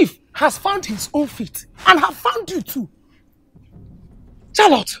 Chief has found his own feet and have found you too.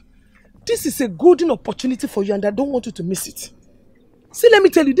 Charlotte, this is a golden opportunity for you and I don't want you to miss it. See, let me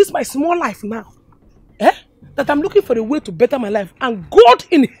tell you, this is my small life now. That I'm looking for a way to better my life. And God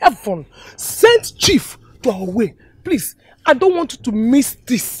in heaven sent Chief to our way. Please, I don't want you to miss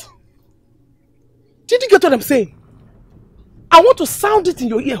this. Did you get what I'm saying? I want to sound it in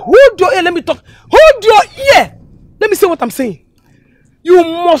your ear. Hold your ear, let me talk. Hold your ear. Let me say what I'm saying. You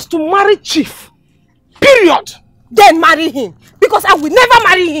must marry Chief. Period. Then marry him. Because I will never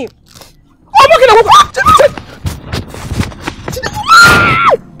marry him.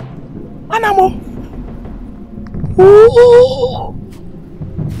 Anamo. Oh.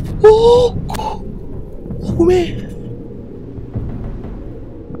 Man.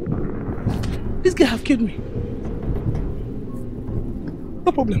 This guy have killed me.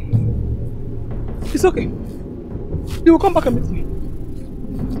 No problem. It's okay. You will come back and meet me.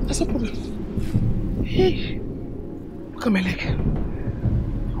 That's no problem. Hey. Look at my leg.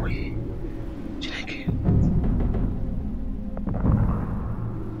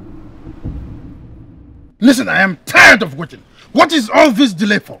 Listen, I am tired of waiting. What is all this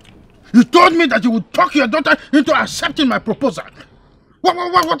delay for? You told me that you would talk your daughter into accepting my proposal.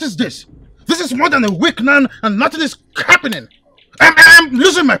 What is this? This is more than a week now and nothing is happening. I'm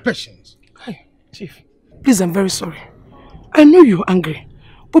losing my patience. Hi, Chief. Please, I'm very sorry. I know you're angry,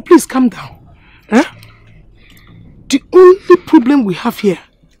 but please calm down. The only problem we have here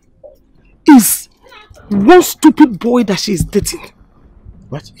is one stupid boy that she is dating.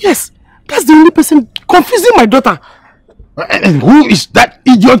 What? Yes, that's the only person confusing my daughter. And who is that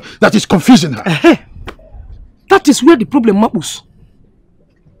idiot that is confusing her? That is where the problem happens.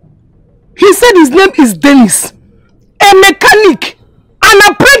 He said his name is Dennis. A mechanic.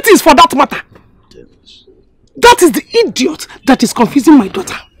 An apprentice for that matter. Dennis. That is the idiot that is confusing my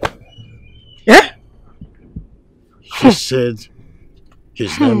daughter. Yeah? He said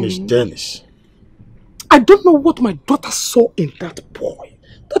his name is Dennis. I don't know what my daughter saw in that boy.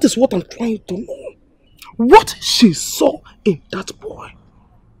 That is what I'm trying to know. What she saw in that boy.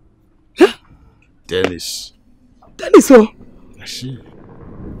 Yeah? Dennis. Dennis, oh. I see.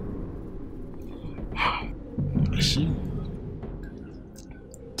 I see.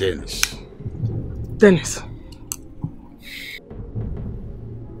 Dennis. Dennis.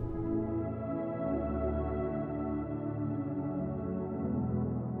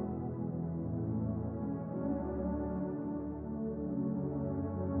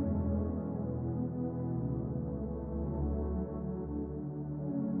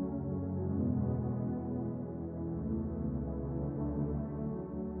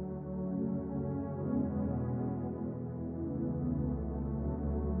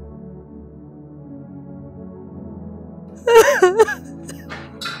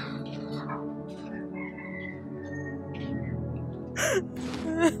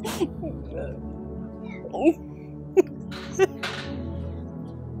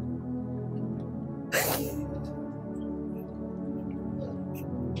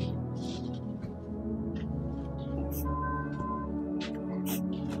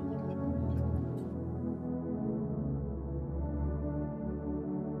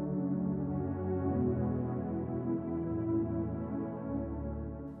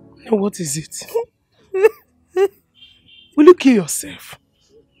 What is it? Will you kill yourself?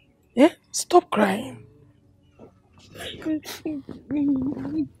 Yeah? Stop crying.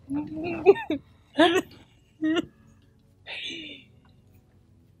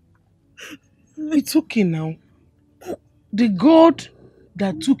 It's okay now. The God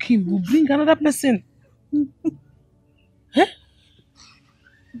that took him will bring another person. Eh?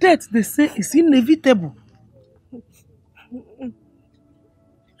 Death, they say, is inevitable.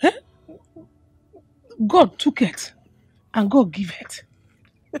 Eh? God took it and God gave it.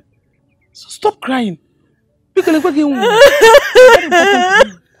 So stop crying.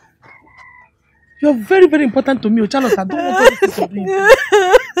 You're very, very important to me. Charles, I don't want this to be.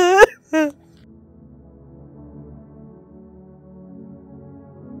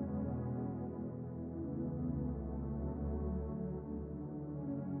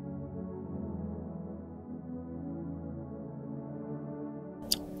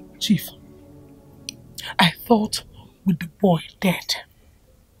 Chief, I thought with the boy dead,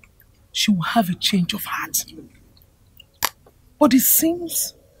 she will have a change of heart. But it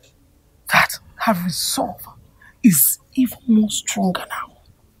seems that her resolve is even more stronger now.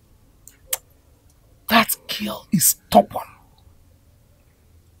 That girl is stubborn.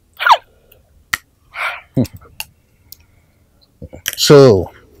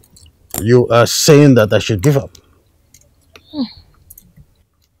 So, you are saying that I should give up?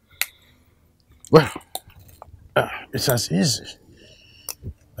 Well, it's as easy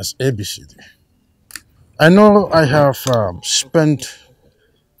as ABCD. I know I have spent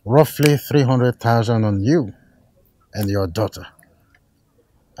roughly 300,000 on you and your daughter.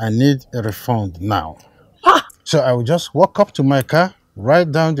 I need a refund now. So I will just walk up to my car,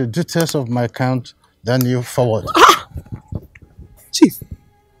 write down the details of my account, then you forward it. Chief,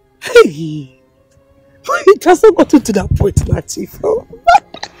 hey, it hasn't gotten to that point now, Chief.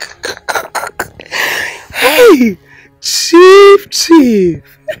 Hey, Chief.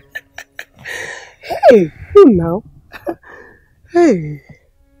 Hey, who now? Hey,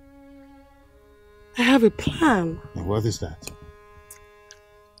 I have a plan. And what is that?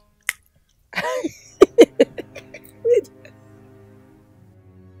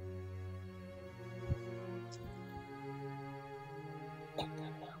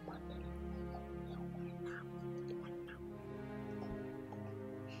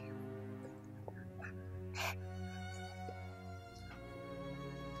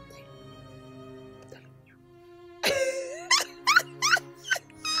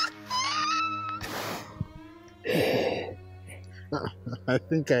 I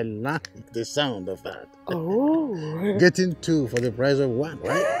think I like the sound of that. Oh. Getting 2 for the price of 1,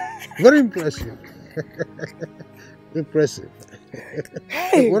 right? Very impressive. Impressive.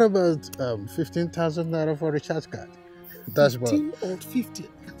 Hey. What about 15,000 naira for a recharge card? That's 15 or 50?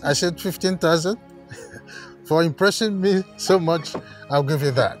 I said 15,000. For impressing me so much, I'll give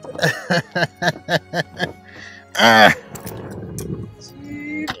you that.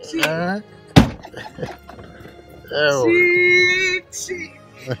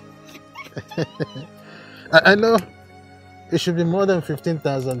 I know it should be more than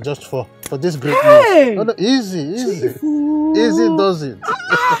 15,000 just for this great Hey! news. Oh, no, easy. Easy does it.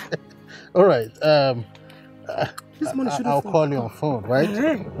 All right. This money should I'll call you on phone, right?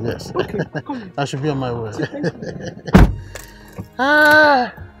 Hey. Yes. Okay, come. I should be on my way.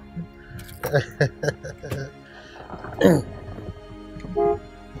 All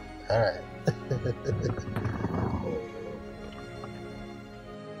right.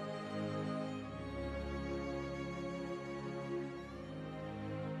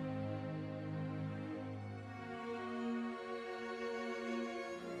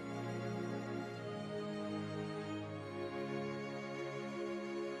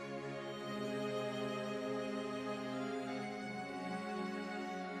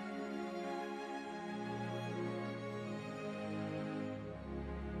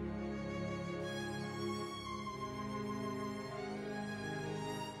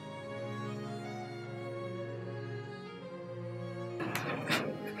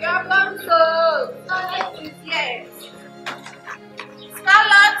 Scarlett is here.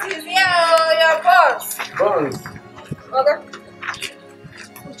 Scarlett is here, oh, your boss. Boss. Okay.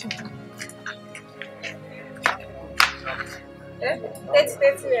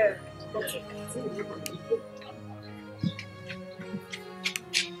 Let's here.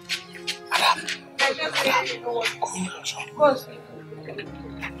 Boss.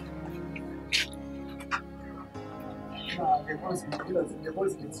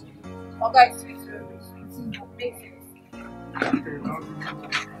 Okay, sweet.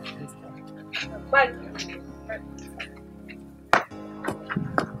 Bye.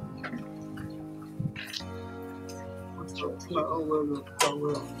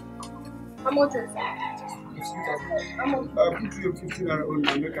 How much is that? How much? I put you 15 naira on my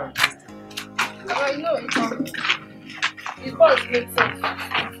make and taste. I know it's because it makes sense.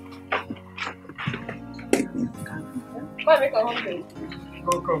 Why make a 100?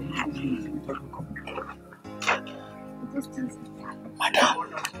 Come.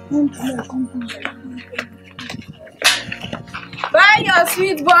 Buy your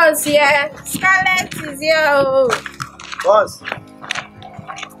sweet buns here. Scarlett is here. Oh. Boss.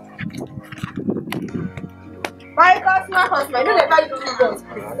 Buy customer. You never use these buns.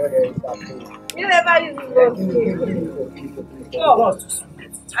 You never use these buns. Oh.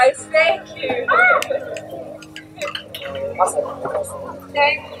 I thank you.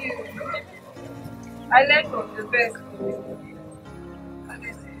 Thank you. I learned from the best.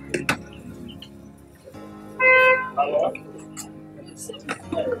 Hello?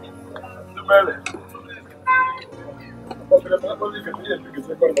 Sorry, no, please.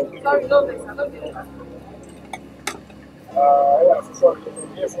 I don't do that.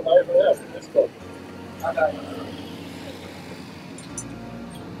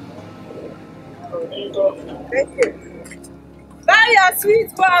 Thank you. Buy your sweet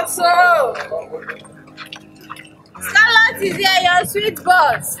buns, so. Scarlett is here, your sweet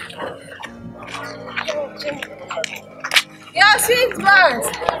buns. Your sweet buns.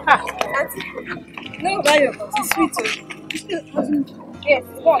 No, buy your buns. It's sweet. Yes,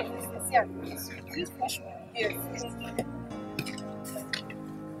 it's one. Yes.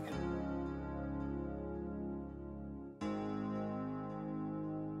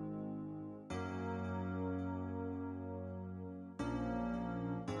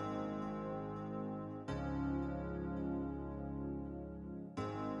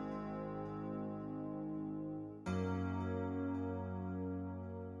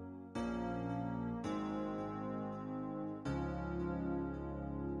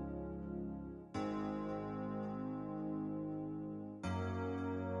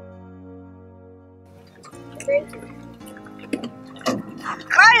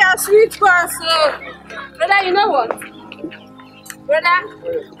 Buy your sweet person. Brother, you know what? Brother,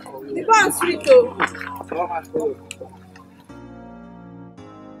 the bun sweet though.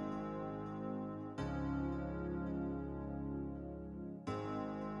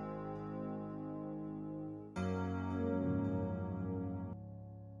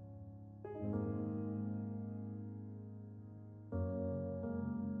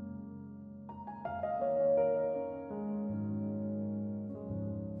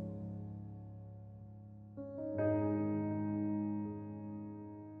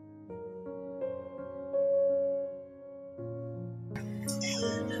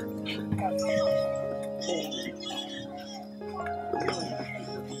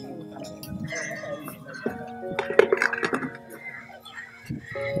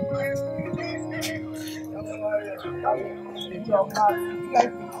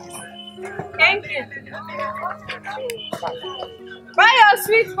 Thank you. Buy your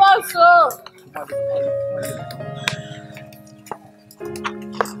sweet also.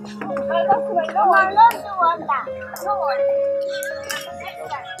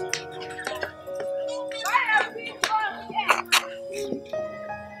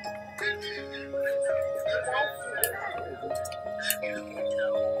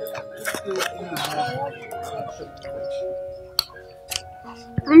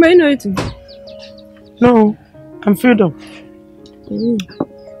 Remember, you know eating? No, I'm filled up.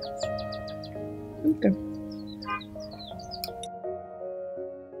 Okay.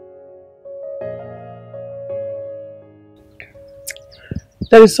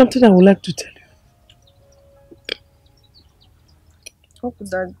 There is something I would like to tell you. What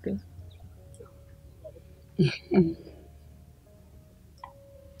could that be?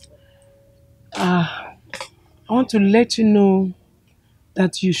 I want to let you know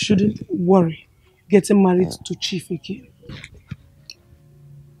that you shouldn't worry getting married to Chief again.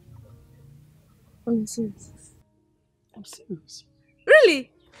 I'm serious. I'm serious. Really?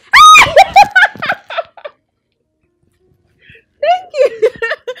 Thank you.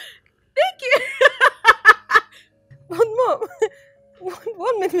 Thank you. But Mom,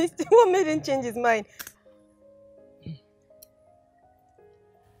 what made him change his mind?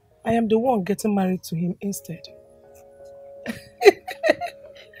 I am the one getting married to him instead.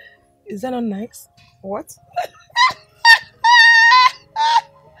 Is that not nice? What?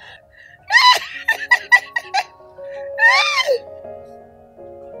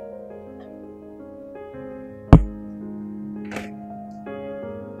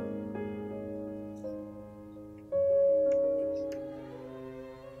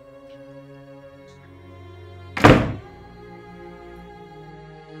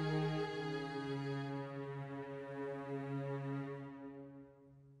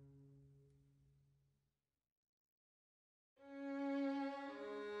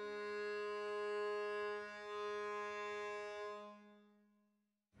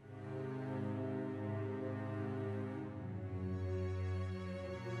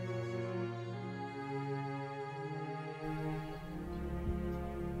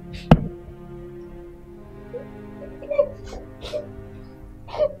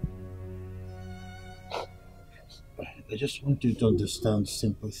 I just want you to understand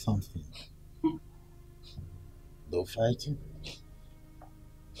simple something. No fighting.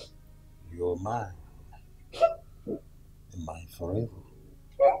 You're mine. And mine forever.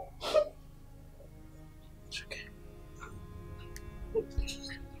 It's okay.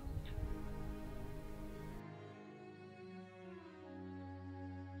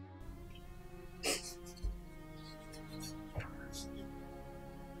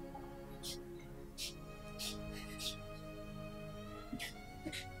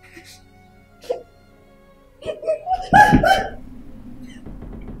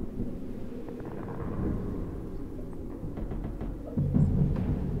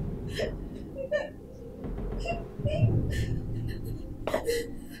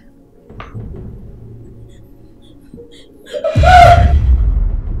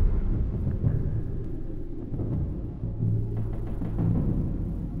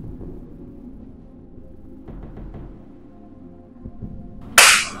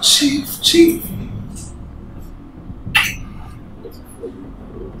 Chief.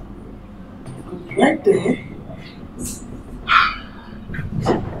 Right there.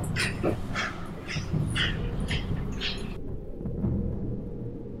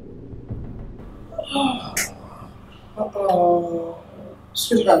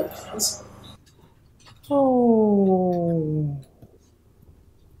 Sweetheart. Oh,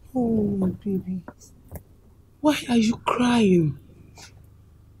 my baby. Why are you crying?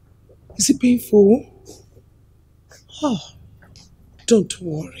 Is it painful? Oh, don't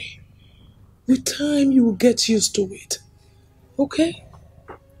worry. With time, you will get used to it. Okay?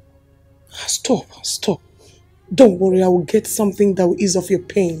 Stop. Don't worry, I will get something that will ease off your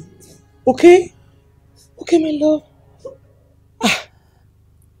pain. Okay? Okay, my love?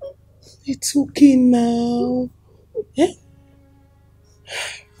 It's okay now. Yeah?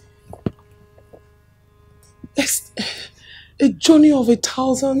 A journey of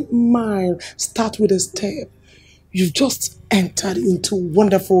 1,000 miles starts with a step. You've just entered into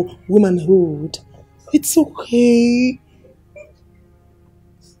wonderful womanhood. It's okay.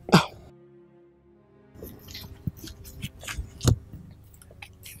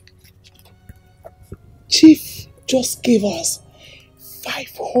 Chief just gave us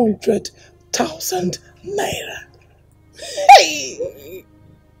 500,000 naira. Hey!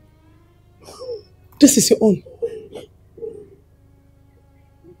 This is your own.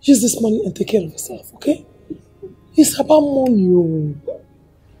 Use this money and take care of yourself, okay? It's about money.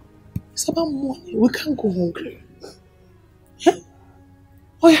 It's about money. We can't go hungry. Huh?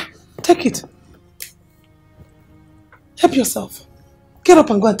 Oh yeah, take it. Help yourself. Get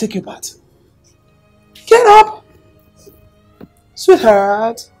up and go and take your bath. Get up!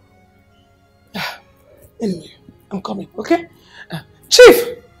 Sweetheart. Anyway, I'm coming, okay?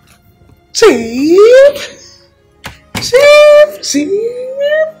 Chief! Chief! Chief! Chief!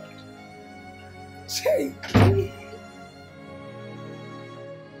 Chief!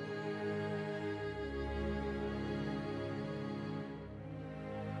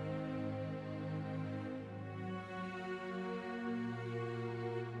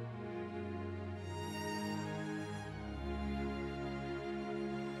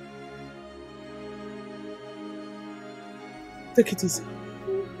 Take it easy.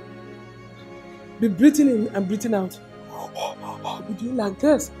 Be breathing in and breathing out. Be doing like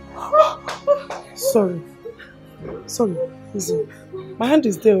this. Sorry. Sorry. Easy. My hand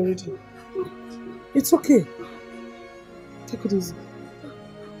is there already. It's okay. Take it easy.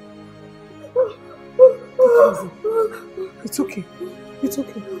 Take it easy. It's okay. It's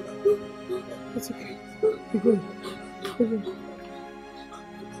okay. It's okay. Be going. Be going.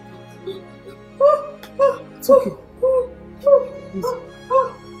 It's okay. Easy.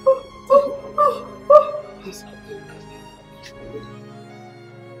 Easy.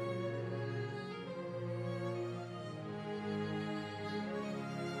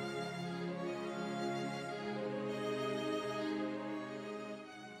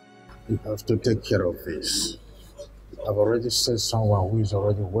 You have to take care of this. I've already sent someone who is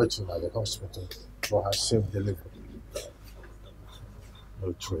already waiting at the hospital for her safe delivery.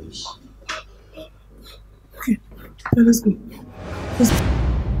 No trace. Okay, let's go. Let's go.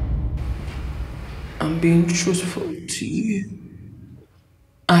 I'm being truthful to you.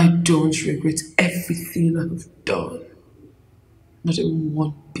 I don't regret everything I've done. Not even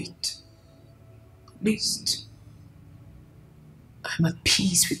one bit. At least I'm at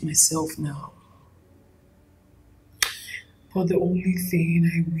peace with myself now. But the only thing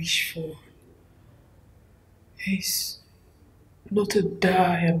I wish for is not to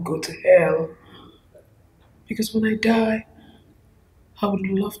die and go to hell. Because when I die, I would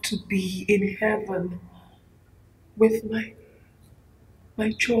love to be in heaven with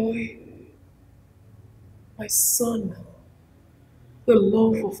my joy, my son, the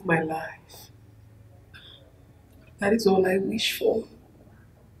love of my life. That is all I wish for.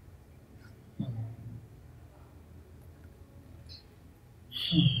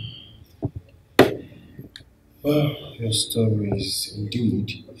 Well, your story is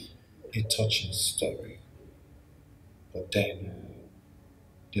indeed a touching story. But then,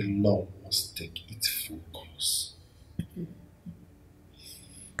 the law must take its full course.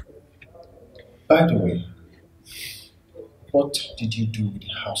 By the way, what did you do with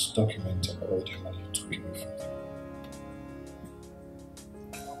the house document and all the money you took away from them?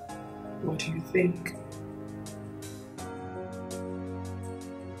 What do you think?